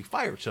they actually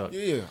fired Chuck.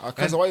 Yeah, I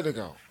cussed the white nigga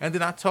out. And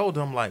then I told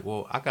them like,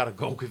 well, I gotta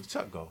go because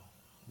Chuck go.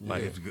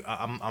 Like if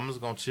I'm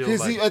just gonna chill. Because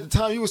Like, at the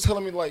time, he was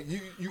telling me like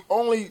you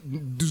only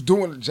was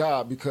doing the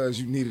job because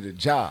you needed a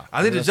job.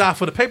 I did the job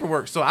for the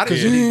paperwork, so I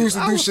Because didn't. you used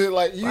to do shit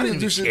like you I used to didn't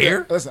do shit.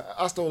 care. Listen,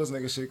 I stole this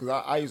nigga shit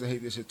because I used to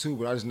hate this shit too,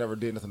 but I just never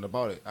did nothing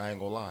about it. I ain't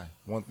gonna lie.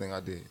 One thing I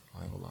did,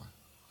 I ain't gonna lie.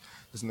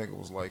 This nigga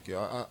was like,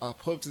 yo, I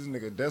put up to this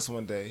nigga desk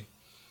one day.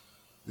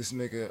 This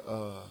nigga,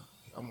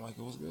 I'm like,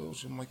 what's good?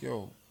 I'm like,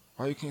 yo,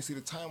 why you can't see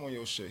the time on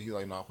your shit? He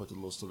like, no, I put the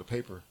little slip of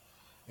paper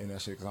in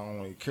that shit because I don't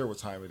really care what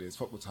time it is.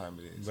 Fuck what time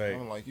it is. Right.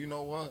 I'm like, you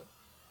know what?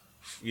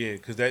 Yeah,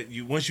 because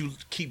once you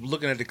keep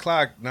looking at the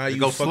clock, now you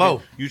go fucking,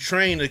 slow. You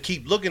train to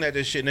keep looking at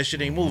this shit, and that shit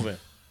ain't moving.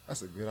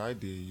 That's a good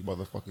idea, you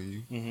motherfucker,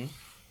 you.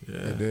 Yeah.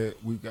 And then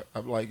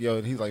I'm like, yo,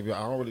 and he's like, yo, I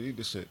don't really need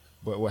this shit.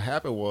 But what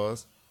happened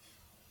was,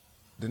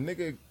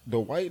 the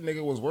white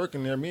nigga was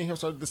working there. Me and him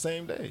started the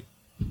same day.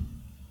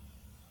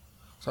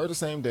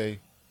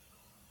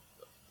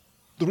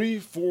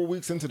 3-4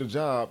 weeks into the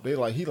job, he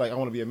like, I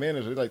want to be a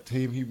manager. They like,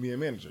 he be a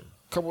manager.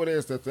 Couple of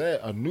days after that,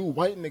 a new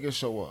white nigga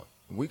show up.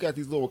 We got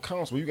these little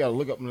accounts where you got to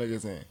look up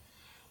niggas in.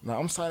 Now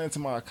I'm signing into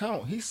my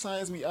account. He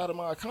signs me out of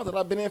my account that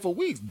I've been in for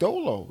weeks.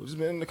 Dolo, just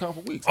been in the account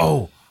for weeks.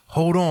 Oh,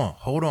 hold on.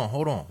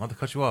 Not to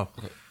cut you off.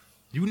 Okay.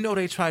 You know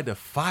they tried to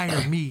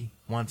fire me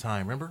one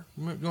time. Remember?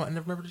 You never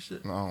remember this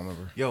shit? No, I don't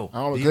remember. Yo, I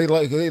don't.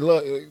 They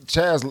love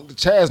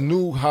Chaz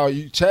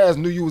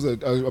knew you was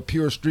a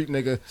pure street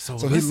nigga, so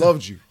he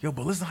loved you. Yo,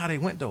 but listen how they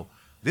went though.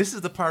 This is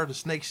the part of the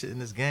snake shit in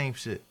this game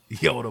shit.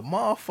 Yo, the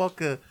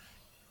motherfucker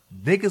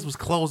niggas was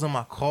closing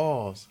my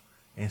calls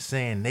and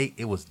saying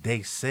it was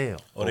they sale.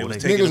 Oh, they was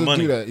Niggas taking the will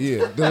money. do that.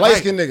 Yeah, the light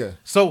skinned nigga.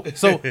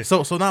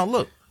 So now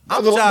look,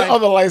 I'm The Jai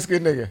other light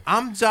skinned nigga.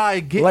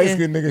 getting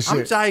Light-skinned nigga I'm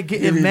shit. Jai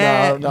getting Give me-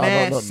 mad nah,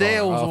 mad no.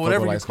 sales I'll or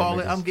whatever fuck you with call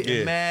it. light-skinned I'm getting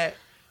Yeah. mad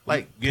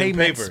like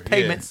Getting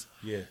payments.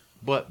 Yeah.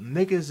 But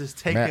niggas is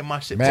taking my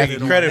shit, Matthew-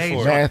 taking credit credit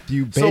for it.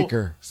 Matthew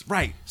Baker.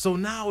 Right. So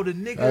now the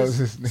That was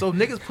his niggas, name. so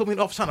niggas put me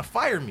off trying to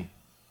fire me.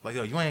 Like,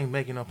 yo, you ain't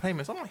making no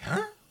payments. I'm like,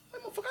 huh?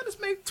 That motherfucker, I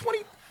just made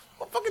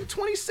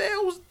 20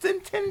 sales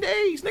in 10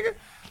 days, nigga.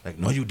 Like,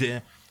 no, you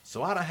didn't.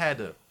 So I done had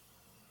to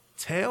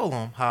tell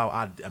them how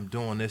I'm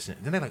doing this. And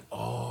then they're like,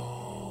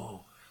 oh.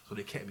 So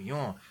they kept me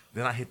on.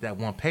 Then I hit that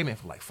one payment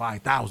for like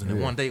 5,000 in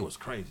one day. It was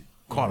crazy.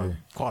 Called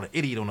an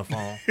idiot on the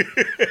phone. But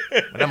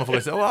that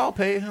motherfucker said, oh, I'll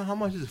pay. How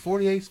much is it?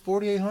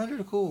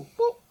 4,800? Cool.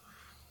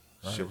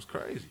 Boop. Shit was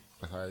crazy.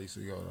 That's how I used to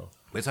go though.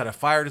 They tried to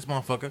fire this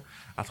motherfucker.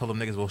 I told them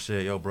niggas, well,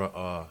 shit, yo,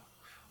 bro,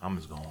 I'm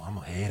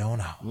gonna head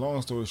on out.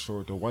 Long story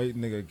short, the white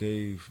nigga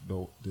gave the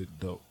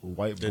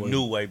white boy, The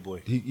new white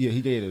boy. He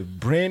gave a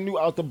brand new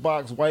out the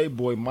box white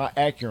boy my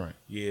Accurant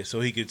Yeah, so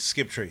he could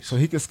skip trace. so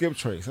he could skip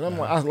trace. And I'm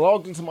like, I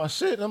logged into my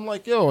shit. And I'm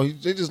like, yo,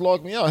 they just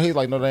logged me out. He's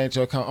like, no, that ain't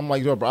your account. I'm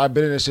like, yo, bro, I've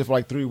been in this shit for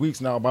like 3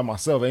 weeks now by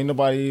myself. Ain't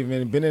nobody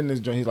even been in this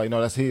joint. He's like, no,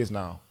 that's his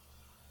now.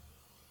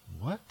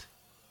 What?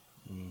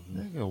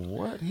 Nigga,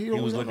 what? He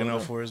was looking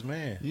out for his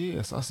man.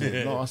 Yes, I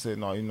said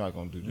no. You're not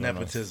gonna do that.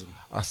 Nepotism.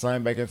 I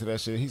signed back into that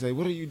shit. He said,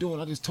 "What are you doing?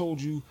 I just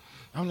told you,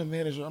 I'm the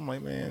manager." I'm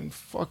like, "Man,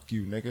 fuck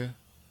you, nigga.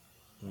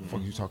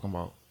 Fuck you talking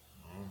about?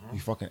 You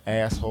fucking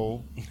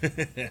asshole."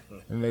 The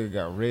nigga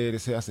got red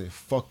as hell. I said,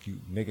 "Fuck you,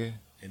 nigga."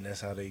 And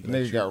that's how they The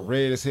nigga got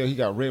red as hell. He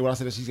got red. When I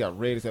said that, she's got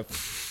red as hell.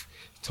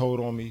 Told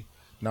on me.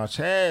 Now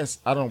Chaz,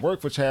 I done work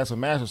for Chaz for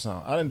Master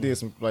Sound. I done did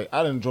some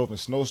I done drove in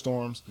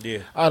snowstorms. Yeah.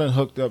 I done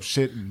hooked up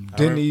shit in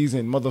Denny's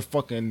and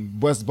motherfucking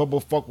West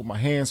Bubble fuck with my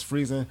hands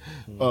freezing,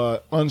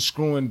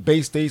 unscrewing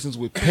base stations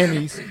with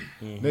pennies,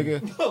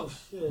 nigga. Oh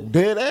shit.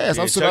 Dead ass.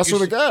 Yeah, I Chuck swear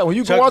to used- God, when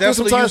you Chuck go out there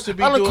definitely sometimes, used to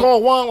be I done doing-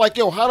 call Juan like,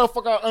 yo, how the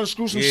fuck I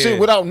unscrew some Yeah. shit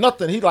without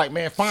nothing? He like,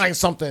 man, find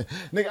something,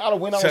 nigga. I done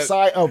went Chuck-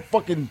 outside of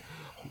fucking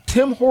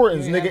Tim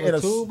Hortons, You nigga, have in a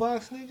a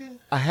toolbox, nigga.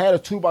 I had a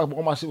toolbox, but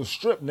all my shit was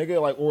stripped,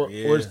 nigga. Like, or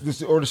Yeah. or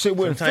the shit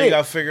wouldn't Sometimes you fit.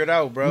 got figured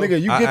out, bro.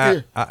 Nigga, you get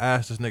there. I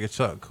asked this nigga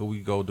Chuck, could we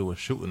go do a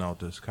shooting out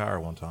this car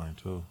one time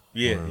too?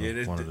 Yeah, One of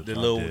yeah. one of The times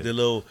little, did. the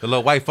little, the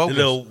little white the Focus.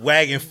 little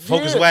wagon,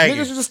 focus Yeah, wagon.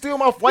 Niggas used to steal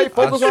my white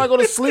Focus when I go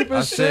to sleep and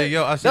I shit. said,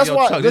 yo, That's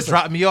why, Chuck, just listen,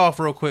 drop me off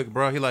real quick,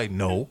 bro. He like,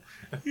 no.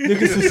 Chuck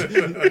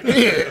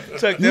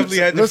definitely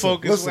had the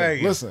focus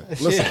wagon. Listen,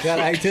 Shit, got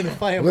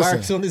identifying Listen.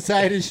 marks on the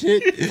side and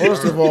shit.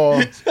 First of all,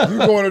 you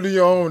going to do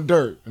your own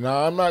dirt.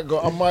 Now I'm not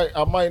going.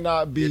 I might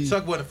not be. Yeah,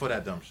 Chuck wasn't for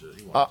that dumb shit.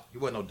 He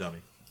wasn't no dummy.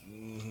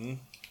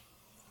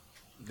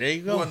 There you He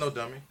go. wasn't no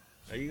dummy.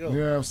 There you go. You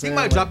know what I'm He saying?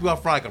 might Like, drop you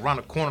off like around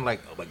the corner,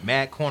 like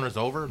mad corners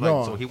over, like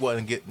No. so he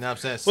wasn't getting. You know what I'm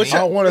saying? But See,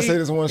 I want to he- say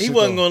this one He shit.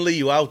 wasn't though. gonna leave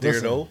you out there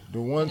Listen, though.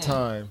 The one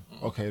time,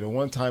 the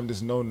one time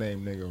this no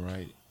name nigga,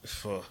 right?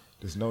 Fuck.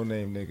 This no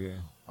name nigga,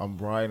 I'm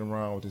riding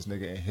around with this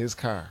nigga in his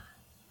car,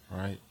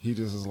 right? He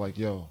just is like,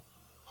 yo,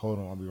 hold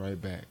on, I'll be right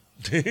back.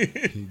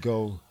 He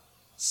go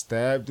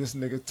stab this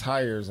nigga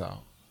tires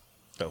out,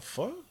 The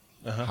fuck?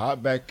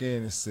 hop back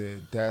in and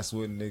said, that's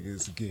what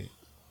niggas get.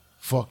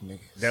 Fuck niggas.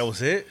 That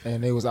was it.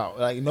 And they was out.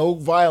 Like, no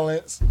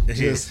violence.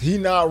 Just, he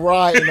not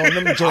riding on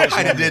them joints.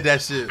 I no done did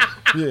that shit.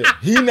 more. Yeah.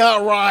 He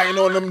not riding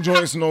on them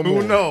joints no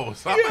more. Who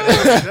knows?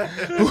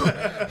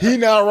 He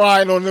not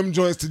riding on them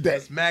joints today.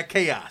 Mad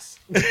chaos.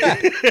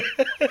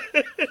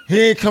 He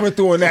ain't coming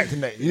through on that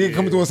tonight. He ain't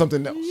coming through on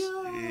something else.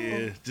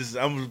 Yeah. Just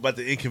I'm about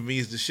to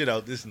inconvenience the shit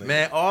out this nigga.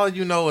 Man, all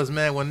you know is,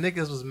 man, when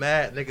niggas was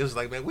mad, niggas was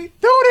like, man, we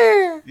through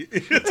there.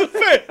 It's a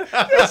fact.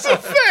 It's a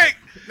fact.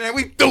 Man,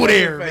 we through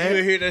there, You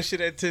man. hear that shit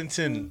at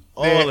 1010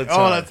 all Man, the time.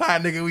 All the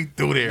time, nigga, we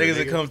through there. Niggas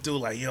that nigga. come through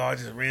like, yo, I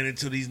just ran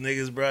into these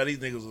niggas, bro. These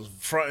niggas was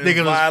fronting,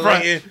 Niggas was front.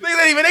 violating.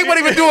 They wasn't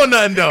even doing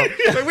nothing though.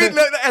 Like, we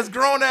look as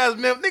grown ass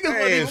men, niggas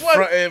wasn't even what.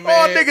 fronting,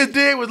 All man. niggas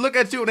did was look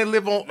at you and they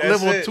live on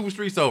That's it. 2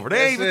 streets over.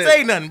 They ain't That's even it.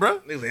 say nothing, bro.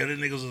 Niggas like, them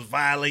niggas was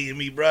violating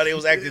me, bro. They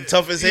was acting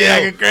tough as hell.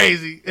 Yeah, acting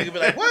crazy. Nigga be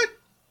like, what?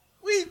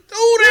 We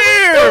through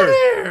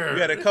there. We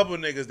had a couple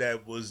niggas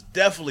that was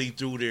definitely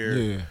through there.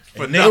 Yeah.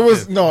 For And nothing. It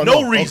was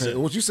no reason.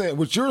 Okay,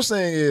 what you're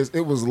saying is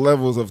it was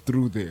levels of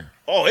through there.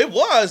 Oh, it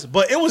was,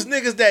 but it was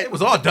niggas that It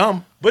was all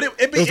dumb. But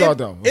it was all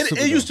dumb. It was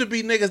super It used to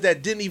be niggas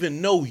that didn't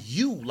even know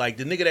you. Like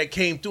the nigga that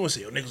came through and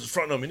said, yo, niggas was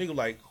fronting on me. Nigga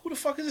like, who the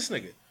fuck is this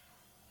nigga?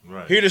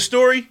 Right. Hear the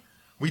story?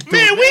 We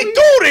Man, we through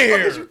What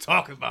there. is you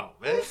talking about,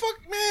 Who man? the fuck,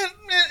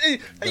 man?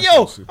 Hey,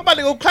 yo, I'm about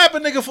to go clap a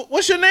nigga for,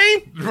 what's your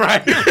name?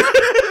 Right.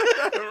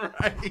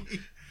 Right.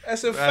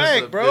 That's a That's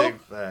fact, a bro.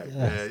 big fact,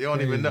 man. You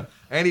don't even know.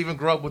 I ain't even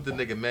grow up with the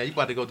nigga, man. You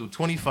about to go through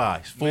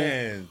 25. Fool.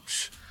 Man,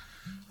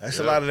 that's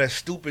a lot of that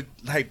stupid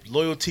like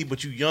loyalty,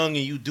 but you young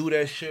and you do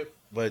that shit.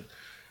 But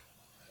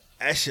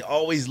that shit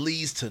always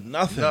leads to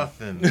nothing.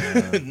 Nothing,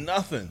 man.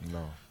 Nothing.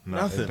 No,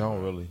 Nothing. It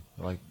don't really.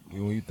 Like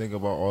when you think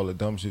about all the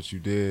dumb shit you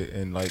did,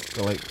 and like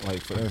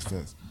for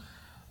instance,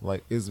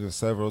 like it's been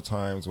several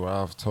times where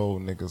I've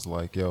told niggas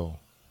like, yo,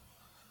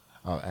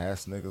 I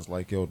ask niggas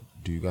like, yo,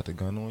 do you got the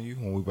gun on you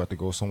when we about to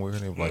go somewhere?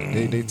 And they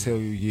like, they tell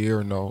you yeah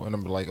or no, and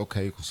I'm like,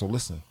 okay, so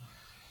listen,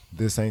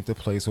 this ain't the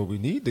place where we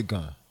need the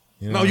gun.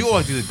 You know No, what you I'm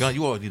always need a gun.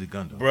 You always need a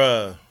gun, though.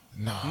 Bruh.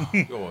 No,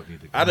 You always need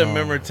a gun. I done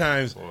remember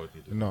times. You always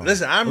need a gun. no.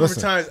 Listen, I remember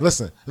times.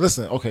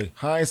 Listen. Okay,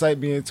 hindsight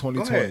being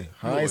 2020. ahead.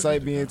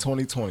 Hindsight being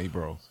 2020,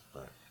 bro.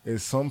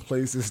 It's some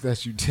places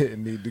that you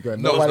didn't need the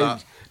gun. No, it's Nobody,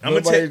 not. I'ma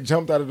nobody tell-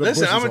 jumped out of the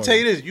Listen, bushes I'm gonna on tell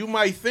you this. You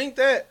might think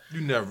that,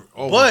 You never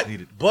always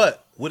need it.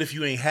 but what if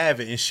you ain't have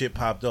it and shit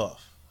popped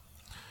off?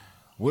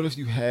 What if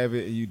you have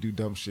it and you do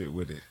dumb shit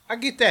with it? I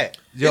get that.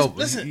 Yo,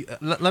 Listen,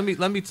 let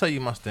me tell you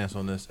my stance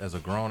on this as a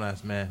grown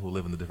ass man who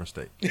live in a different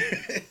state.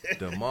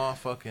 The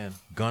motherfucking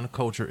gun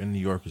culture in New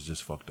York is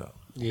just fucked up.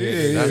 That's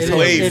It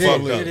way is.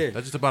 fucked It up. is.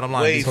 That's just the bottom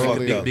line. Way because,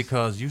 fucked up.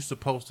 because you're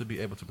supposed to be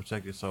able to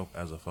protect yourself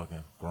as a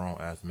fucking grown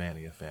ass man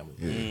in your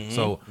family.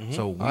 So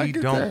I we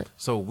get don't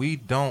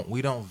that.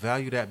 we don't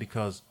value that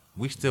because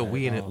we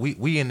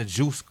in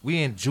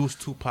Juice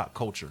Tupac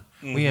culture.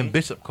 We in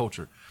Bishop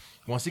culture.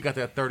 Once he got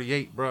that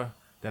 38, bruh,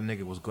 that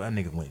nigga was good. That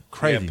nigga went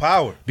crazy. Yeah,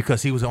 power.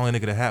 Because he was the only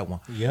nigga that had one.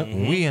 Yep.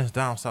 When we in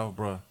down south,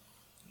 bruh,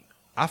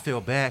 I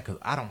feel bad because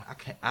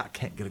I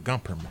can't get a gun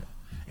permit,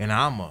 and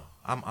I'm a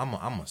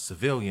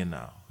civilian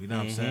now. You know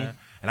what I'm saying?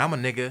 And I'm a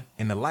nigga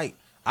in the light.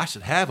 I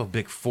should have a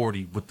big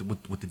 40 with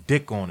the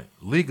dick on it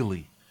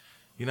legally.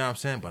 You know what I'm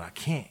saying? But I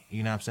can't.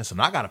 You know what I'm saying? So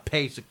now I gotta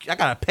pay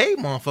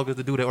motherfuckers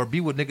to do that or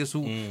be with niggas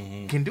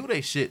who can do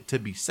their shit to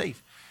be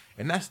safe.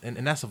 And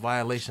that's a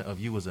violation of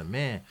you as a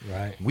man.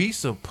 Right. We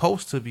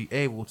supposed to be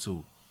able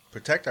to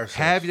protect ourselves.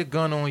 have your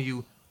gun on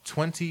you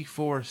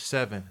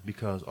 24/7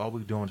 because all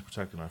we doing is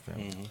protecting our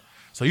family.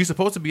 So you're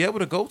supposed to be able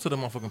to go to the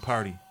motherfucking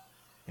party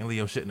and leave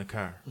your shit in the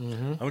car.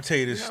 I'm gonna tell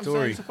you this You know what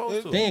I'm saying? story. You're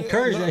supposed to. They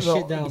encourage that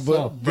shit down but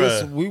south.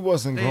 this, Bruh. we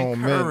wasn't They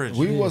grown men. encourage,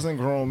 We yeah. wasn't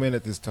grown men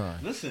at this time.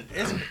 Listen,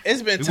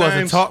 it's been We times.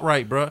 wasn't taught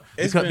right, bro.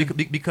 It's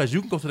Because you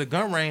can go to the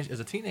gun range as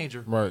a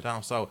teenager Right.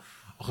 down south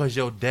because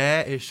your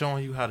dad is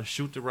showing you how to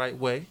shoot the right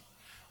way.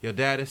 Your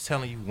dad is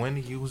telling you when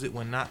to use it,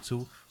 when not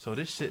to. So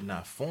this shit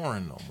not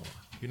foreign no more.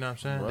 You know what I'm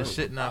saying? This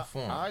shit not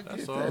foreign. I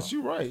That's get all. that.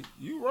 You right.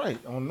 You right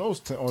on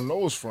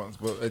those fronts.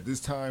 But at this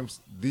times,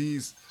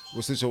 these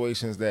were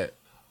situations that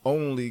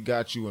only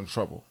got you in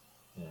trouble.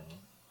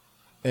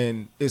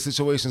 And it's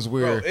situations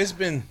where Bro, it's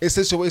been. it's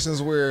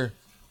situations where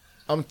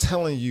I'm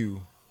telling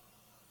you,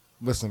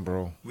 listen,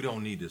 bro, We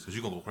don't need this because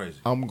you're gonna go crazy.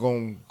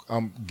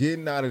 I'm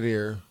getting out of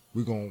there.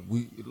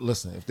 We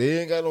listen. If they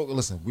ain't got no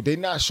they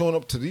not showing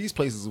up to these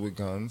places with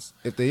guns.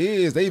 If they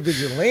is, they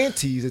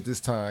vigilantes at this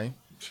time.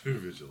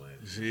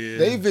 Yeah.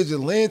 They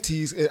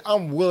vigilantes, and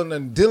I'm willing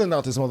and dealing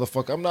out this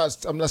motherfucker.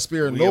 I'm not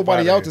sparing We up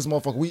nobody outta out here. this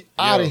motherfucker. We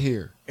out of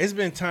here. It's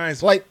been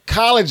times. Like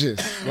colleges,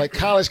 like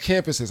college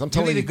campuses. I'm You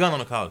telling need you. a gun on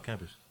the college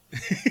campus.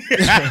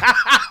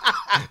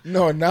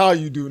 No, now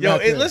you do. Yo,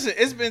 Not then. listen,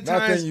 it's been Not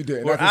times then you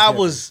did. where Not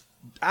this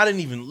I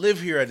didn't even live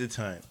here at the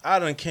time. I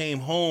done came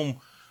home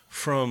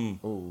from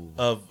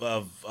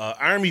of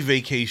army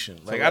vacation.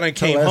 Like I done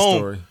Tell came that home.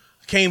 story.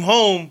 Came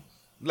home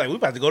like we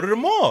about to go to the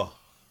mall.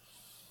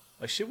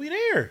 Like shit, we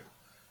there.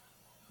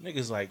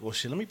 Niggas like, well,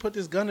 shit. Let me put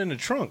this gun in the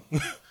trunk.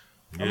 I'm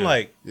Yeah.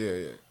 like,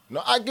 Yeah.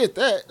 No, I get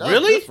that. That's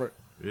Really? different.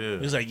 Yeah.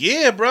 he's like,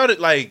 yeah, bro.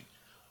 Like,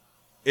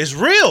 it's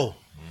real.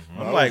 That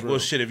I'm was like, real. well,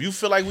 shit. If you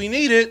feel like we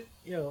need it,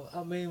 Yo,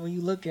 I mean, when you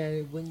look at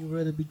it, when you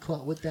really be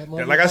caught with that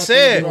motherfucker, like I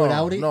said.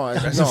 without it,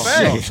 That's no, a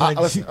fact.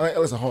 no.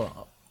 Listen, hold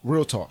on.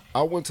 Real talk.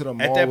 I went to the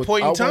mall. that point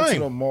in I went to time.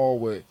 the mall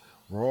with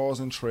Rawls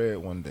and Tread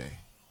one day.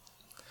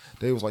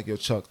 They was like, "Yo,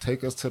 Chuck,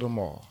 take us to the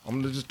mall.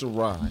 I'm gonna just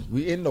ride.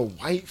 We in the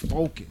white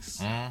Focus.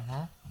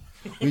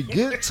 We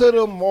get to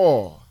the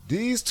mall.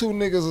 These two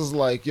niggas is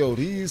like, yo,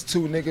 these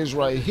two niggas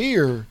right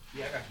here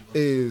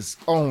is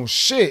on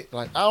shit.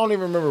 Like, I don't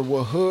even remember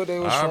what hood they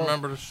was I from.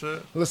 remember the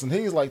shit. Listen,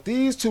 he's like,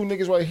 these two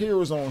niggas right here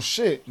was on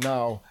shit.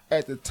 Now,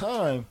 at the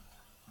time,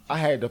 I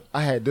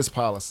had this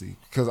policy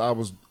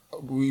because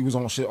we was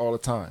on shit all the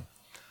time.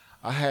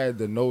 I had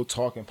the no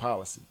talking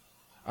policy.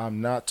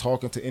 I'm not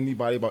talking to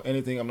anybody about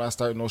anything. I'm not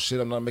starting no shit.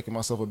 I'm not making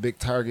myself a big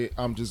target.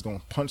 I'm just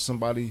gonna punch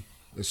somebody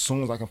as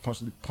soon as I can punch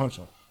them.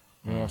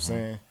 You know what I'm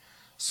saying?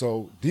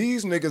 So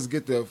these niggas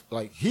get the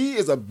he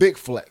is a big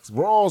flex.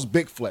 Raw's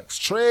big flex.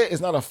 Tread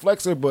is not a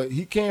flexer, but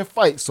he can't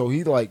fight. So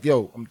he like,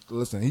 yo,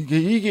 listen, he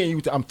getting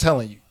you. I'm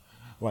telling you,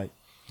 like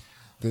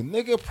the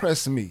nigga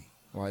pressed me.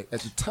 Like at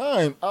the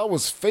time, I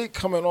was fake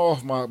coming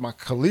off my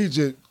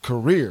collegiate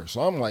career.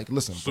 So I'm like,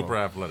 listen, bro. Super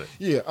athletic.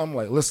 Yeah, I'm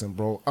like, listen,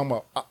 bro.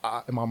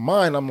 In my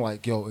mind, I'm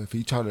like, yo, if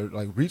he try to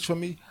like reach for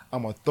me,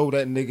 I'm gonna throw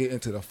that nigga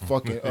into the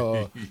fucking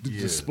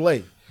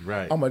display.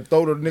 Right. I'm gonna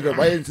throw the nigga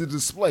right into the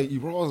display. He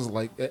was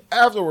like,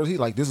 afterwards, he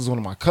like, this is one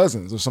of my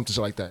cousins or something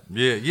like that.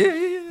 Yeah.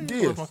 Yes.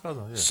 That's my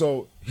cousin, yeah.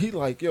 So he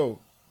like, yo,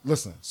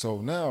 listen. So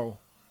now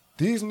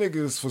these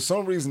niggas, for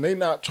some reason, they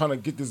not trying to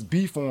get this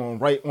beef on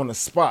right on the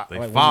spot. They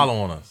Like, when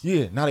following us.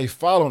 Yeah, now they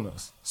following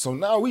us. So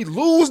now we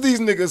lose these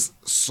niggas.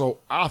 So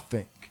I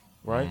think,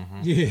 right?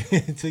 yeah,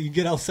 until you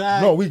get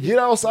outside. No, we get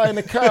outside in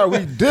the car,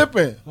 we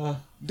dipping.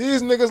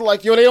 These niggas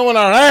like, yo, they on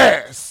our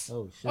ass.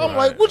 Oh shit. I'm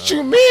like, what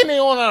you mean they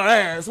on our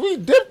ass? We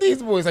dip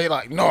these boys. They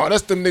like, no,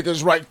 that's the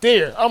niggas right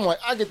there. I'm like,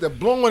 I get to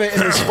blowing it in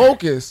this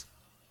focus.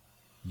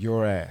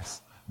 Your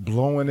ass.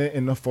 Blowing it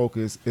in the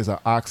focus is an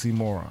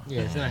oxymoron.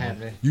 Yeah, it's not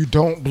happening. You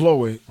don't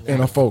blow it in a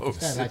That's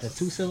focus. like a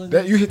 2-cylinder.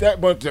 That you hit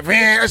that button,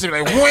 that shit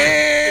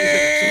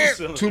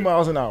like 2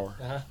 miles an hour.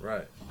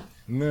 Right.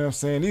 You know what I'm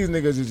saying? These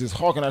niggas is just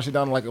hawking that shit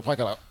down like a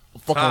fucking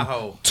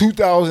Tahoe.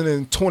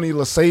 2020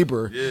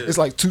 LeSabre. Yeah. It's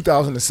like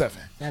 2007.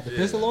 They had the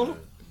pistol on them.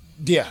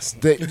 Yes,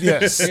 yes, They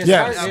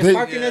yes. spark-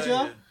 sparking at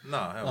y'all? No,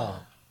 hell no.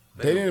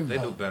 They didn't- They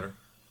do better.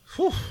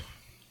 Whew.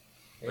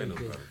 They knew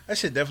better. That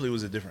shit definitely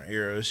was a different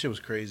era. That shit was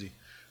crazy.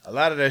 A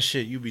lot of that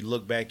shit, you be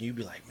look back and you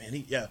be like, man, I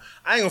ain't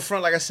gonna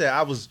front. Like I said,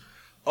 I was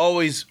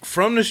always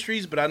from the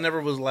streets, but I never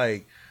was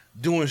like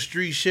doing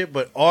street shit.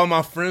 But all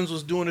my friends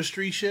was doing the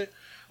street shit.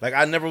 Like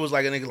I never was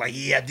like a nigga like,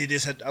 yeah, I did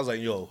this. I was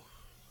like, yo,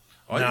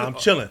 I'm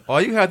chilling.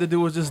 All you had to do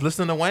was just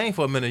listen to Wayne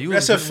for a minute. You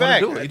That's didn't a wanna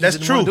fact. do it. You That's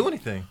just didn't wanna true. do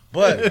anything.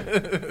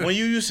 But when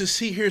you used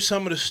to hear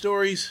some of the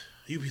stories,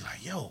 you be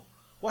like, yo,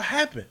 what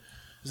happened?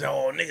 It's like,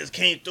 oh, niggas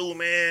came through,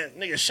 man.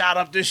 Niggas shot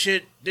up this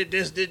shit, did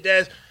this, did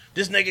that.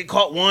 This nigga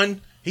caught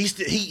one.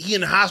 He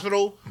in the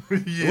hospital.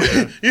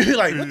 Yeah. You be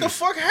like, what the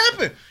fuck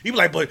happened? You be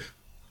like, but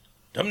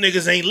them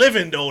niggas ain't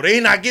living though. They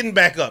not getting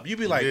back up. You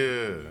be like,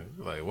 Yeah.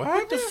 Like,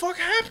 what the fuck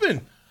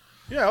happened?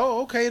 Yeah,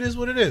 oh, okay, it is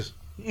what it is.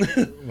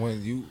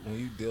 When you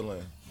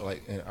dealing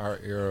like in our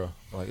era,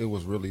 like it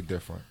was really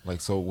different.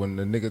 Like so when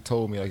the nigga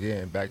told me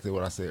again, back to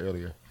what I said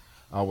earlier,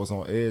 I was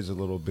on edge a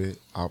little bit.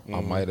 I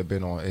might have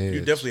been on edge. You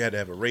definitely had to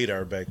have a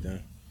radar back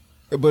then.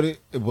 But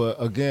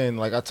again,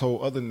 like I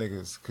told other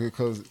niggas,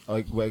 because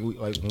like when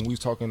we was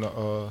talking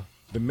to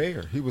the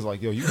mayor, he was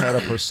like, "Yo, you had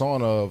a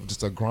persona of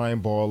just a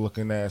grind ball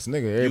looking ass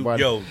nigga."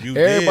 Everybody, you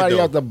everybody did,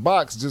 though. out the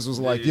box just was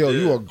like, you "Yo,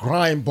 did. you a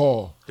grind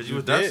ball." Because you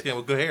was dark skinned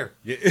with good hair.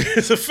 Yeah,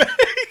 it's a fact.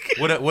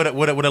 With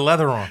a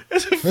leather on.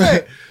 It's a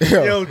fact.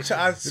 Yeah. Yo,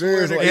 I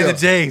swear is to like- And God. the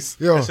J's.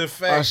 Yo, That's a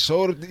fact. I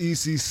showed up the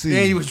ECC.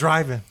 And you was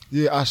driving.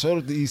 Yeah, I showed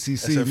up the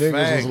ECC. That's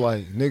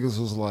a Niggas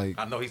was like,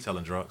 I know he's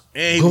selling drugs.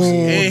 And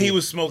he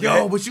was smoking.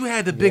 Yo, that. but you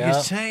had the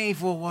biggest chain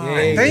for a while.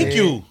 Yeah. Thank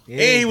you.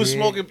 Yeah, and he was yeah.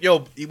 smoking.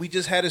 Yo, we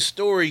just had a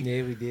story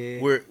Yeah, we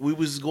did. where we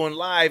was going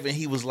live, and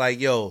he was like,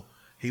 "Yo,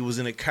 he was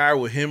in a car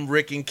with him,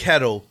 Rick, and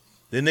Kettle.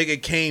 The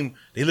nigga came.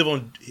 They live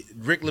on.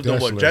 Rick lived on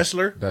what?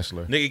 Dessler.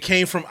 Dessler. Nigga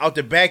came from out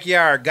the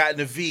backyard, got in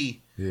the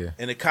V, Yeah.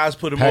 and the cops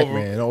put him Pac-Man.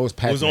 over. No, it was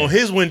Pac-Man. Was on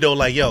his window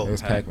like, "Yo, It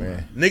was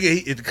Pac-Man.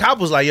 nigga." The cop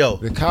was like, "Yo,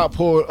 The cop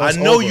pulled I us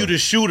know over. you the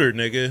shooter,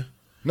 nigga."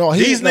 No,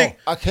 These no. nigg-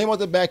 I came out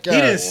the backyard.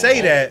 He didn't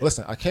say that.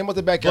 Listen, I came out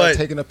the backyard But-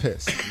 taking a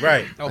piss.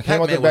 Right. Oh, I came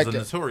out the Pac-Man was a back-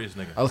 notorious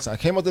nigga. Listen, I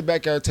came out the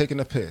backyard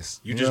taking a piss.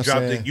 You know just what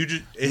I'm dropped saying? it. You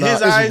just in Nah, his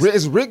it's eyes.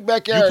 It's Rick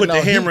backyard. You put the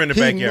Now, hammer in the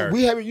backyard.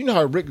 We have, you know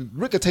how Rick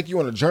could take you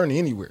on a journey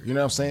anywhere. You know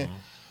what I'm saying?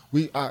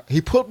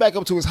 He pulled back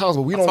up to his house,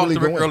 but we I don't talked really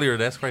to go Rick in. earlier.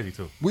 That's crazy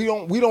too. We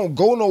don't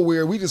go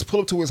nowhere. We just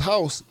pull up to his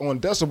house on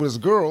Dessler with his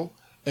girl,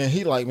 and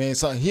he like, man,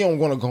 son, he don't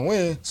want to go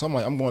in. So I'm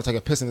like, I'm going to take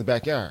a piss in the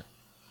backyard.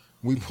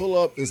 We pull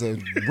up. It's a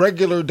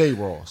regular day,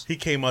 Ross. You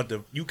came out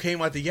the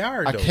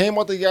yard. I Though. came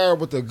out the yard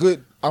with a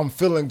good, I'm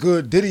feeling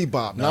good Diddy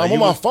bop. Now Nah, I'm you on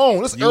my was-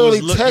 phone. It's you early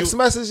was look- text you-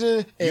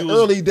 messaging and you was-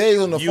 early days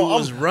on the you phone.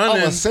 was I'm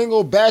running. a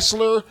single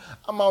bachelor.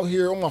 I'm out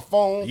here on my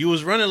phone. You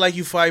was running like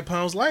you 5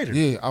 pounds lighter.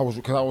 Yeah,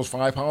 because I was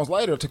 5 pounds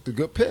lighter. I took the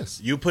good piss.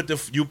 You put the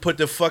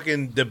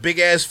fucking the big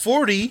ass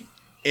 40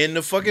 in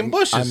the fucking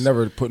bushes. I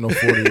never put no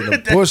 40 in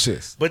the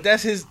bushes. But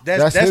that's his.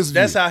 That's his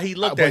That's view. how he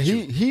looked But at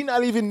you. he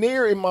not even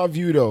there in my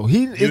view though.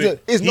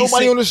 It's he nobody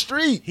seen- on the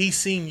street. He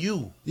seen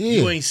you. Yeah.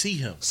 You ain't see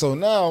him. So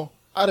now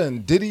I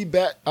done Diddy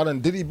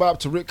bop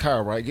to Rick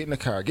car, right? Get in the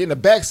car. Get in the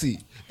back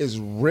seat. It's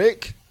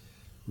Rick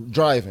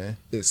driving.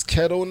 It's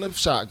Kettle in the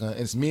shotgun.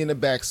 And it's me in the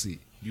back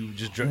seat. You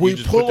just We you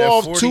just pull put that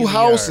off 40 two in the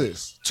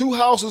houses. Two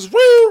houses.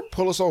 Woo,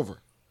 pull us over.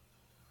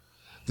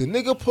 The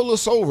nigga pull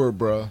us over,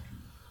 bruh.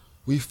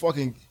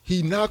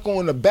 He knock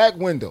on the back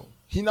window.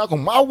 He knock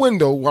on my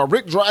window while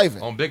Rick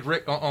driving. On Big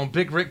Rick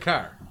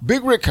car.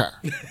 Big Rick car.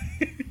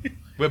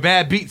 With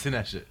bad beats and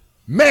that shit.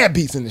 Mad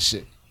beats in the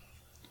shit.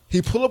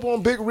 He pull up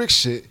on Big Rick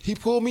shit. He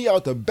pulled me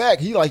out the back.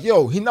 He like,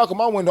 yo, he knock on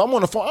my window. I'm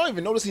on the phone. I don't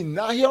even notice he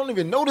don't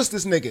even notice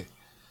this nigga.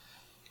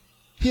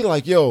 He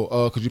like,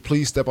 yo, could you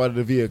please step out of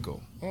the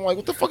vehicle? I'm like,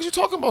 what the fuck is you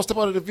talking about? Step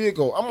out of the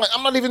vehicle. I'm like,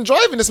 I'm not even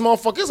driving this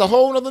motherfucker. There's a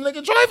whole other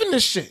nigga driving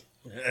this shit.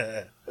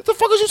 What the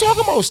fuck is you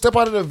talking about? Step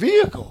out of the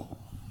vehicle.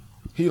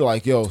 He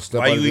like, yo, step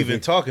Why out of you the even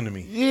vehicle. talking to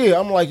me? Yeah,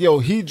 I'm like, yo,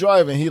 he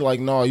driving. He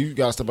like, no, you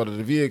gotta step out of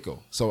the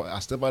vehicle. So I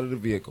step out of the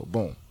vehicle.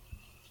 Boom.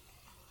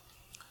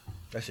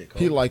 That shit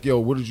cold. He like, yo,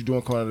 what did you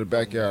doing coming out of the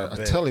backyard? I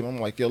bet. tell him, I'm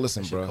like, yo,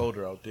 listen, That shit bro.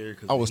 colder out there.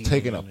 'cause I was the heat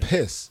taking a ain't in there.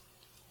 piss.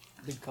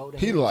 Big cold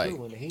He ass like, too,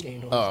 when the heat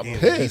ain't on. Yeah,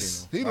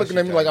 piss. he He know. looking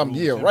My at me shit like got I'm, room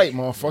yeah, right,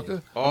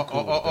 motherfucker.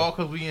 All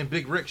because we in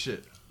Big Rick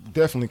shit.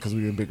 Definitely because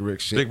we in Big Rick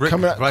shit. Big Rick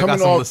coming like got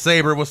some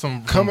Saber with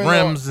some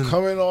rims and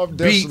coming off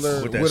beats.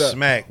 Dessler With that a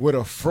smack. with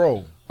a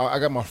fro. I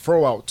got my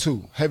fro out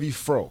too, heavy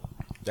fro.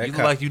 That you look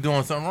cop- like you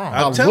doing something wrong.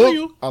 I'm telling look,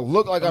 you. I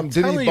look like I'm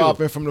Diddy telling you.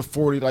 bopping from the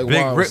 40, like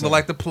Big Juan Rick said. look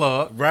like the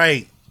plug.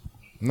 right.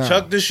 Nah.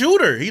 Chuck the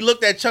shooter. He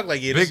looked at Chuck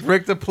like, yeah, Big this,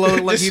 Rick the plug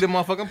like this- he the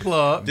motherfucking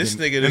plug. this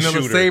nigga the Vanilla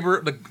shooter.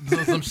 Saber,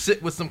 some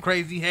shit with some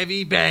crazy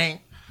heavy bang.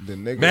 The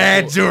nigga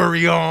Bad pulled-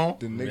 jewelry on.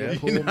 The nigga Yeah.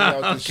 pulled me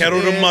out the shit. Kettle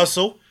the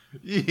muscle.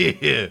 Yeah.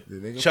 The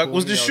nigga Chuck pulled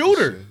was me the out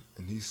shooter. shit,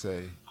 and he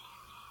say,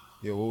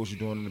 yo, what was you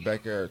doing in the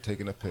backyard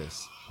taking a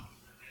piss?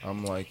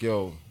 I'm like,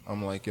 yo,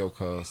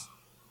 cuz.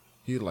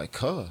 He like,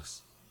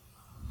 cuz.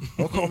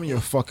 Don't call me your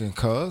fucking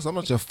cuz. I'm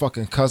not your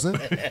fucking cousin.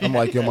 I'm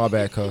like, yo, my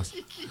bad, cuz.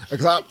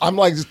 Because I'm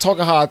like just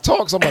talking how I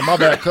talk, so I'm like, my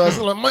bad, cuz.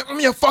 I'm like, I'm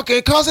your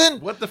fucking cousin.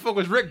 What the fuck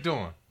was Rick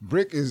doing?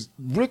 Rick is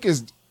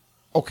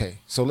okay.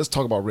 So let's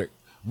talk about Rick.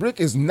 Rick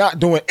is not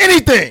doing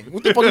anything.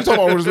 What the fuck you talking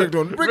about? What is Rick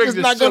doing? Rick is just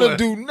not gonna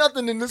chilling. do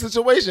nothing in this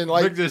situation.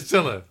 Like Rick just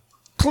chilling.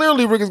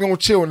 clearly, Rick is gonna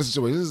chill in this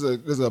situation. This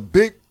is a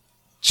big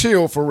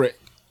chill for Rick.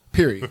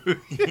 Period.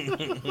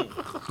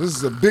 This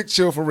is a big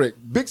chill for Rick.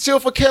 Big chill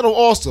for Kettle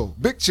also.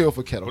 Big chill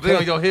for Kettle. But they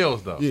on your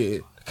heels though. Yeah,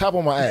 cop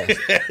on my ass.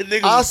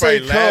 Niggas I was say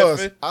probably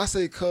laughing. cuz. I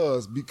say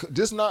cuz because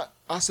just not.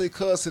 I say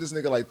cuz to this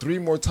nigga like 3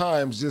 more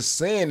times. Just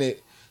saying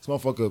it. This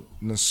motherfucker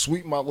then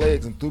sweep my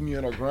legs and threw me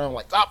on the ground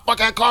like, stop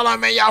fucking calling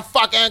me your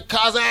fucking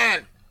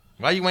cousin.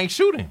 Why you ain't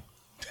shooting?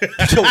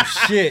 Oh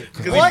shit!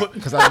 What?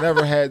 Because I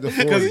never had the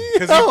 40.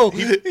 No,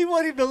 he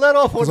wasn't even let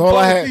off on Because the all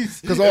I ball had,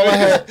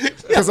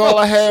 piece. because all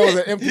I had was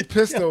an empty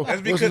pistol.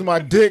 That's Which was because- my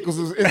dick was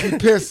an empty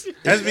piss.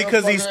 That's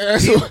because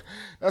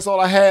That's all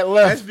I had That's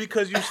left.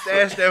 because you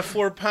stashed that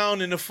 4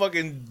 pound in the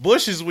fucking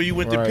bushes where you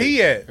went to Right.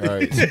 pee at.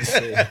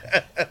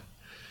 Right.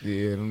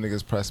 Yeah, them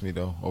niggas pressed me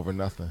though over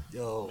nothing.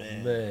 Yo,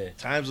 man.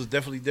 Times was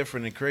definitely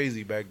different and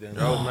crazy back then.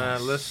 Yo,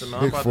 man, listen,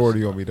 man. I'm Big about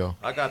 40 on me though.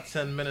 I got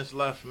 10 minutes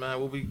left,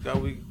 man. What we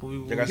got?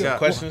 They got some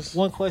questions?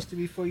 One question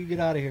before you get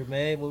out of here,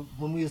 man.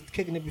 When we was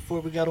kicking it before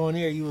we got on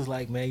air, you was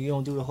like, man, you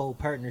don't do the whole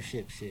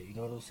partnership shit. You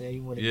know what I'm saying?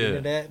 You want to Yeah. get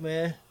into that,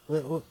 man?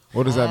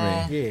 What does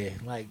that mean? Yeah,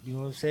 like, you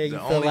know what I'm saying? You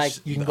The feel only like sh-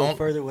 you can the go only-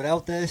 further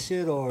without that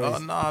shit, or is-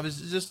 No, it's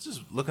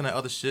just looking at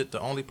other shit. The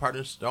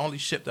only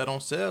ship that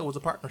don't sell was a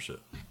partnership.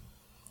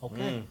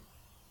 okay.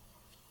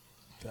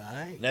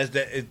 Alright.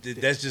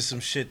 That's just some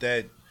shit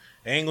that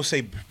I ain't gonna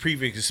say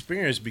previous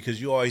experience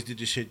because you always did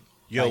this shit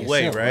your By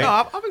way, yourself, right?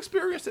 No, I've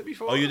experienced it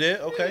before. Oh, you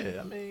did? Okay.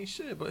 Yeah, I mean,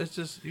 shit, but it's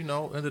just, end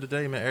of the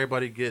day, man,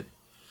 everybody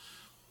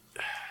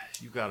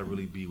you gotta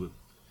really be with.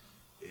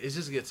 It's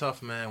just get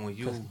tough, man, when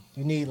you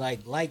need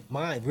like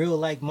mind, real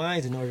like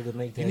minds in order to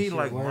make that need shit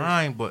like work.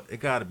 mine, but it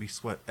gotta be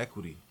sweat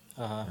equity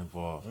Uh-huh.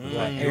 involved.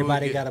 Like, You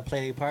everybody get- got to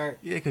play their part.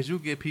 Yeah, because you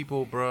get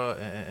people, bruh,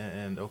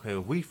 and okay,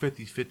 if we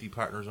 50-50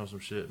 partners on some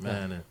shit,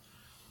 man, and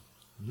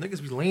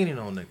niggas be leaning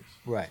on niggas.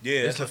 Right.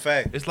 Yeah, that's a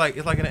fact. It's like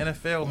in the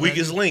NFL, man.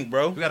 Weakest link,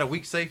 bro. You got a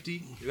weak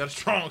safety, you got a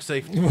strong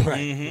safety. Right.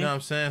 You know what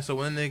I'm saying? So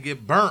when they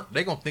get burnt,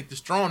 they gonna think the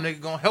strong nigga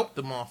gonna help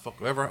the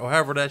motherfucker,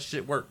 however that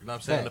shit work. You know what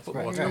I'm saying? In the Right,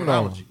 football right,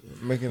 terminology.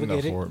 Making We enough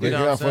get it. for it. You Making know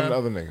what enough I'm for the saying?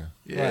 other nigga.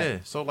 Yeah.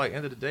 So like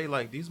end of the day,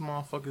 like these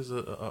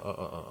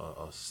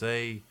motherfuckers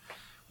say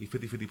we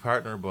 50-50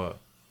 partner, but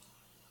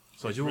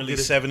so you will Really get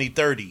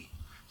 70-30.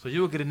 so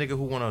you will get a nigga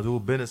who wanna do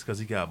business because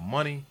he got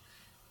money,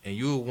 and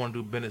you will wanna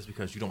do business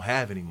because you don't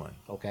have any money.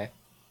 Okay.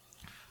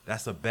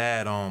 That's a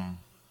bad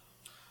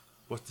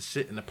what's the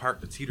shit in the park?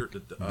 The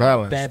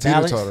Balance. Bad Teeter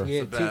balance? totter.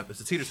 Yeah. It's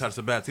a teeter totter. It's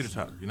a bad teeter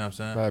totter. You know what I'm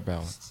saying? Bad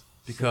balance.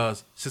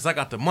 Because since I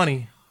got the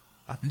money,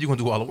 I think you're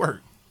gonna do all the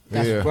work.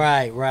 That's Yeah.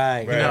 right. You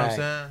know what I'm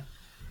saying?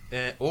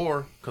 And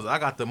or because I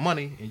got the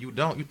money and you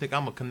don't, you think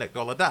I'm gonna connect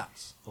all the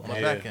dots on my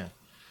Okay. back end.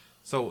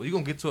 So you're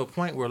gonna get to a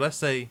point where let's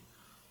say,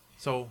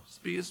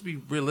 let's be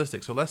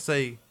realistic. So let's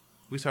say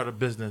we start a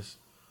business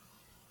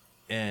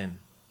and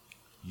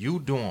you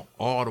doing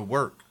all the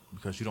work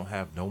because you don't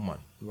have no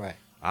money. Right.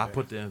 I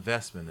put the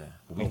investment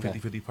in. We Okay.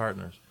 50-50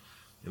 partners.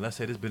 And let's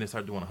say this business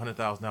started doing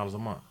 $100,000 a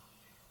month.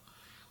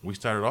 We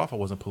started off, I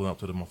wasn't pulling up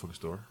to the motherfucking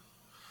store.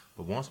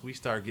 But once we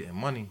start getting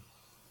money,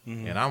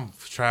 and I'm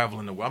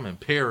traveling, I'm in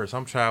Paris,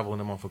 I'm traveling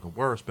the motherfucking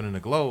world, spinning the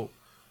globe,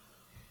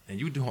 and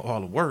you doing all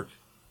the work,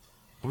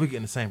 but we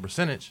getting the same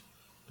percentage,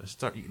 let's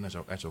start eating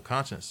at your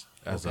conscience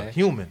as a Okay.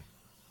 human.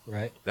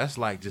 Right. That's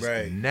like just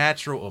Right.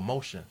 natural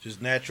emotion.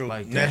 Just natural,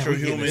 Like, damn, natural we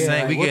getting human. the same-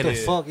 like, we what getting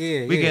the it. fuck?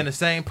 Yeah. We yeah. getting the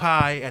same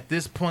pie. At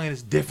this point,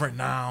 it's different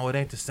now. It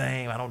ain't the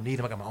same. I don't need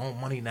them. I got my own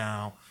money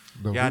now.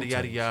 The Yada, Wu-Tang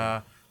yada, shit.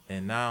 yada.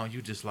 And now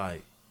you just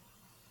like,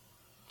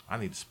 I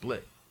need to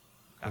split.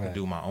 I can Right.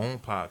 do my own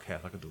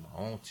podcast. I can do my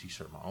own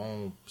t-shirt, my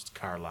own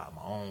car lot,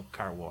 my own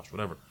car wash,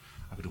 whatever.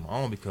 I can do my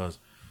own because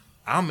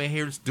I'm in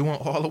here just doing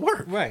all the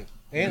work. Right.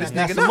 And This I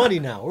got nigga some not. money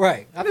now.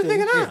 Right. I just feel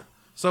thinking you. that.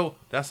 So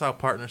that's how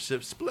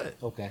partnerships split.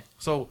 Okay.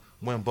 So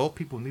when both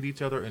people need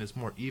each other and it's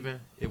more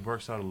even, it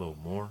works out a little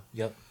more.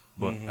 Yep.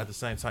 But at the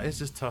same time, it's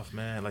just tough,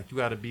 man. Like you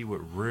got to be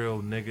with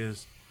real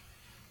niggas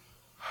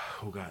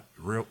who got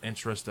real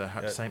interests that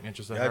have the same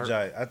interests that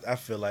her. I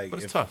feel like But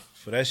it's if- tough.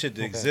 for that shit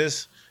to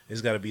exist,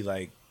 it's got to be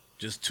like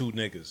just 2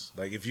 niggas.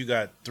 Like if you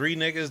got 3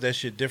 niggas, that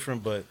shit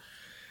different. But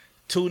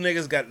 2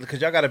 niggas because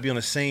y'all got to be on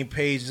the same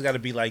page. It's got to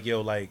be like,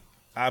 yo, like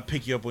I'll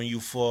pick you up when you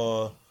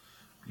fall.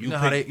 You know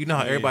how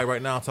yeah, everybody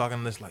right now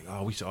talking this like,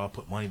 oh, we should all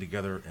put money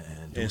together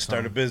and do and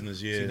start a something.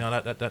 business. Yeah, See, now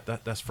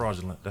that's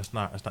fraudulent. That's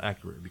not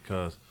accurate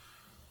because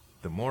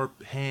the more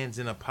hands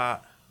in a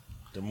pot,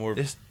 The more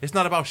it's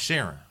not about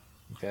sharing.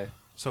 Okay.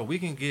 So we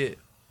can get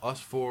us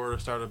four to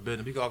start a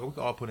business. We can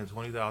all put in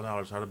 $20,000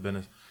 to start a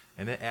business,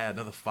 and then add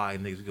another 5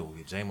 niggas. We go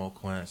get J-Mo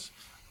Quince,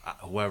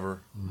 whoever,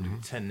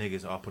 10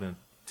 niggas. All put in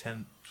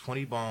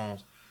 20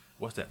 bones.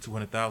 What's that?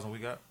 200,000 we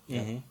got.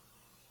 Mm-hmm.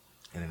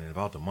 And then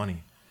about the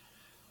money,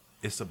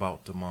 it's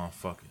about the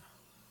motherfucking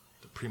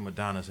the prima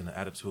donnas and the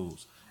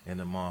attitudes and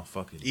the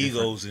motherfucking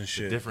egos and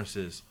shit. the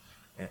differences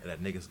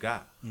that niggas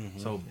got.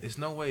 So it's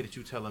no way that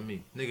you telling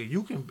me, nigga,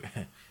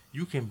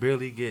 you can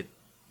barely get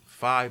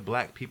 5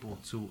 black people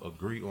to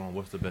agree on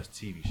what's the best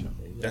TV show.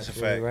 That's a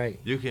Absolutely fact. Right.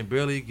 You can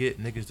barely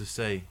get niggas to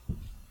say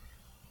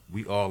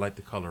we all like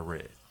the color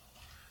red.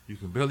 You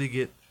can barely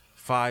get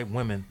 5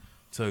 women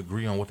to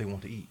agree on what they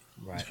want to eat.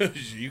 Right. You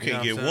You know can't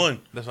what get I'm saying?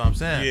 one. That's what I'm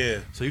saying. Yeah.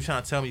 So you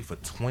trying to tell me for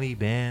 20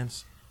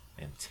 bands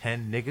and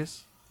 10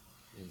 niggas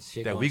And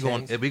shit that gonna we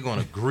change.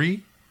 gonna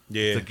agree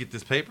Yeah. to get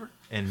this paper?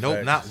 And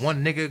nope, Facts. not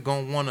one nigga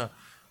gonna wanna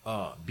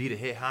be the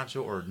head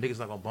honcho or niggas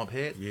not gonna bump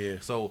heads. Yeah.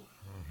 So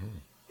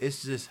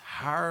it's just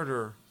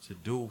harder to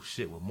do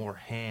shit with more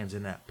hands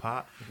in that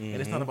pot. And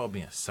it's not about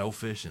being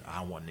selfish and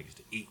I want niggas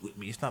to eat with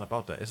me. It's not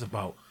about that. It's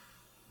about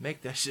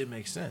make that shit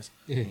make sense.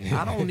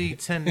 I don't need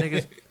 10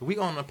 niggas. We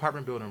own an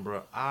apartment building,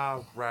 bro.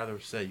 I'd rather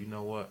say, you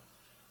know what?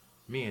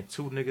 Me and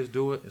 2 niggas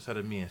do it instead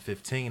of me and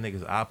 15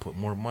 niggas. I put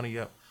more money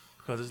up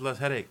because it's less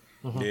headache.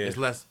 Yeah. It's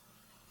less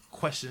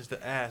questions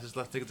to ask. It's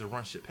less niggas to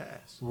run shit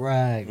past.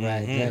 Right.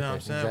 Right. Exactly. You know what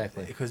I'm saying?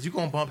 Exactly. Because you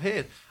gonna bump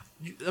heads.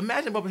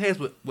 Imagine bumping heads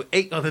with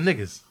 8 other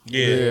niggas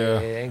Yeah.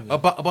 ain't-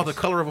 about the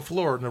color of a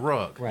floor in the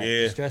rug. Right.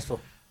 Yeah.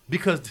 Stressful.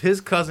 Because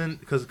his cousin,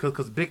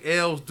 because Big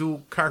L's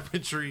do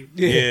carpentry,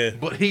 Yeah.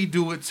 but he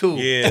do it too.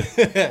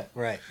 Yeah.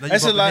 Right. Now you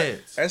That's a bumping lot.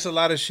 heads. That's a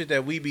lot of shit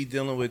that we be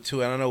dealing with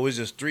too. I don't know. It's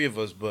just 3 of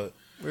us, but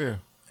Yeah.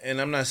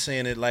 and I'm not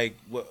saying it like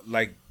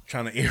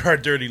trying to air our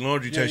dirty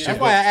laundry type shit. That's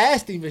why I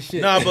asked him and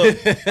shit. Nah,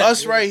 but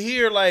us right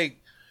here, like,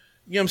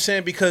 you know what I'm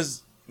saying?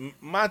 Because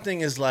my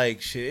thing is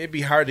like, shit, it'd be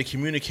hard to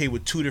communicate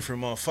with 2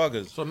 different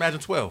motherfuckers. So imagine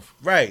 12.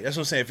 Right. That's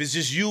what I'm saying. If it's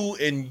just you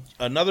and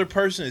another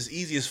person, it's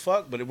easy as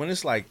fuck. But when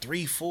it's like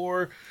 3,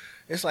 4,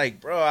 it's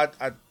like, bro,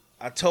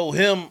 I told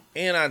him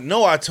and I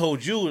know I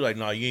told you. Like,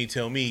 no, you ain't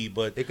tell me.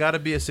 But It got to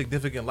be a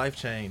significant life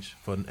change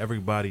for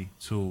everybody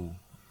to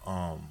be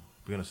on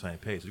the same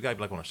page. You got to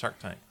be like on a Shark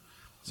Tank.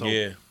 So,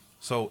 yeah,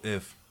 So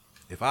if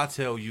I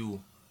tell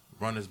you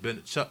run this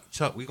business,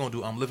 Chuck, we gonna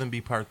do I'm Living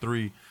B Part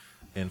 3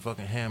 in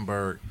fucking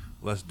Hamburg.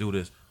 Let's do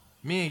this.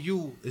 Me and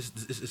you,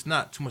 it's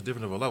not too much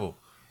different of a level.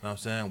 You know what I'm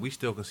saying? We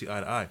still can see eye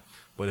to eye.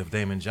 But if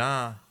Damon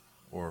John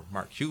or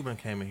Mark Cuban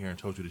came in here and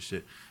told you this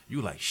shit,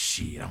 you like,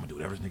 shit, I'm gonna do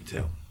whatever this nigga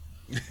tell.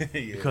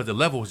 yeah. Because the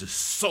level is just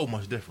so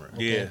much different.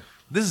 Yeah.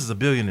 This is a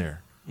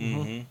billionaire.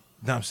 Mm-hmm. You know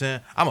what I'm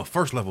saying? I'm a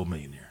first level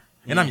millionaire.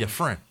 And I'm your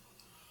friend.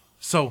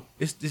 So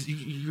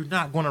you're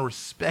not gonna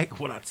respect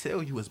what I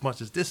tell you as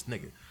much as this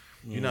nigga.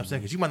 You know what I'm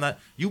saying? Because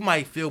you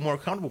might feel more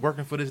comfortable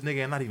working for this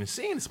nigga and not even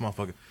seeing this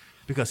motherfucker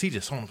because he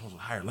just on a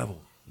higher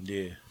level.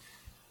 Yeah.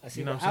 I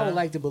see. You know what I'm I would saying?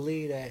 like to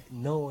believe that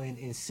knowing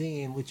and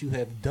seeing what you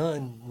have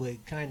done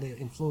would kind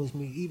of influence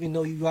me, even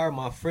though you are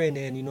my friend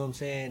and you know what I'm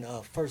saying,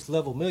 first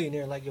level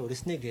millionaire. Like, yo,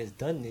 this nigga has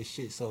done this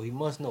shit, so he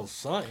must know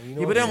something. You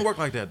know? Yeah, but it don't work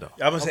like that though.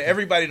 I'm gonna say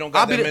everybody don't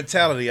got I'll be that the-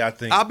 mentality. I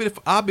think.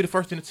 I'll be the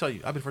first thing to tell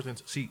you. I'll be the first thing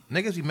to see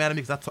niggas be mad at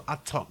me because I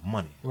talk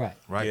money. Right.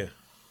 Right. Yeah.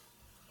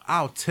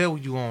 I'll tell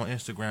you on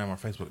Instagram or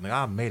Facebook, nigga,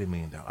 I made $1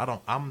 million.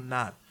 I'm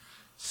not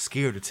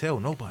scared to tell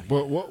nobody.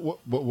 But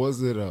what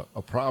was it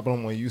a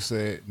problem when you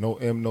said no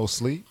M, no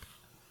sleep?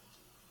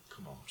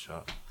 Come on,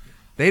 Chuck.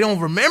 They don't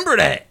remember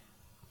that.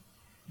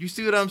 You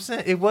see what I'm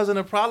saying? It wasn't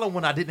a problem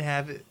when I didn't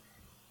have it.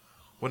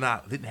 When I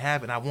didn't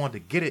have it and I wanted to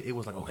get it, it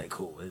was like, okay,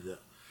 cool.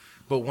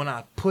 But when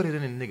I put it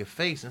in a nigga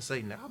face and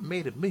say, now I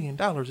made $1 million,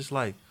 it's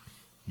like,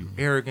 you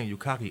arrogant, you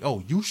cocky.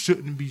 Oh, you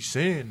shouldn't be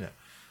saying that.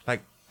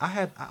 Like,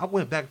 I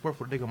went back and forth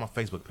with a nigga on my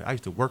Facebook page. I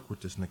used to work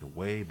with this nigga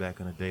way back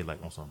in the day, like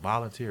on some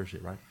volunteer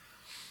shit, right?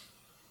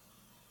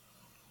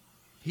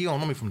 He don't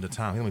know me from the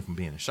time. He know me from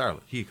being in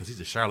Charlotte. Because he's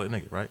a Charlotte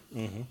nigga, right?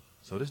 Mm-hmm.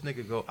 So this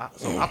nigga go,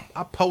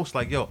 I post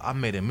like, yo, I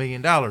made $1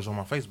 million on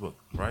my Facebook,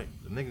 right?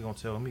 The nigga gonna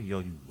tell me, yo,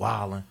 you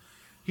wildin'.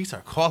 He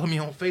start calling me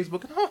on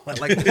Facebook and I'm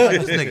like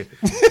this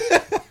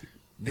nigga.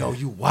 Yo,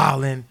 you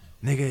wildin',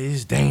 nigga,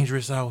 it's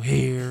dangerous out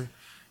here.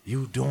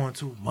 You doing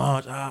too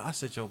much. I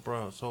said, yo,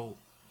 bro,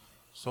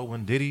 so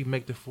when Diddy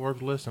make the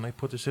Forbes list and they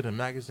put the shit in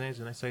magazines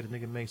and they say the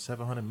nigga made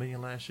 $700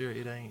 million last year,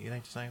 it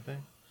ain't the same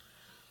thing.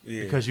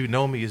 Yeah. Because you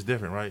know me, it's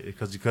different, right?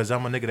 Because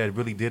I'm a nigga that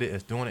really did it,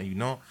 that's doing it, you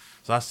know.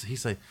 So he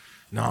say,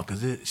 no,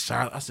 because it's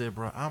Charlotte. I said,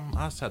 bro,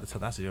 I said,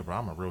 yo, bro,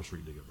 I'm a real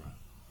street nigga,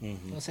 bro.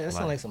 I said that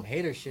sounds like some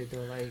hater shit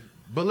though. Like,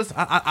 But listen,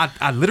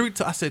 I literally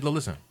I said, look,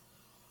 listen.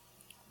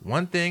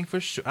 One thing for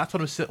sure, I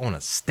told him to sit on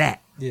a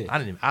stat. Yeah.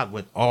 I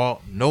went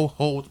all no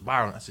holds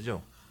barred. I said,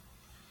 yo,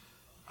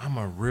 I'm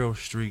a real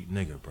street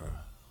nigga, bro.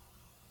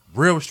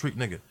 Real street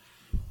nigga.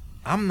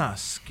 I'm not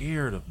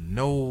scared of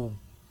no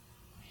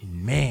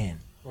man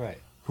right.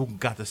 who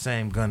got the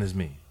same gun as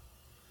me.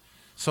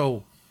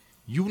 So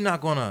you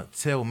not gonna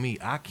tell me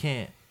I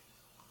can't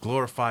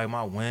glorify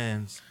my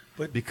wins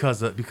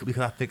because I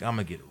think I'm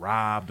gonna get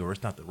robbed or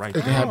it's not the right It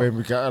can thing. happen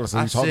regardless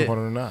if you talking about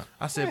it or not.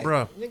 I said,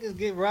 bro. Niggas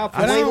get robbed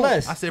for way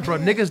less. I said, bro,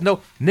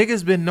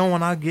 niggas been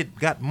knowing I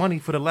got money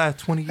for the last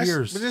 20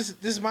 years. But this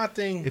is my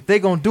thing. If they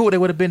gonna do it, they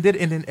would have been did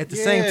it. And then at the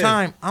same Yeah.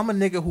 time, I'm a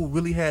nigga who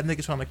really had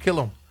niggas trying to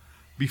kill him.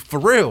 Be for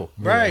real.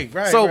 Right.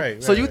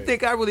 So you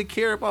think I really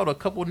care about a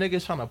couple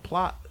niggas trying to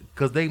plot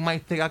because they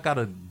might think I got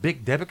a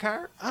big debit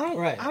card? I don't.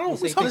 Right. I don't.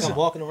 So you think Listen, I'm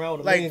walking around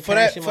with a like million for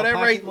cash that in for my that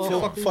pocket, right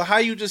motherfucker? for how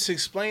you just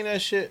explain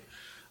that shit.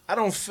 I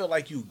don't feel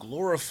like you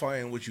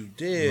glorifying what you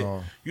did.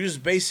 No. You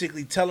just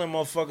basically telling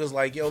motherfuckers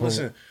like, yo,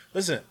 listen,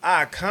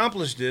 I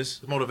accomplished this.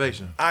 It's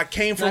motivation. I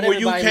came from Not where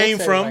you everybody came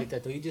looks at it from. like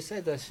that, though. You just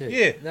said that shit.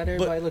 Yeah, Not but-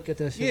 everybody look at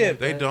that shit. yeah, like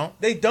They that.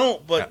 don't. They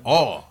don't, but At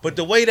all. But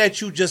the way that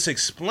you just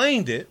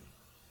explained it,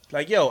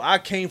 like, yo, I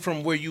came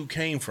from where you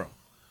came from,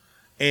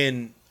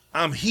 and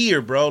I'm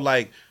here, bro.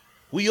 Like,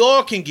 we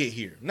all can get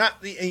here. Not,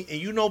 and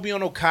you know, be on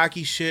no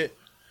cocky shit.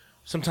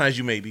 Sometimes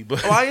you may be,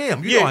 but Oh, I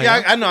am. You know I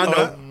yeah,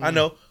 am. I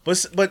know.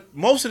 But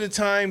most of the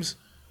times,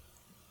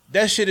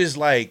 that shit is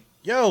like,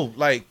 yo,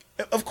 like,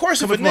 of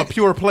course, if Coming a from a nigga,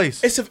 pure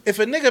place. if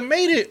a nigga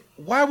made it,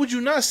 why would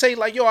you not say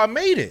like, yo, I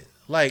made it?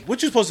 Like,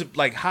 what you supposed to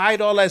like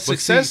hide all that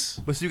success?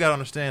 But see, you gotta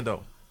understand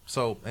though.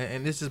 So,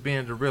 and this is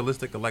being the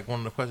realistic of like one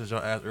of the questions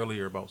y'all asked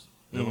earlier about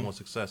dealing with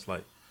success.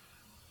 Like,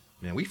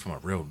 man, we from a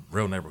real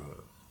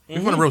neighborhood. We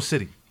from a real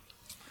city.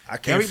 I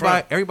can't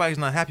front. Everybody's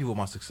not happy with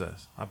my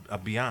success. I'll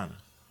be honest.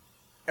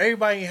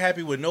 Everybody ain't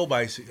happy with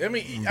nobody. I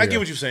mean, I get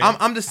what you're saying.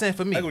 I'm just saying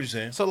for me. I get what you're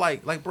saying. So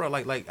like bro,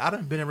 like I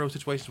done been in real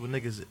situations with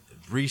niggas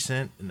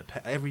recent in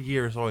the every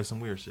year. It's always some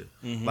weird shit.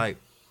 Mm-hmm. Like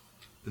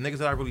the niggas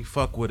that I really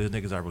fuck with is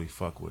niggas I really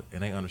fuck with,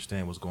 and they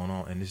understand what's going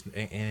on. And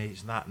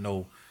it's not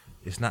no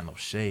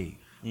shade,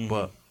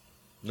 but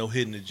No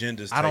hidden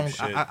agendas. Type I don't.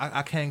 Shit.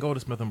 I can't go to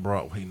Smith and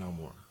Broadway no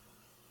more.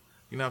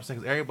 You know what I'm saying?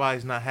 'Cause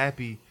everybody's not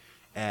happy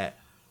at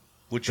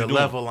what the you doing?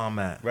 level I'm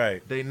at.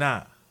 Right. They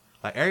not.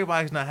 Like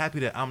everybody's not happy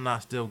that I'm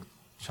not still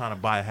trying to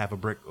buy a half a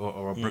brick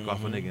or a brick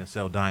off a nigga and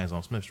sell dimes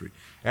on Smith Street.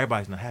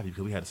 Everybody's not happy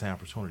because we had the same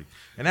opportunity.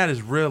 And that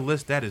is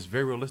realistic. That is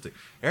very realistic.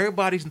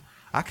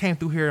 I came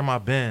through here in my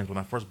Benz when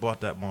I first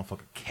bought that motherfucker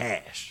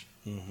cash.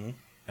 And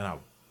I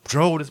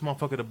drove this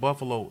motherfucker to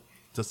Buffalo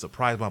to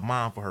surprise my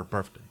mom for her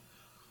birthday.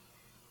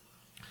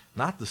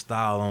 Not to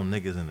style on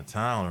niggas in the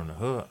town or in the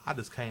hood. I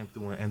just came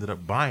through and ended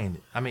up buying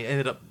it. I mean,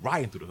 ended up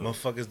riding through the hood.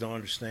 Motherfuckers don't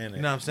understand that.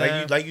 You know what I'm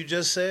saying? Like you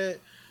just said,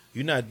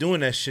 you're not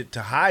doing that shit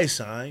to high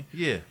sign.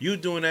 Yeah. You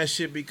doing that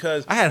shit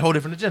because I had a whole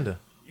different agenda.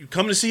 you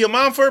come to see your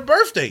mom for her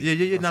birthday. Yeah,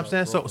 you know what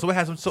I'm saying? So it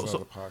has some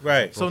so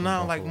Right. so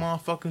now like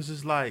motherfuckers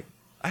is like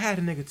I had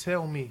a nigga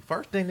tell me,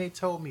 first thing they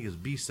told me is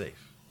be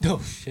safe.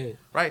 Oh shit.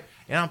 Right?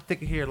 And I'm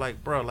thinking here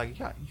like, bro, like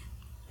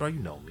bro, you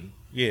know me.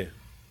 Yeah.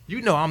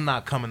 You know I'm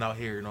not coming out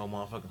here in no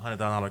motherfucking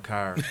 $100,000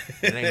 car.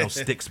 There ain't no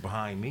sticks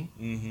behind me.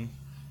 Mm-hmm. You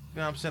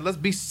know what I'm saying? Let's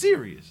be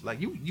serious.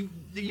 Like you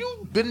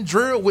been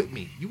drilled with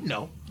me. You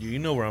know. You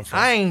know where I'm from.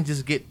 I ain't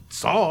just get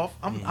soft.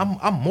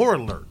 I'm more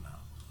alert now.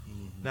 You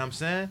know what I'm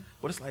saying?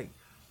 But it's like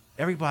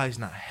everybody's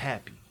not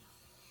happy.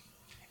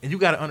 And you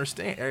gotta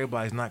understand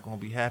everybody's not gonna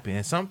be happy.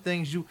 And some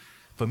things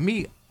for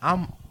me,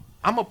 I'm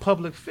a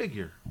public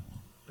figure.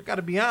 I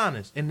gotta be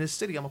honest. In this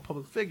city, I'm a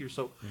public figure.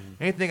 So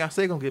anything I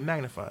say gonna get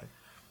magnified.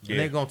 Yeah. And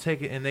they're gonna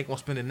take it and they're gonna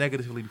spend it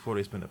negatively before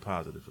they spend it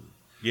positively.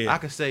 Yeah. I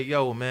could say,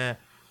 yo, man,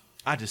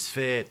 I just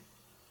fed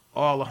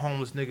all the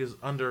homeless niggas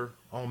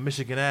on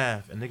Michigan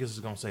Ave, and niggas is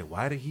gonna say,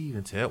 why did he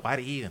even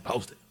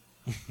post it?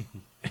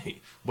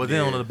 But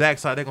then on the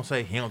backside, they're gonna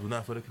say he don't do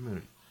nothing for the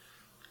community.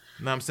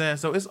 You know what I'm saying?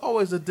 So it's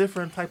always a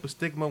different type of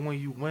stigma when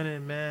you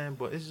winning, man.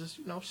 But it's just,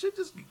 shit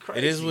just get crazy.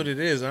 It is what it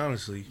is,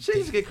 honestly. Shit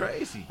just get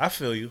crazy. I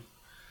feel you.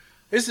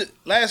 This is the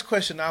last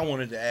question I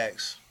wanted to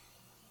ask.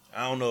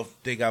 I don't know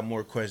if they got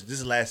more questions. This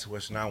is the last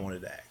question I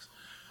wanted to ask.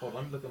 Hold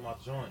on, let me look at my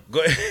joint.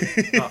 Go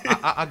ahead.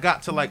 I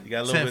got to like You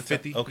got a little bit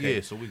of time? 10:50. Okay.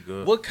 Yeah, so we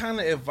good. What kind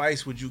of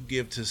advice would you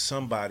give to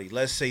somebody?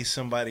 Let's say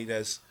somebody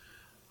that's,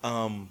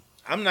 I'm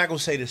not gonna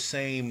say the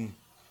same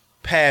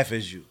path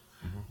as you,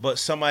 but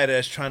somebody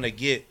that's trying to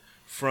get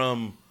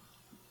from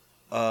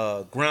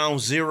ground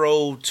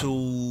zero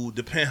to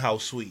the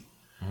penthouse suite.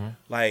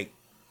 Like,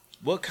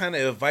 what kind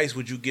of advice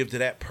would you give to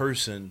that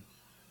person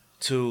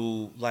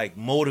to like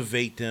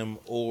motivate them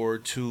or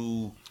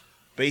to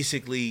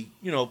basically,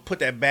 put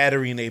that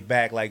battery in their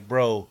back? Like,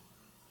 bro,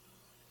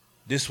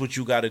 this what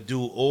you got to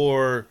do,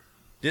 or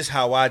this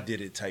how I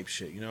did it type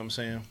shit. You know what I'm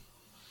saying?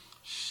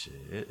 Shit,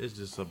 it's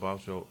just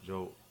about your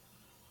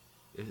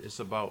it's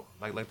about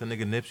like the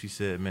nigga Nipsey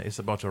said, man, it's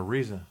about your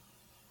reason.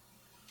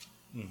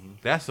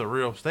 That's a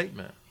real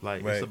statement.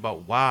 Like, Right. it's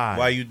about why.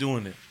 Why you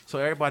doing it? So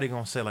everybody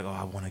gonna say like, oh,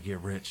 I want to get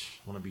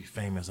rich, I want to be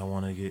famous, I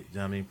want to get, you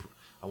know what I mean,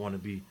 I want to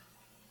be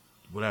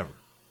whatever.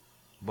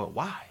 But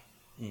why?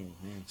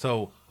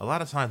 So a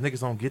lot of times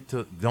niggas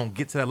don't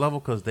get to that level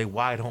because they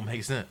why don't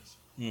make sense.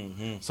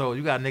 So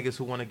you got niggas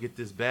who want to get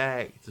this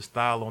bag to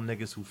style on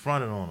niggas who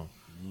fronted on them.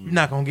 You're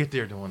not gonna get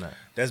there doing that.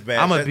 That's bad.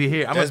 I'm gonna be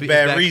here. I'm That's gonna be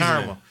bad bad reasoning.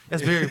 karma.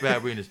 That's very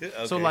bad reasoning.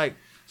 So Okay.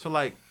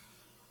 like,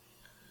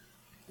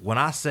 when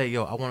I say,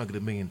 yo, I want to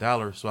get $1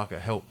 million so I can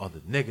help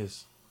other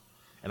niggas,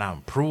 and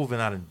I'm proving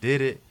I done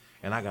did it,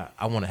 and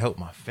I want to help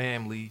my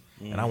family,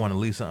 and I want to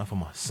leave something for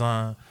my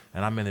son,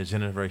 and I'm in a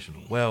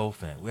generational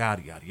wealth, and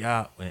yada yada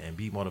yada, and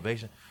be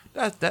motivation.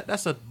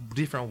 That's a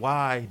different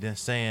why than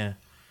saying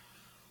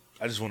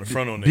I just want to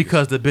front on niggas.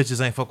 because the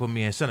bitches ain't fuck with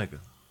me in Seneca.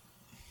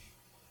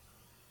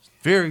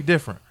 Very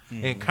different.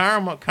 And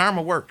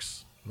karma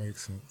works.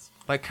 Makes sense.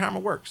 Like karma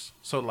works.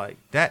 So like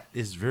that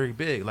is very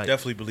big. Like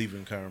Definitely believe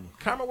in karma.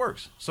 karma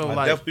works. So I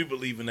like definitely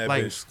believe in that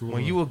like bitch.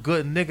 when you a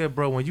good nigga,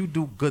 bro, when you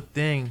do good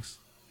things,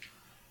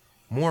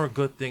 more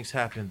good things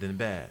happen than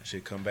bad.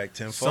 Shit come back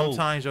tenfold.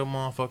 Sometimes your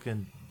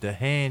motherfucking the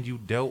hand you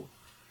dealt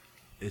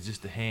is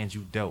just the hand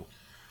you dealt.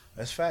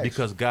 That's facts.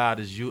 Because God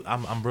is you.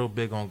 I'm real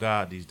big on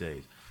God these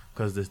days.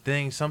 Because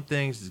some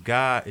things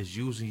God is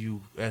using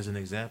you as an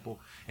example,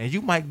 and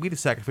you might be the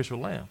sacrificial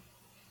lamb.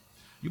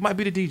 You might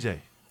be the DJ.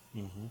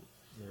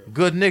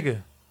 Good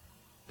nigga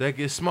that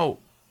gets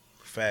smoked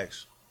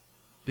Facts.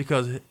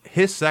 because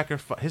his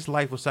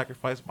life was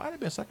sacrificed. Might have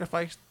been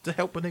sacrificed to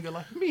help a nigga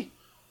like me.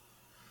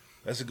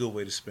 That's a good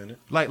way to spin it.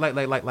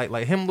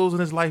 Like him losing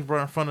his life,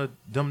 bro, in front of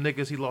them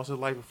niggas he lost his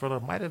life in front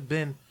of might have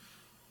been.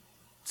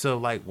 So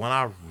like when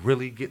I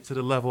really get to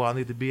the level I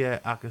need to be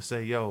at, I can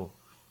say, yo,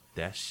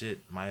 that shit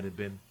might have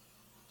been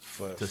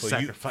to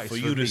sacrifice for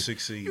you to me.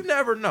 succeed. You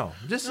never know.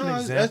 Just an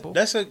example.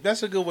 That's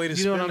a good way to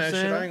You know spin what I'm that shit.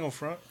 saying? I ain't gonna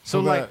front. so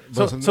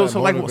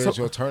like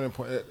your turning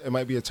point. It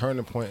might be a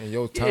turning point in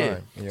your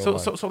time. In your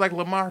life. So like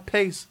Lamar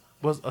Pace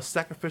was a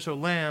sacrificial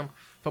lamb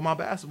for my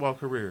basketball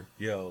career.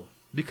 Yo.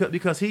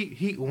 Because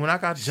he when I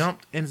got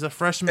jumped as a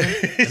freshman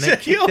and they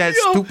kicked that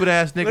stupid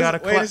ass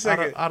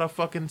nigga out of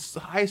fucking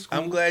high school.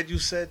 I'm glad you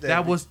said that.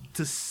 That was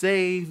to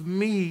save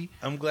me.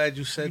 I'm glad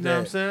you said that. You know what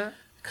I'm saying?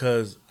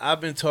 Cause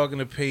I've been talking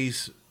to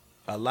Pace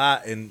a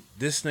lot, and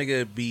this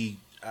nigga be.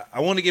 I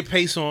want to get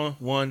Pace on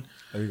one,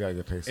 You gotta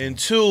get Pace. and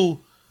two,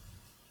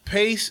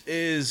 Pace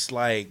is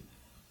like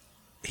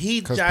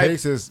Because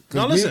Pace is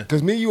no, listen.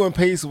 Because me, you, and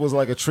Pace was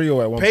like a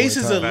trio at one point. Pace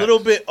is a little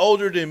bit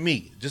older than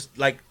me, just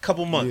like a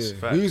couple months.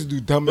 Yeah, we used to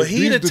do dumb. But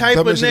he the type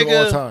of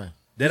nigga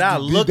that I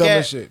look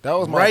at shit. That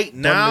was my right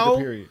dumb now, nigga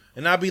period.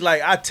 and I be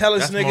like, I tell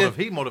this That's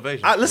nigga,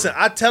 motivation.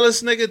 I tell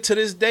this nigga to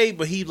this day,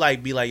 but he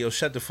like be like, yo,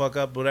 shut the fuck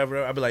up,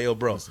 whatever. I be like, yo,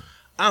 bro,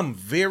 I'm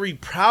very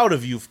proud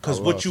of you because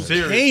I what love you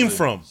Pace. came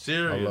from. I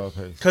Serious. love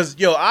Pace. Cause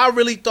yo, I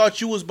really thought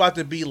you was about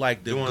to be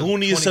like the Doing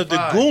Goonies of the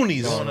 25.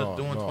 Goonies.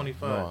 Doing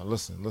 25. No,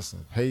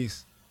 listen.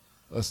 Pace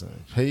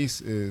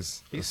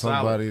is He's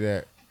somebody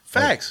that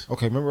Facts. Like,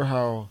 okay, remember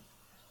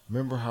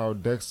how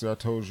Dexter, I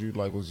told you,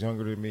 like, was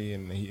younger than me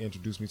and he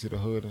introduced me to the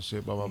hood and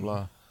shit, blah blah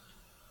blah.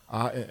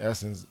 I in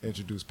essence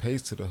introduced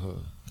Pace to the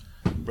hood.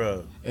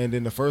 Bro, And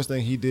then the first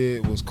thing he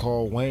did was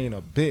call Wayne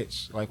a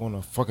bitch, like on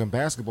a fucking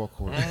basketball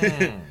court.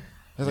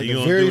 That's like You the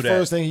don't very do that.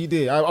 first thing he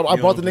did. I You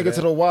brought the don't do nigga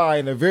to that. the Y,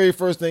 and the very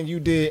first thing you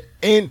did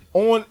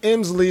on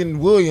Emsley and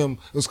William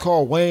was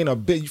call Wayne a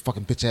bitch. You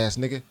fucking bitch ass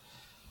nigga.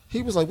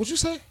 He was like, "What you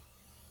say?"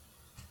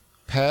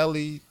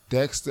 Pally,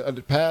 Dexter,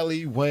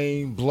 Pally,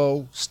 Wayne,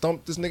 Blow,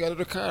 stumped this nigga under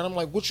the car. And I'm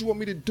like, "What you want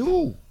me to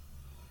do?"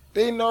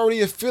 They done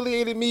already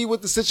affiliated me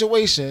with the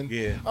situation.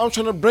 Yeah. I'm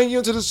trying to bring you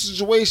into the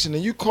situation,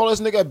 and you call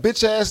this nigga a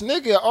bitch ass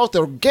nigga off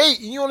the gate,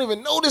 and you don't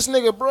even know this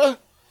nigga, bruh.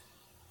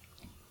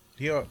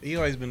 he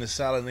always been a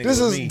solid nigga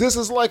This with me.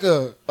 is like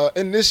a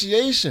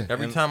initiation.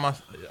 Every time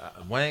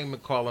Wayne been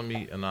calling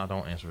me and I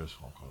don't answer his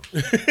phone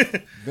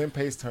calls. Then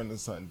Pace turned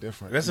into something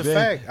different. That's a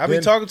fact. I be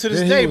talking to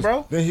this then day, he was,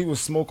 bro. Then he was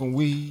smoking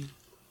weed.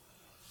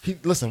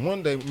 Listen,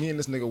 one day me and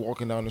this nigga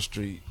walking down the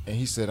street, and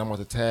he said, I'm about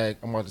to tag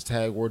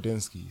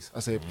Wardinski's. I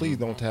said, please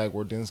don't tag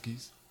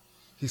Wardinski's.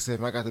 He said,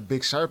 man, I got the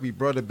big Sharpie,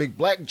 bro, the big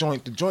black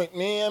joint, the joint,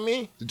 man,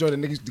 the joint that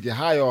niggas used to get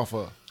high off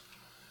of.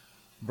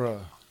 Bruh,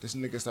 this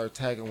nigga started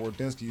tagging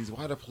Wardinski's.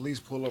 Why the police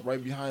pull up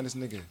right behind this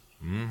nigga?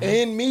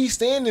 And me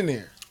standing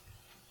there.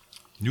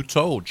 You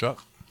told,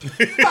 Chuck.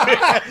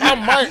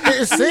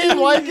 It seemed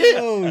like it.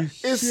 Oh,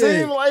 It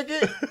seemed like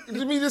it.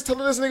 To me, just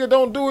telling this nigga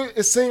don't do it,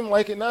 it seemed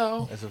like it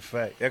now. That's a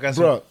fact. I got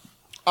some, Bruh,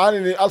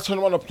 I turned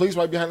around, the police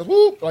right behind us.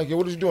 Whoop! Like, yo,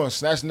 what are you doing?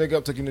 Snatch the nigga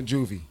up, took him to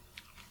juvie.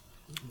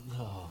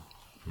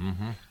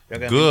 y'all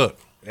got Good.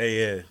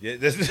 Hey, yeah.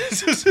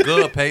 This is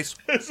Good, Pace.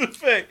 That's a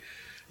fact.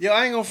 Yo,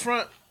 I ain't gonna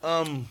front.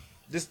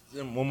 Just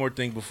one more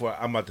thing before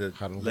I'm about to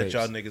How them let vapes.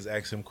 y'all niggas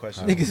ask him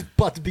questions. Niggas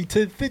about to be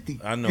 1050.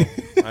 I know,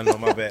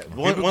 my bad.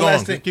 One it last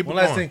going. thing. Keep it One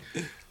last going.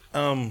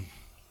 thing.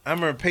 I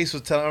remember Pace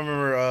was telling. I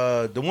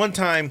remember the one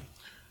time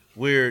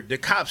where the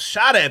cops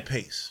shot at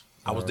Pace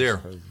I was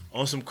there.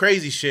 on some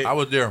crazy shit. I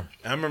was there.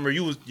 I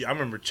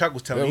remember Chuck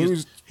was telling Yeah,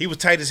 me he was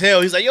tight as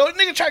hell. He's like, yo, this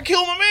nigga try to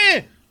kill my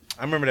man.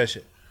 I remember that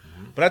shit.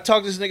 But I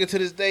talked to this nigga to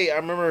this day. I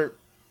remember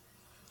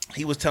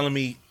he was telling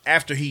me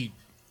after he,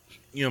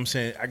 you know what I'm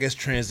saying, I guess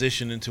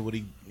transitioned into what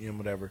he,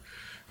 whatever.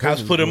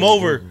 Cops put him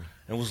over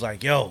and was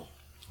like, yo,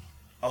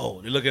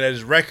 they're looking at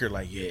his record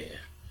like, yeah,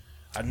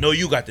 I know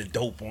you got the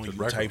dope on you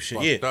record type shit.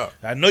 fucked Yeah, up.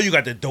 I know you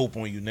got the dope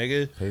on you,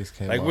 nigga. Pace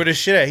came Like, up. where the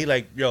shit at? He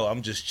like, yo,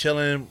 I'm just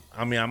chilling.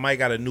 I mean, I might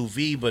got a new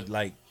V, but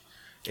like,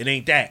 it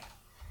ain't that.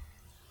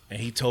 And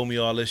he told me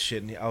all this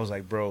shit, and I was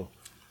like, bro,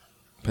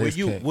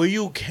 where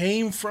you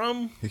came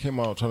from He came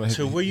out trying to hit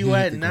to the- where he you hit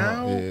at the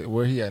ground. now? Yeah,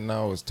 where he at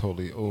now is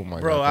totally. Oh my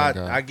bro, god,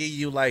 thank God. I give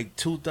you like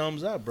 2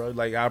 thumbs up, bro.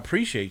 Like I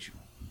appreciate you.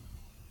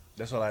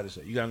 That's all I had to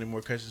say. You got any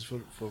more questions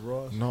for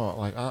Ross? No,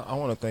 like I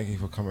want to thank you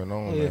for coming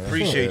on. Yeah, man.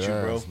 appreciate you,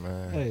 Dead bro. ass,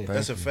 man. Hey. Thank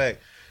That's a you. fact.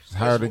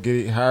 Hired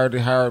the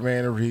hired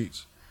man to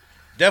reach.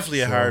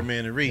 Definitely a So, hard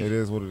man to read. It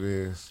is what it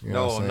is. You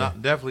know what No, I'm saying?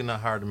 not definitely not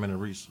hard to men to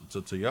reach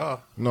to y'all.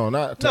 No,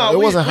 not. No, it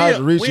we- wasn't hard we-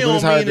 to reach. we you, but don't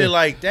it's hard mean to, it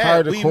like that.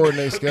 Hard to We-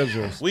 coordinate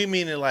schedules. We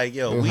mean it like,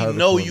 yo, It was we hard to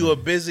know coordinate. you a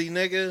busy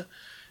nigga,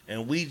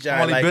 and we I'm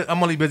just only, like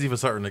I'm only busy for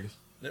certain niggas.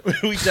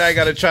 we just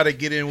got to try to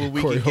get in where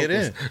we Corey can get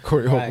in. Holcomb-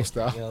 Corey Holcomb Right,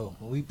 style. yo,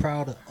 we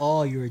proud of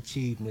all your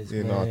achievements,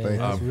 You man. know, thank you.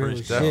 That's I real appreciate-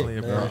 shit,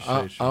 definitely man.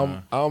 appreciate you,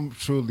 man. I'm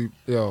truly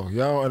y'all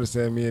don't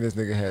understand. Me and this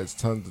nigga had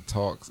tons of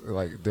talks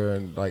like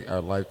during like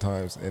our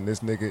lifetimes, and this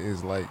nigga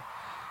is like,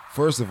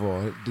 first of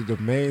all, the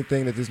main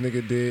thing that this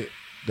nigga did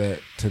that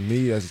to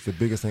me that's the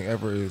biggest thing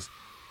ever is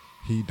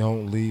he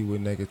don't lead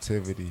with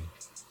negativity.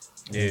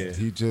 Yeah.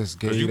 He just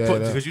gave Because you,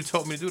 that up. you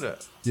told me to do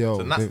that. Yo,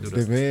 to not do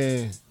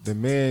that. the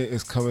man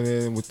is coming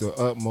in with the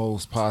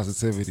utmost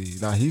positivity.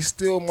 Now he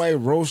still might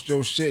roast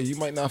your shit. You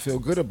might not feel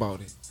good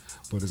about it,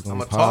 but it's I'm gonna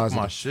gonna be talk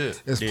positive. my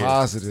shit. It's Yeah.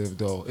 positive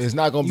though. It's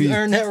not gonna You be.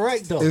 earned that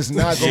right, though. It's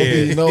not gonna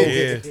Yeah, be no.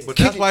 yeah. But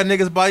that's why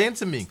niggas buy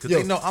into me because Yo.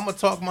 they know I'm gonna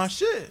talk my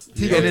shit.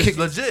 He And gonna it's kick-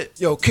 legit.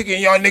 Yo,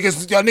 kicking y'all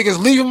niggas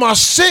leaving my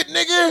shit,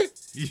 nigga.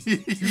 You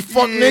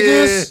fuck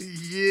niggas.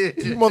 Yeah.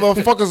 You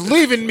motherfuckers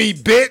leaving me,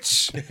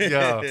 bitch.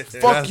 Yeah.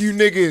 Fuck you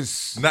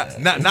niggas.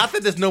 Not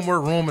that there's no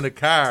more room in the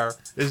car.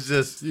 It's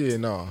just, Yeah,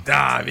 no.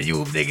 damn, you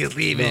niggas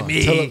leaving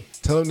No.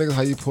 Tell them niggas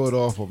how you pulled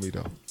off on me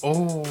though.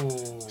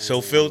 Oh. So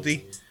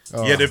filthy.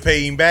 You had to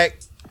pay him back.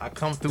 I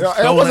come through Yo,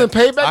 stolen. I wasn't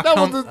paid back.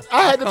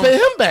 I had to pay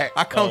him back.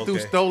 I come Oh, through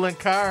okay. stolen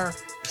car.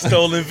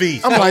 Stolen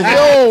V. I'm like,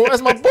 yo,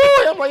 that's my boy.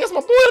 I'm like, that's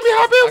my boy. Let me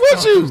hop in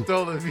with you.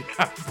 Stolen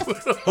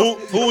vehicle.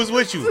 Who was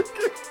with you?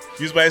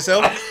 You was by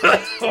yourself?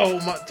 Oh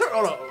my!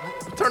 Hold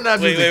on. Turn that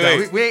Wait, music wait, down.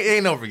 wait. We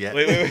ain't over yet.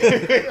 Wait.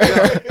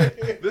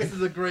 This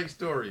is a great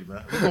story,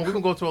 man. We're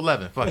gonna go to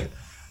 11. Fuck it.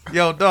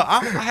 Yo, dog, I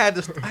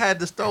had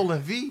the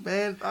stolen V,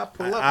 man. I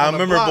pull up. I on the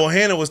remember block.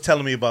 Bohanna was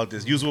telling me about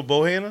this. You was with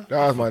Bohanna?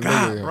 That was my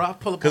God, nigga. bro, I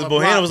pull up Because on the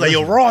Bohanna block. was like,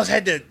 yo, Ross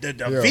had the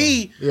Yo,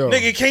 V. yo.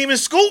 Nigga came and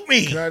scooped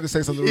me. Can I just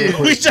say something Yeah. real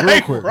quick? We just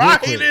real quick.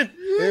 riding.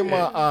 In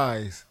my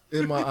eyes,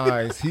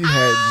 he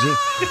had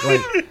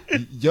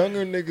like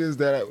younger niggas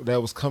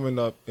that was coming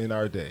up in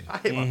our day. I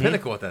hit my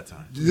pinnacle at that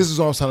time. This is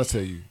what I'm trying to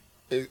tell you.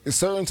 At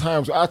certain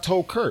times, I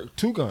told Kurt,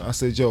 Two Gun, I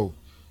said, yo,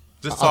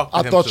 Just talk to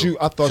I him thought too.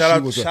 I thought Shout she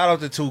out, was a, shout out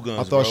to Two Guns,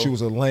 I thought bro. she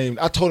was a lame.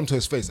 I told him to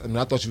his face. I mean,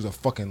 I thought she was a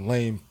fucking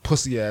lame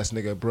pussy ass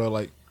nigga, bro.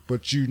 Like,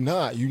 but you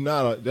not.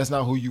 That's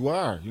not who you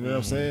are. You know what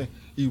I'm saying?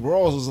 E.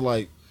 Rawls was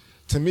like,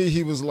 to me,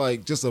 he was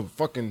like just a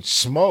fucking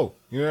schmo.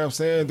 You know what I'm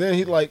saying? Then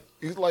he's like,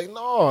 no,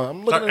 I'm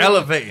looking Start at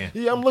elevating.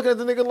 Yeah, I'm looking at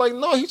the nigga like,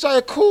 no, he try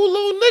a cool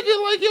little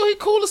nigga. Like, yo, he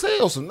cool as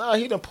hell. So now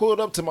he done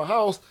pulled up to my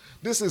house.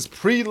 This is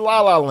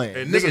pre-La La Land.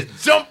 And This niggas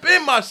is- jump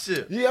in my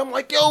shit. yeah, I'm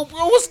like, yo,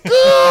 bro, what's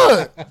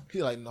good?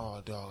 He like,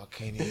 no, dog, I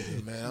can't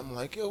even, man. I'm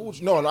like, yo,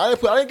 no, I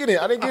didn't get in.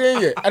 I didn't get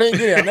in yet.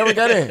 I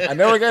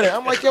never got in.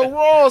 I'm like, yo,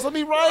 Ross, let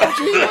me ride with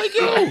you. He like,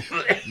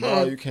 yo,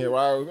 no, you can't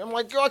ride with me. I'm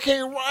like, yo, I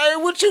can't ride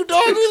with you,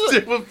 dog. He's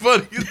Shit was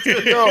funny.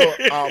 like, yo,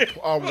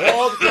 I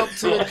walked up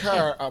to the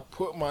car. I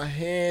put my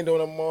hand on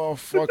the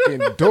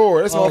motherfucking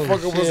door. This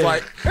motherfucker was shit.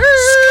 like,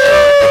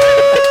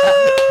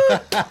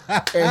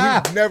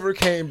 and he never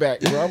came back,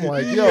 bro. I'm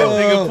like, yo.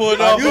 Nigga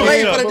pulled off You on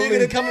waiting you. for the nigga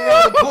to come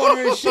around the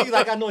corner and shit.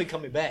 Like, I know he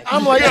coming back.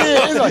 I'm like,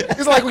 yeah,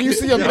 it's like when you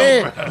see your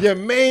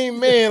main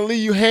man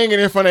leave you hanging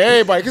in front of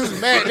everybody because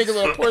it's mad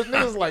niggas on the porch.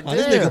 Niggas like, Oh,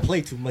 this damn. nigga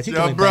play too much. He Yo,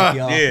 coming bro. back,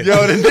 y'all. Yeah.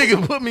 Yo, the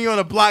nigga put me on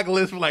a block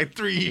list for like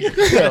 3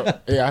 years.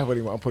 Yeah, I'm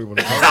putting him on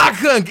the I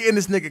couldn't get in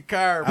this nigga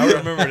car. I bro.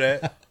 remember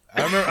that.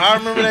 I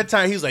remember that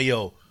time. He was like,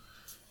 yo,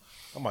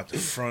 I'm about to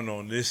front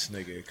on this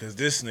nigga because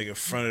this nigga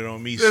fronted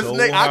on me This so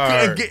nigga, I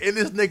couldn't hard. get in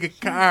this nigga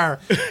car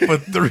for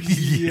 3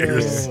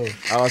 years. Yo.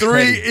 I was 3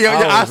 petty. yo,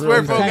 I was swear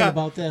real for petty. Tight God.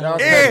 about that. Y'all huh?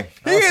 Yeah,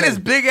 I he was had his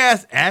petty. big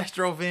ass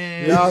Astro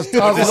van. Yeah, I was The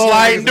little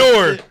sliding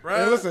door.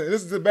 And listen,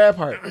 this is the bad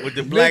part. With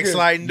the black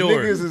sliding door.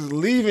 Niggas is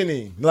leaving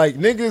him. Like,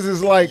 niggas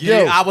is like,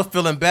 Yeah, yo, I was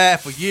feeling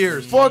bad for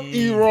years. fuck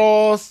E.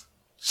 Ross.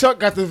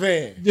 Chuck got the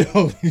van.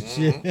 Yo,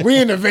 shit. We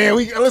in the van.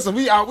 Listen.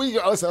 I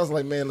was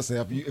like, man,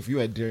 listen. If you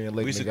at Darien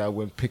Lake, We nigga, should- I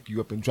wouldn't pick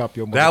you up and drop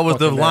your. That was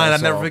the motherfucking line I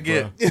ass never off,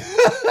 forget.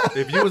 bruh.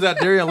 If you was at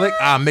Darien Lake,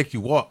 I'll make you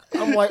walk.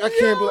 I'm like, I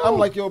can't believe. I'm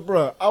like, yo,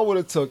 bro. I would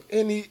have took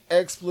any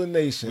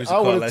explanation. We used to I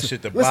call would've that t-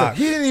 shit the Listen, box.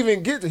 he didn't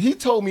even get. He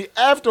told me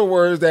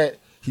afterwards that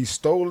he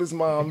stole his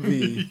mom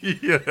V.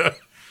 Yeah.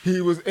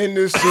 He was in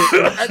this shit.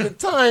 And at the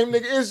time,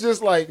 nigga, it's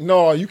just like,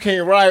 no, you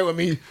can't ride with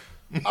me.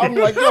 I'm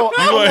like, yo,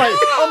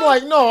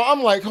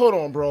 I'm like, hold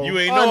on, bro. You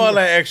ain't know all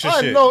that extra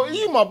shit. I know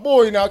you my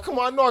boy now. Come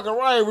on, I know I can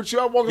ride with you.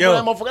 I walk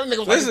around that motherfucker. That nigga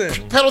was listen,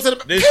 like, pedal to the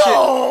this shit. shit,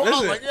 I listen,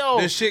 was like, yo,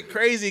 this shit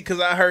crazy because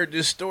I heard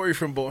this story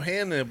from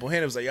Bohanna. And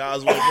Bohanna was like, y'all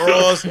was with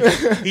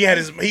Ross.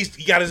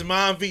 he got his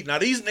mom beat. Now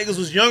these niggas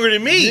was younger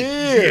than me.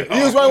 Yeah,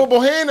 he was riding with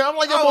Bohanna. I'm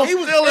like, yo, he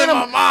was still in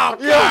my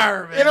mom's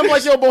car, man. And I'm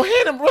like, yo,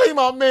 Bohanna really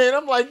my man.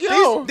 I'm like,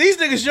 yo, these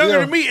niggas younger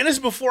than me, and this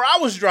is before I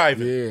was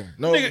driving. Yeah,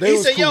 no, nigga, they he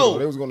was said, cool, yo, though.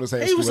 They was going to the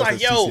same he school. was That's like,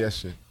 the yo,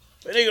 TCS shit.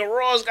 the nigga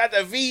Ross got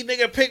the V,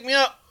 nigga pick me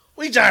up.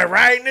 We just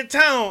riding in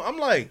town. I'm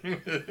like,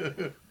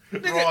 nigga,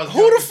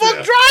 who the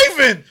fuck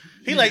driving?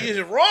 He like, is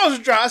it Ross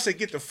drive? I said,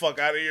 get the fuck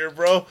out of here,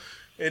 bro.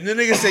 And the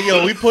nigga said,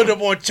 yo, we put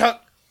up on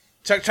Chuck.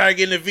 Chuck tried to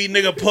get in the V,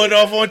 nigga put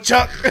off on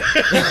Chuck.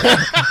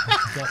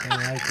 Fucking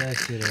like that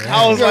shit. Right?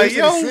 I was like,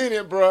 yo, seen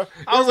it, bro.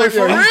 I was like,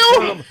 for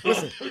real?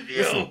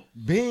 Listen,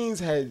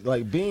 Beans had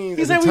Beans.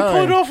 He at said the we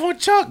time, put off on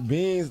Chuck.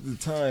 Beans at the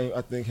time,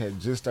 I think,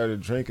 had just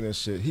started drinking and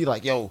shit. He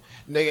like, yo,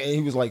 nigga, and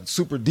he was like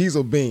super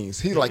diesel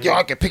Beans. He like, yo,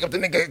 I can pick up the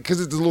nigga because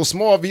it's a little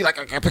small V. Like,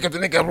 I can pick up the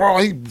nigga Raw.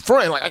 He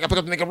fronting like I can pick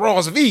up the nigga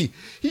Raw's V.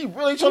 He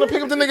really trying to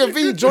pick up the nigga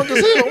V, drunk as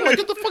hell. I'm like,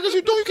 what the fuck is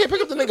you doing? You can't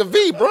pick up the nigga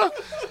V, bro.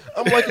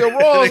 I'm like, yo,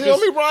 Raw's, yo,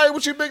 let me ride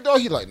with you, big dog.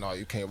 He like, no,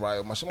 you can't ride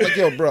with my shit. I'm like,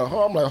 yo, bro.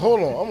 I'm like, hold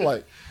on. I'm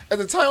like, at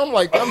the time, I'm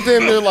like, I'm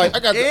damn near like,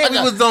 we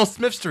was on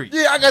Smith Street.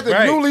 yeah, I got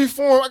the newly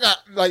formed. I got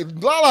like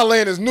La La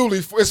Land is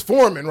it's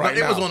forming right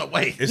now. It was on the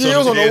way. It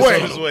was on the way.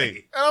 It's on its way.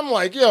 And I'm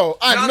like, yo,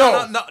 I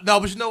know. No,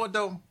 but you know what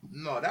though?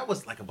 No, that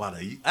was like about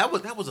that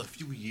was a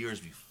few years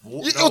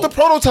before. It was the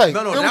prototype.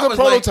 No, it that was a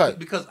prototype. like,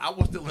 because I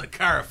was still in the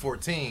car at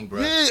 14,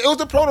 bro. Yeah, it was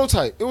the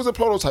prototype. It was a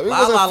prototype. It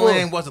La La wasn't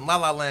Land wasn't La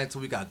La Land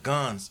until we got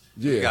guns.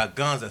 Yeah. We got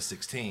guns at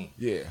 16.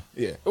 Yeah.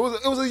 It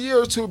was a year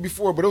or two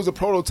before, but it was a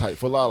prototype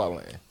for La La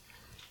Land.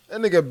 That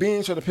nigga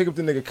Bean tried to pick up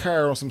the nigga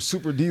car on some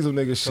super diesel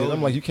nigga shit.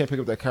 I'm like, you can't pick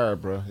up that car,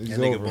 bro. It's That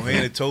nigga over.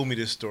 Bohanna told me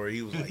this story.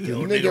 He was like,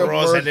 yo, The nigga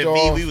Ross had that worked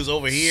V. off We was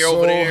over here, so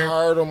over there.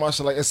 hard on my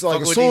shit. Like, it's like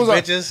Fuck as with soon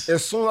these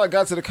as I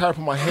got to the car,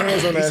 put my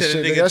hands on He that said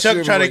shit. the nigga, nigga that Chuck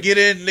shit tried to was get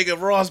in. Nigga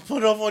Ross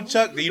put off on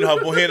Chuck. You know how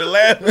Bohanna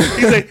laughed?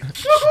 He's like,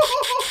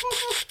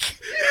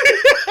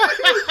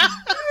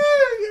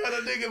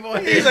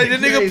 he's like, the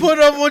nigga put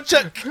off on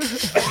Chuck.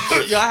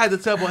 Yo, I had to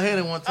tell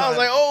Bohanna one time. I was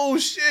like, oh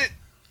shit.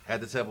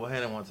 had to tell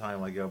Bohanna one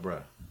time, like, yo,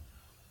 bro,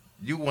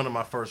 you one of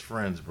my first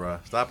friends, bro.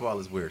 Stop all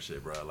this weird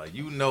shit, bro. Like,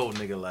 you know,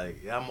 nigga, like,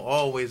 I'm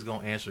always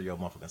gonna answer your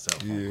motherfucking cell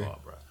phone call,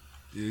 bro.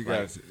 Yeah, you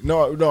got it.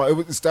 No,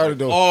 it started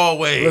though.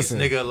 Always, listen,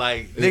 nigga,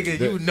 like, nigga,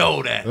 you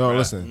know that. No, bruh.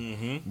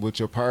 listen, with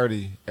your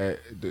party at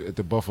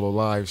the Buffalo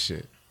Live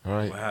shit, all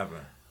right? What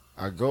happened?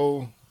 I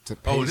go to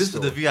pay Oh, this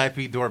store. is the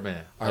VIP doorman.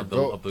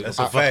 That's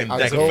a fact. I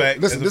That's a go, fact.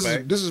 Listen, That's a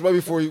fact. this is right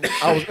before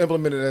I was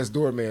implemented as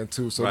doorman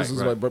too. So Right, this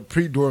is right. like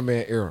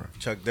pre-doorman era.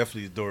 Chuck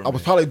definitely is doorman. I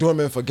was probably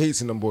doorman for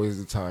Gates and them boys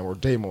at the time, or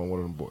Damon, one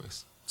of them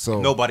boys.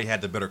 So Nobody had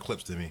the better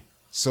clips than me.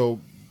 So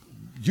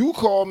you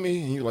called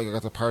me and you like, I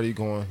got the party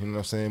going, you know what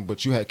I'm saying?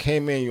 But you had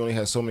came in, you only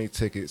had so many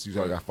tickets. You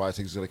got 5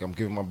 tickets. You're like, I'm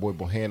giving my boy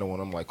Bohanna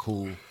one. I'm like,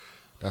 cool,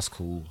 that's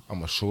cool. I'm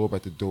gonna show up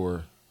at the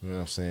door. You know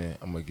what I'm saying?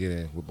 I'm gonna get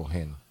in with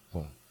Bohanna.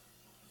 Boom.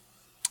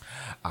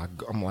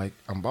 I'm like,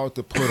 I'm about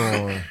to put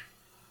on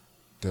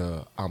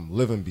the I'm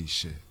Living Beat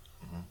shit.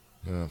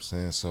 You know what I'm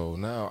saying? So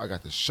now I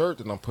got the shirt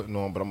that I'm putting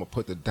on, but I'm gonna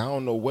put the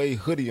Down the Way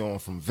hoodie on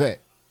from Vet.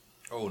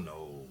 Oh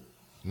no,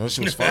 No, this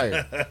shit was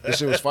fire. This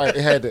shit was fire. It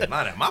had the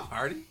not at my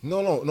party.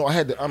 no. I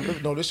had the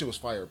no. This shit was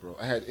fire, bro.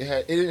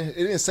 It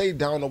didn't say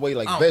Down the Way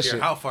like I don't Vet care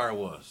shit. how far it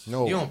was.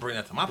 No. You don't bring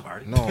that to my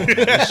party. No, man,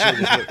 this shit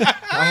was lit.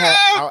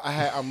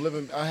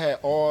 I had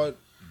all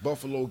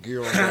Buffalo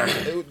gear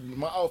on.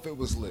 My outfit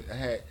was lit.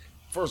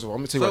 First of all,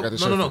 let me tell you So, where I got the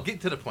shirt. no. from.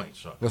 Get to the point,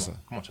 Chuck. Listen.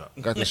 Come on, Chuck.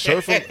 Got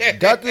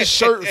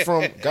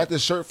the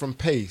shirt from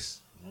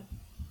Pace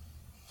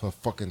for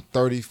fucking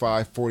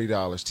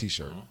 $35-$40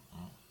 t-shirt.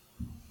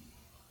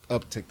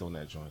 Upticked on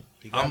that joint.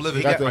 I'm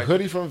living. Got the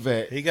hoodie from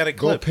Vet. He got a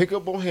Go clip. pick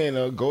up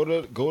Bohanna.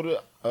 Go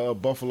to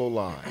Buffalo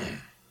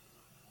Live.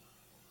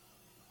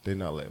 They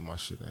not letting my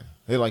shit in.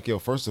 They like, yo,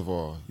 first of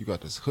all, you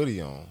got this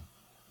hoodie on.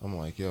 I'm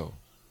like, yo,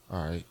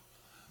 all right.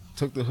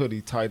 Took the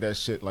hoodie, tied that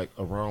shit like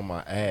around my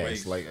ass.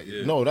 Waist, Like,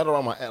 yeah. no, not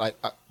around my ass. Like,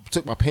 I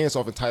took my pants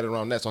off and tied it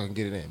around that so I can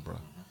get it in, bro.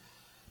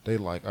 They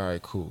like, all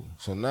right, cool.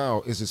 So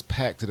now it's just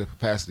packed to the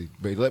capacity.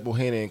 But they let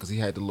Bohanna in because he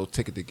had the little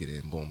ticket to get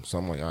in. Boom. So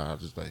I'm like, all right, I'll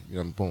just like,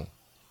 you know, boom.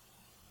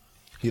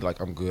 He like,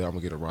 I'm good. I'm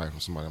gonna get a ride from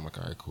somebody. I'm like,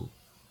 all right, cool.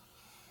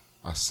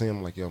 I see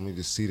him like, yo, I'm gonna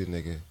just see the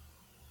nigga.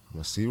 I'm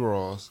gonna see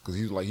Ross because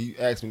he was like, he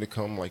asked me to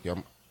come. Like, yo,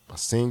 I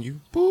seen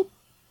you. Boop.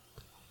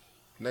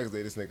 Next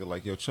day, this nigga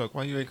like, yo, Chuck,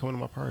 why you ain't coming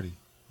to my party?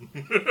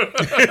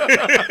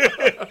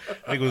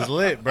 Nigga was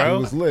lit, bro.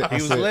 He was lit. He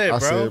was lit, bro. I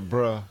said,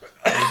 bruh.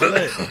 He was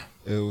lit.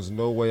 It was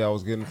no way I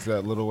was getting to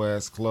that little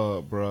ass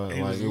club, bro. It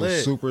like was it lit.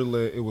 was super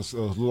lit. It was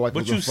like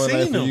But it was a you fun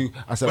night seen for them. you.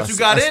 I said, But you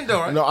got in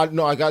though, right?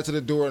 No, I got to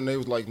the door and they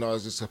was like, no,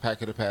 it's just a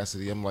pack of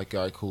capacity. I'm like,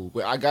 all right, cool.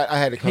 But I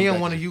had to come. He back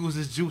don't want to in. use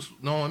his juice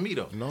knowing me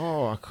though.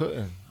 No, I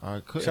couldn't.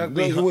 Chuck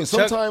No, be,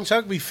 sometimes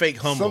Chuck be fake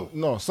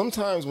humble.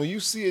 sometimes when you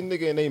see a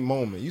nigga in a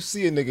moment, you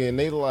see a nigga and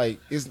they like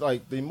it's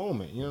like the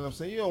moment. You know what I'm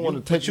saying? You don't want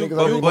to take niggas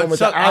out of the moment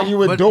to argue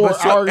with door.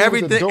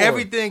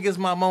 Everything is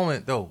my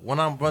moment though. When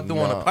I'm run through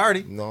on a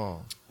party,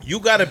 No. You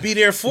got to be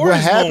there for What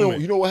his happened?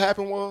 moment. You know what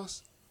happened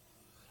was,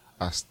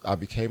 I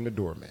became the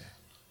doorman.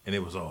 and it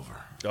was over.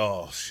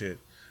 Oh shit!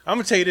 I'm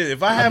gonna tell you this: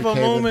 if I have a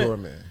became the moment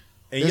doorman.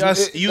 and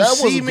It's- you that was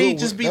see a me, good-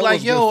 just be that like,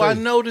 was "Yo, good I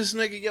faith. know this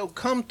nigga. Yo,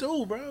 come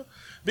through, bro."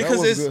 Because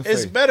was good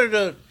it's faith. better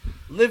to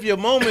live your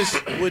moments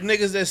with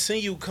niggas that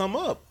seen you come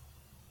up.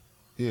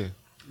 Yeah.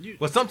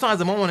 But sometimes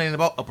the moment ain't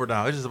about up or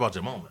down. It's just about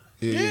your moment.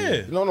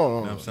 Yeah. No.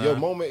 what I'm saying? Your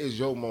moment is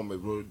your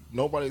moment, bro.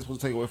 Nobody's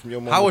supposed to take away from your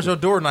moment. How was your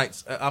door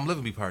nights? I'm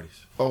living me parties.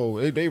 Oh,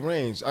 they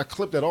range. I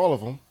clipped at all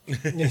of them.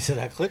 He said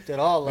I clicked it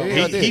all up.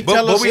 Yeah, I did. He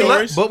tell us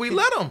stories. But we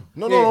let them.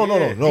 No.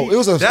 Yeah. It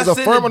was a That's in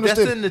firm the-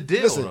 understanding. that's in the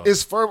deal, Listen, though.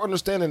 it's firm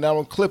understanding that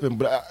I'm clipping,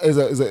 but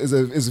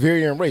it's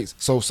varying rates.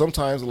 So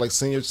sometimes like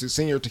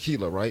senior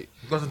tequila, right?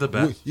 Wasn't the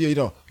best.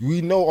 We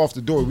know off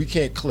the door we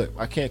can't clip.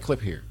 I can't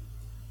clip here.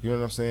 You know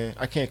what I'm saying?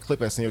 I can't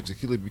clip at Senior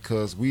Tequila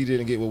because we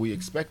didn't get what we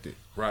expected.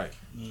 Right.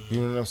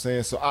 You know what I'm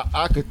saying? So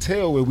I could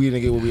tell where we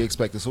didn't get what we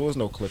expected. So there's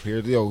no clip here.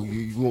 Yo,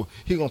 he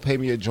gonna pay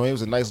me a joint. It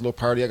was a nice little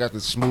party. I got to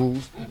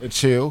smooth and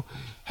chill,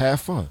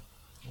 have fun.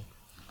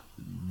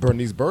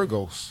 Bernice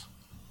Burgos.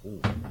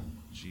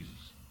 Jesus.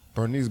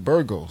 Bernice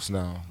Burgos.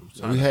 Now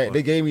Time to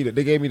they gave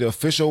me the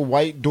official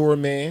white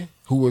doorman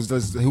who was a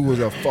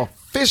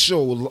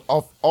official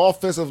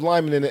offensive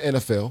lineman in the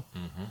NFL.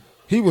 Mm-hmm.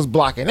 He was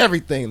blocking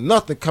everything.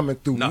 Nothing coming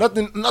through. No.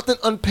 Nothing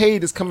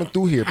unpaid is coming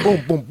through here.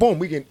 Boom, boom, boom.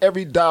 We getting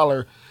every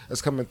dollar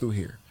that's coming through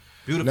here.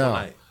 Beautiful Now,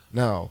 night.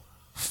 Now,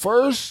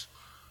 first,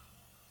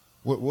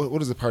 what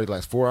does the party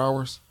last? 4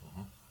 hours?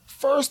 Mm-hmm.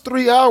 First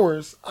 3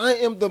 hours, I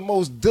am the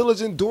most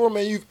diligent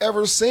doorman you've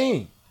ever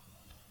seen.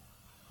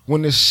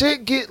 When the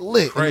shit get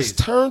lit and Crazy.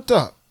 it's turned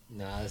up,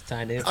 Nah, it's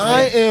time to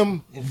I inflate.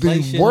 am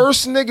Inflation. the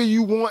worst nigga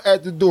you want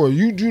at the door.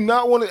 You do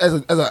not want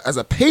to, as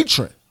a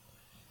patron,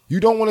 you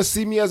don't want to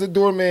see me as a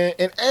doorman.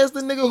 And as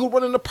the nigga who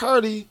running the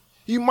party,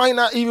 you might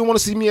not even want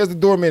to see me as the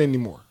doorman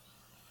anymore.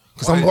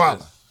 Because Why I'm is wilding.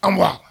 this? I'm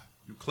wilding.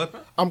 You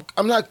clipping?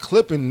 I'm not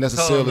clipping Tell them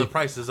necessarily. the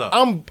price is up.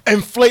 I'm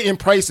inflating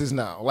prices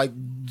now. Like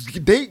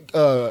Gate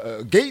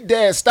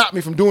Dad stopped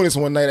me from doing this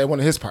one night at one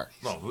of his parties.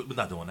 No, we're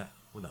not doing that.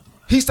 We're not doing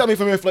that. He stopped me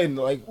from inflating.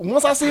 Like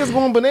once I see us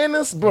going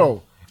bananas,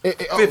 bro.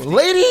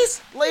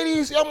 Ladies,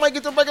 y'all might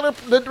get the regular.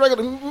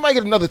 You might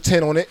get another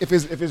 10 on it if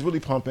it's really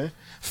pumping.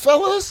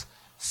 Fellas,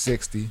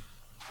 60,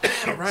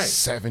 Right.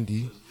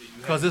 70,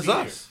 Because it's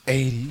us.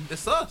 80.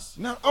 It's us.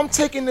 Now I'm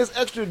taking this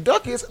extra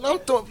ducats and I'm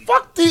throwing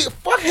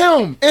fuck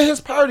him and his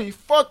party.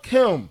 Fuck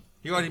him.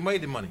 You already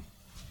made the money.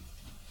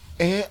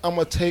 And I'm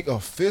gonna take a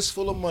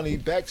fistful of money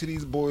back to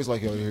these boys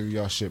like, yo, here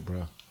y'all shit,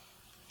 bro.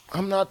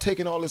 I'm not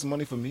taking all this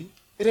money from me.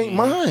 It ain't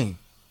mine.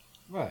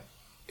 Right.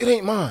 It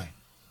ain't mine.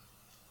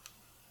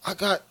 I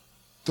got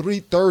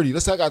 $330.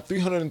 Let's say I got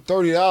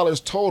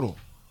 $330 total.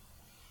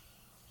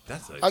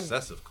 That's an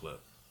excessive clip.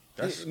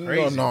 That's No,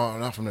 crazy. no,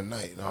 not from the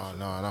night. No,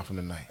 not from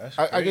the night. That's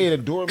I crazy. gave the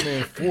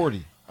doorman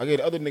 40. I gave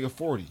the other nigga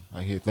 40.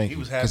 I hear, thank He you.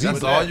 was happy 'Cause That's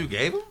with all that. you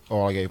gave him?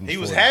 Oh, I gave him. He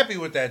was 40. happy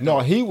with that. No,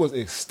 though. he was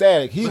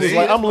ecstatic. He was See,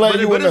 like, I'm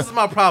letting you but in this the. is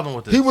my problem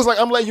with this. He was like,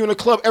 I'm letting you in the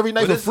club every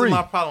night But for this free. is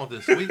my problem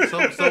with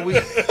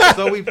this.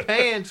 So we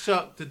paying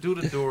Chuck to do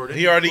the door.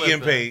 He already clipping.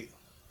 getting paid,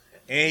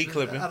 and he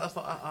clipping. I don't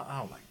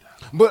like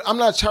that. But I'm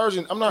not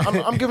charging.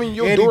 I'm giving you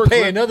your And door he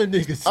paying clip. other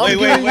niggas. I'm Wait,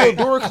 giving wait. you a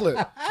door clip.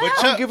 But I'm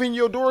Chuck, giving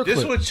you a door this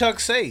is clip. what Chuck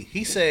say.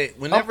 He said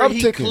whenever I'm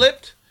he ticking.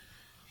 clipped,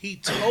 he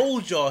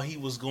told y'all he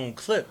was gonna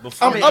clip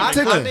before. I'm he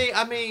upticking. clipped.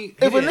 I mean,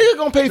 If a nigga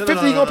gonna pay 50,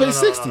 he gonna pay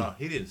 60. No.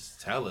 He didn't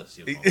tell us.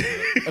 He was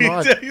No, gonna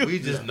I- clip. We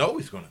just know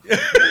he's gonna clip.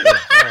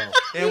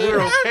 And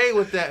we're okay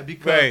with that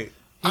because Right.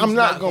 he's I'm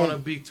not gonna gonna-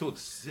 be too.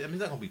 He's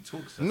not gonna be too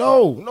excessive.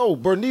 No.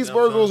 Bernice You know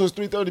what I'm Burgos saying? was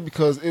 330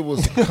 because it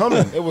was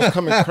coming. It was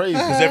coming crazy.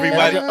 Because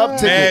everybody And I could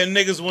uptick mad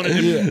it. niggas wanted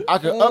to. Yeah, I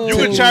could uptick You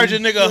could it. charge a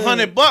nigga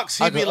 $100.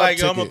 I He'd be could like,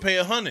 "Yo, uptick I'm gonna it. pay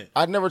 $100."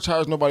 I'd never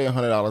charged nobody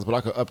 $100, but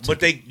I could uptick.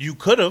 But it. you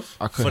could have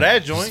I could for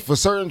that joint. For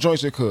certain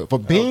joints, you could. For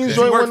Beans Did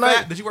joint you work one night,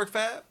 Fab? Did you work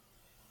Fab?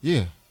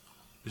 yeah.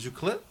 Did you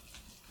clip?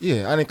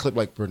 Yeah, I didn't clip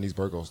like Bernice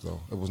Burgos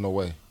though. It was no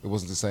way. It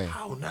wasn't the same.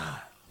 How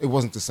not? It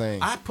wasn't the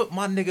same. I put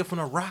my nigga from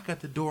the Rock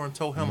at the door and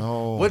told him,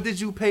 No. "What did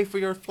you pay for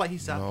your flight?" He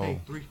said, No. "I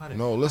paid $300."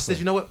 No, I listen. said,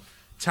 "You know what?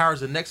 Charge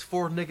the next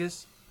 4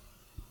 niggas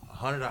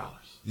 $100.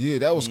 Yeah,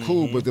 that was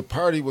cool, but the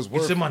party was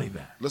worth Get your money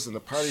back." Listen, the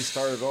party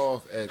started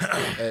off at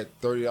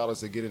 $30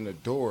 to get in the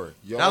door.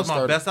 Y'all That was my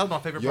started, best. That was my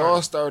favorite Y'all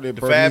part. started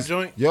The Bernice, Fab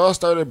joint? Y'all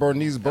started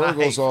Bernice And I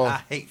Burgos hate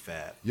off.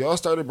 Fab. Y'all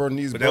started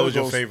Bernice But Burgos.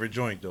 that was your favorite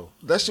joint, though.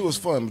 That shit was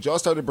fun. But y'all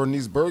started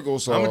Bernice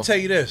Burgos I'm gonna off tell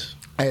you this.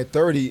 at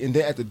 30, and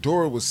then at the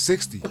door it was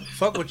 60.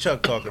 Fuck with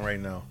Chuck talking right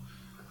now.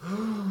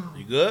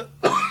 You good?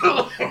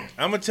 I'm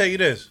gonna tell you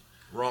this.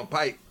 Wrong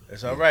pipe.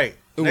 That's all right.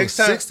 It Next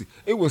was time, 60.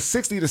 It was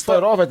 60 to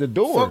start off at the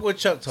door. fuck with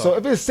Chuck talking. So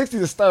if it's 60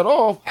 to start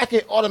off, I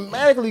can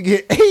automatically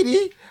get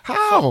 80.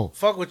 How?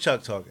 Fuck with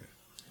Chuck talking.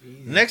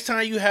 Next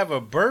time you have a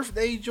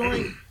birthday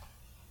joint,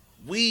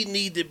 we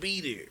need to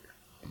be there.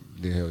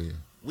 Yeah, hell yeah.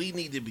 We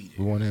need to be We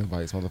there. want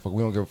invites, motherfucker.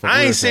 We don't give a fuck. I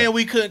where ain't it's saying at.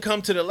 we couldn't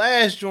come to the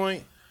last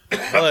joint,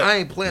 but I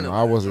ain't planning. No,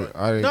 I wasn't.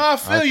 I didn't, No, I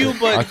feel you,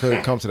 but- I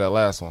couldn't come to that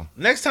last one.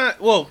 next time,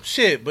 well,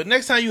 shit. But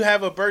next time you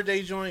have a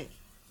birthday joint,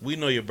 we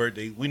know your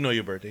birthday. We know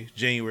your birthday,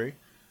 January.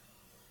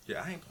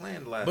 Yeah, I ain't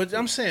playing the last. But two.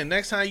 I'm saying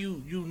next time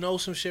you know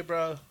some shit,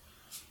 bro,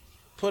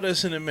 put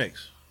us in the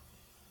mix.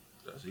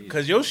 That's easy.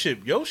 Cause your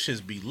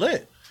shits be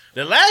lit.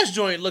 The last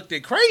joint looked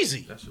it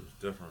crazy. That shit was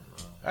different,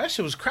 bro. That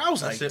shit was crowd. I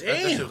was like, That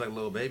shit damn. was like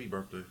little baby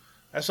birthday.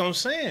 That's what I'm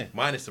saying.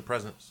 Minus the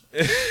presents.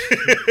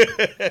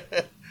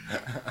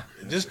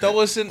 Just throw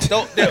us in.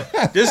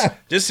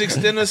 Just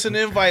extend us an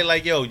invite.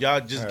 Like, yo, y'all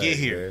just get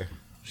here. Man.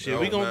 Shit,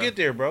 Yo, we gonna man. get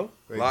there, bro.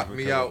 Thank Lock you for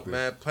me coming out, through.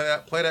 man.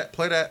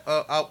 Play that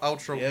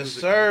outro Yes,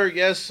 music. sir.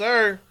 Yes,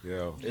 sir.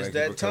 Yo, It's thank you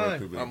that for coming time.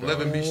 through, big I'm dog.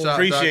 livingbeeshop.com,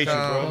 Appreciate you,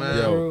 bro. man.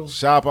 Yo,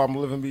 shop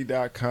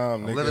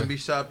livingb.com, nigga.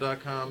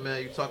 Livingbeeshop.com,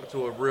 man. You talking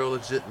to a real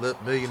legit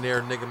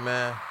millionaire nigga,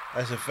 man.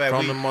 That's a fact.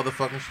 From We, the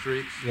motherfucking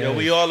streets. yo,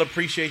 we all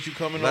appreciate you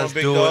coming Let's on,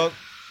 big do it. dog.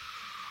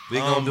 We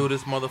gonna do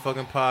this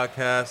motherfucking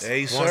podcast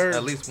Hey, once, sir.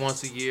 at least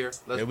once a year.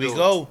 Let's There we do it.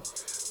 go.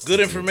 Good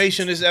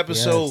information this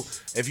episode.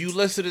 Yes. If you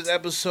listen to this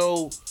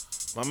episode,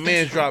 my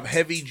man dropped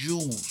heavy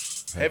jewels.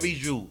 Heavy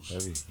jewels.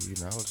 Heavy, you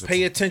know,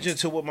 Pay attention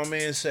to what my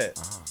man said.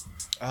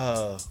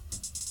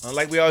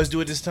 Like we always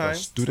do it this the time.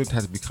 student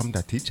has become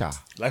the teacher.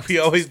 Like we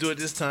always do it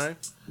this time.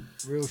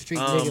 Real street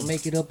Um, nigga,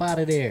 make it up out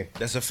of there.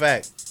 That's a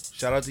fact.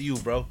 Shout out to you,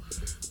 bro.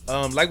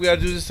 Like we ought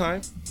to do this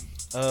time.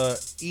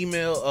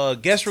 Email,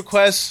 guest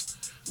requests,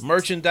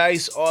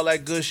 merchandise, all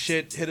that good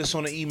shit. Hit us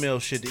on the email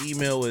shit. The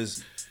email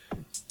is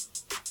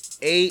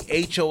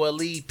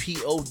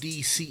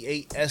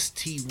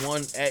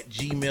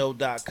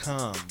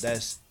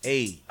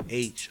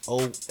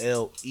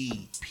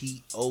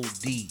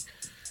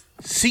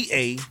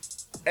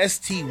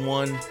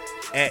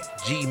That's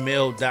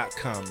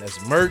aholepodcast1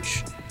 That's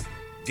merch,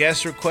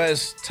 guest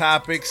requests,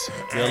 topics,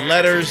 your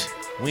letters.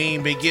 We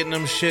ain't been getting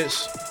them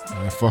shits.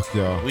 Man, fuck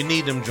y'all. We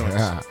need them joints.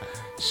 Yeah.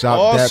 Shop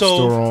Also- that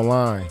store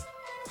online.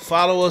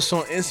 Follow us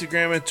on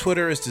Instagram and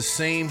Twitter. It's the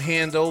same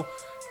handle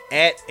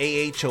at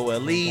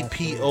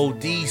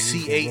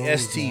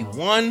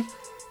aholepodcast1.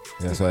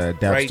 Yeah, so that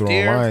Dap Right store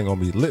there. online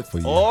gonna be lit for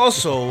you.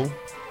 Also,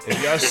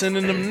 if y'all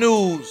sending them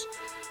news,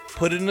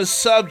 put in the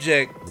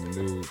subject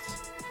Dudes.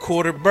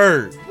 Quarter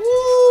Bird.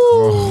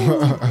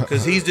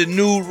 Because he's the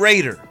new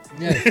Raider.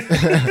 Yes.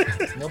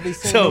 Nobody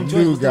send So, them joints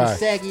new with them guy.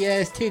 saggy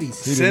ass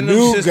titties. He the Send them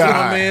new shits to my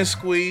guy. man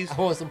Squeeze. I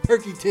want some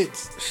perky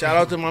tits. Shout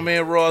out to my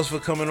man Ross for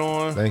coming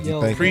on. Thank you,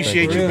 Yo, thank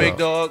Appreciate thank you, for big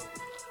real. dog.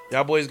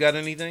 Y'all boys got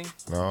anything?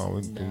 No,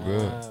 we do Nah,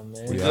 good.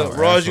 man. We Good. out,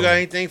 Ross, you got asshole.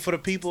 anything for the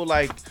people?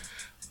 Like,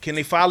 can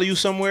they follow you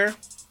somewhere?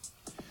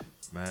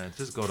 Man,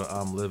 just go to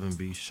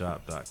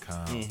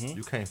livingbeeshop.com.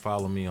 You can't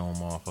follow me on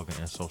motherfucking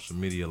and social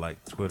media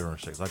like Twitter and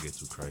shit. 'Cause I get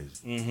too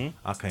crazy.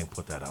 I can't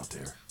put that out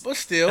there. But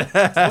still.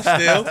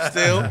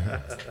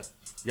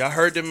 Y'all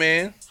heard the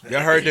man. Y'all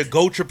heard the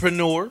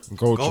Gotrepreneur.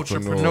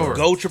 Gotrepreneur.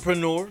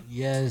 Gotrepreneur.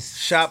 Yes.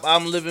 Shop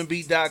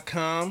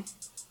I'mLivingBeat.com.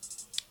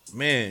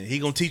 Man, he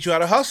gonna teach you how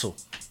to hustle.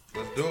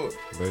 Let's do it.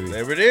 Baby.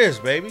 There it is,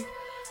 baby.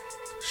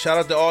 Shout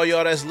out to all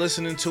y'all that's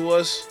listening to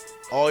us,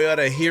 all y'all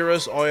that hear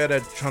us, all y'all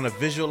that trying to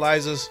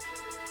visualize us.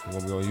 We're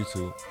gonna be on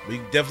YouTube. We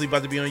definitely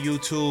about to be on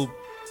YouTube,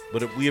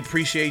 but we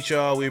appreciate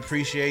y'all. We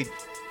appreciate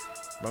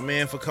my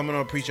man for coming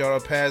on. Appreciate all our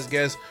past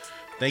guests.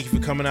 Thank you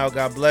for coming out.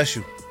 God bless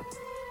you.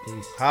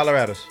 Peace. Holler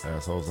at us.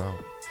 Assholes out.